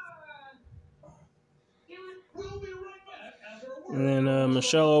beyond. We'll be right back after a word. And then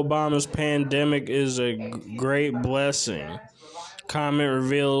Michelle Obama's pandemic is a great blessing. Comment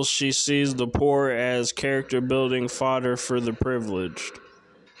reveals she sees the poor as character-building fodder for the privileged.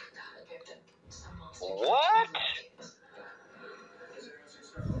 What?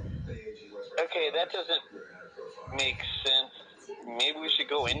 Okay, that doesn't make sense. Maybe we should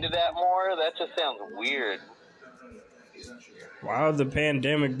go into that more? That just sounds weird. Why would the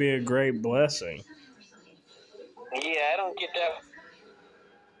pandemic be a great blessing? Yeah, I don't get that.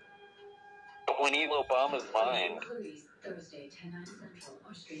 We need Obama's mind.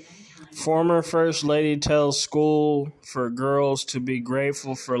 Former First Lady tells school for girls to be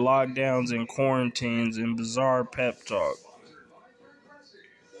grateful for lockdowns and quarantines in bizarre pep talk.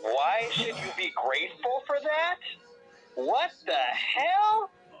 Why should you be grateful for that? What the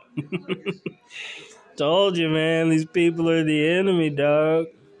hell? Told you, man. These people are the enemy, dog.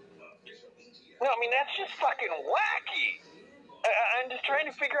 No, I mean, that's just fucking wacky. I'm just trying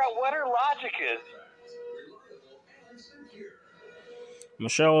to figure out what her logic is.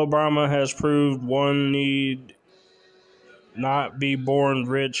 Michelle Obama has proved one need not be born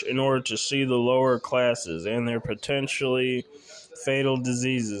rich in order to see the lower classes and their potentially fatal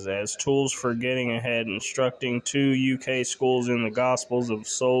diseases as tools for getting ahead, instructing 2 UK schools in the Gospels of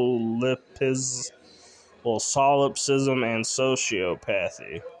solipsism and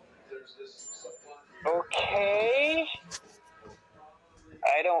sociopathy. Okay.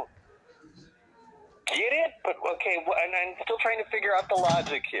 I don't get it, but okay, and I'm still trying to figure out the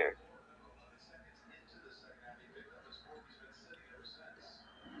logic here.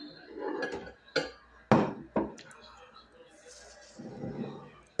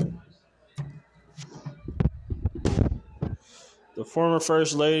 The former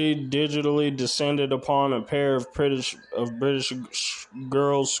First Lady digitally descended upon a pair of British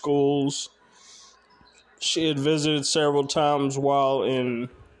girls' schools she had visited several times while in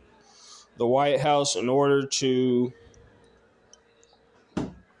the White House in order to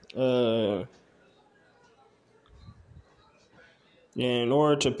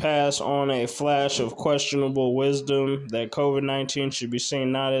pass on a flash of questionable wisdom that COVID-19 should be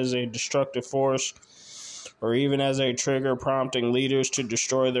seen not as a destructive force or even as a trigger prompting leaders to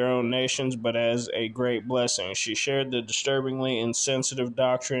destroy their own nations, but as a great blessing. She shared the disturbingly insensitive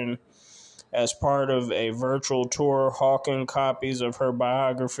doctrine as part of a virtual tour, hawking copies of her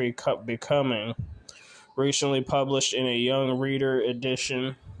biography, Becoming, recently published in a Young Reader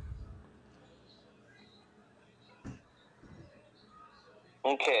edition.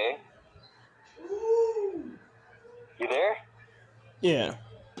 Okay. You there? Yeah.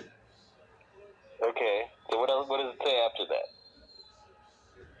 Okay. So what else? What does it say after that?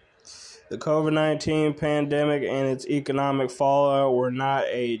 The COVID-19 pandemic and its economic fallout were not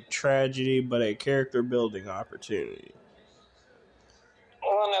a tragedy, but a character-building opportunity.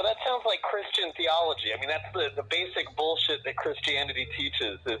 Well, now that sounds like Christian theology. I mean, that's the basic bullshit that Christianity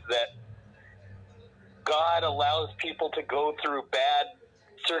teaches, is that God allows people to go through bad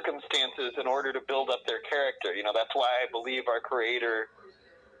circumstances in order to build up their character. You know, that's why I believe our Creator,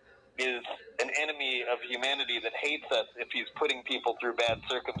 is an enemy of humanity that hates us if he's putting people through bad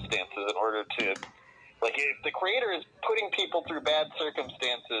circumstances in order to, like, if the creator is putting people through bad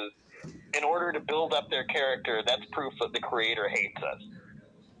circumstances in order to build up their character, that's proof that the creator hates us.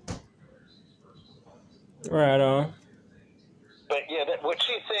 Right on. But yeah, what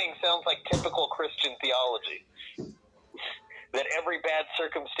she's saying sounds like typical Christian theology. That every bad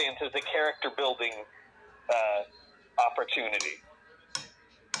circumstance is a character building opportunity.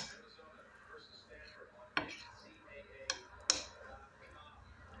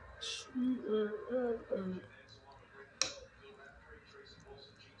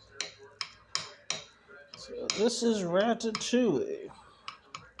 So this is Ratatouille.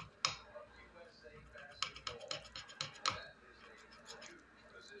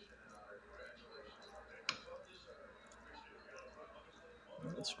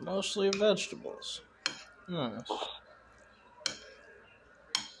 It's mostly vegetables. Nice.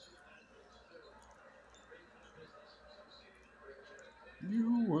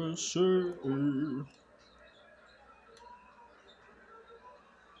 USA.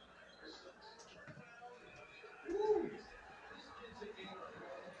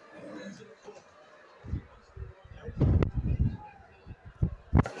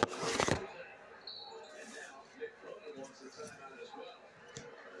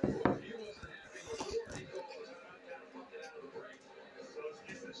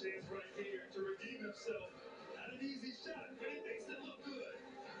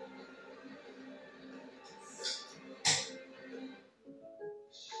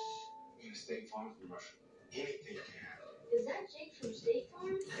 State Farm commercial. Anything can happen. Is that Jake from State Farm?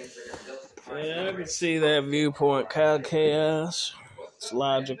 Yeah, I can see that viewpoint, Kyle Chaos. It's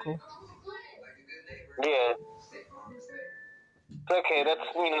logical. Yeah. Okay,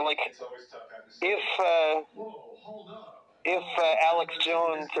 that's, like, if Alex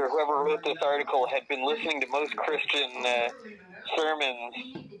Jones or whoever wrote this article had been listening to most Christian sermons,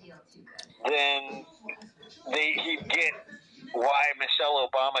 then he'd get why Michelle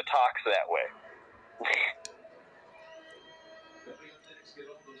Obama talks that way.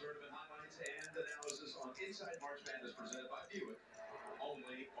 Inside March Madness presented by Buick,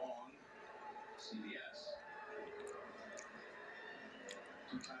 only on CBS.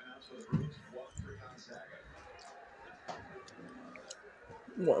 2 timeouts for the Bruins, 1 for Gonzaga.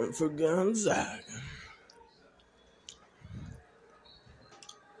 1 for Gonzaga.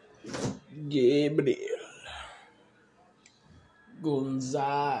 Gabriel.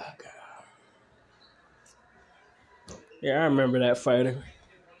 Gonzaga. Yeah, I remember that fighter.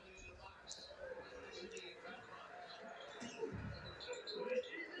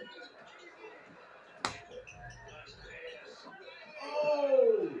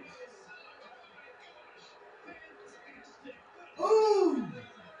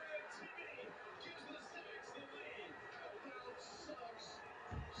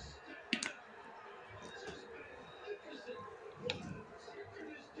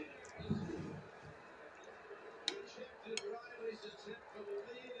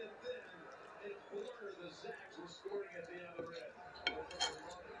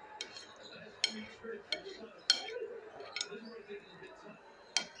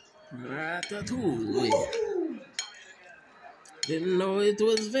 Ratatouille. Didn't know it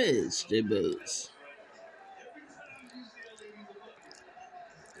was vegetables.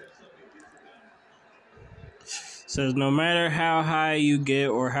 Says no matter how high you get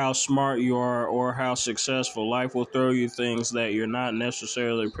or how smart you are or how successful, life will throw you things that you're not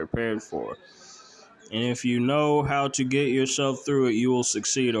necessarily prepared for. And if you know how to get yourself through it, you will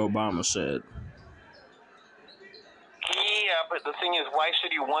succeed, Obama said. Yeah, but the thing is, why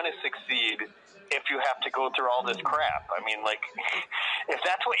should you want to succeed if you have to go through all this crap? I mean, like, if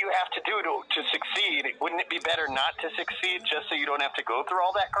that's what you have to do to succeed, wouldn't it be better not to succeed just so you don't have to go through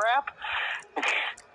all that crap?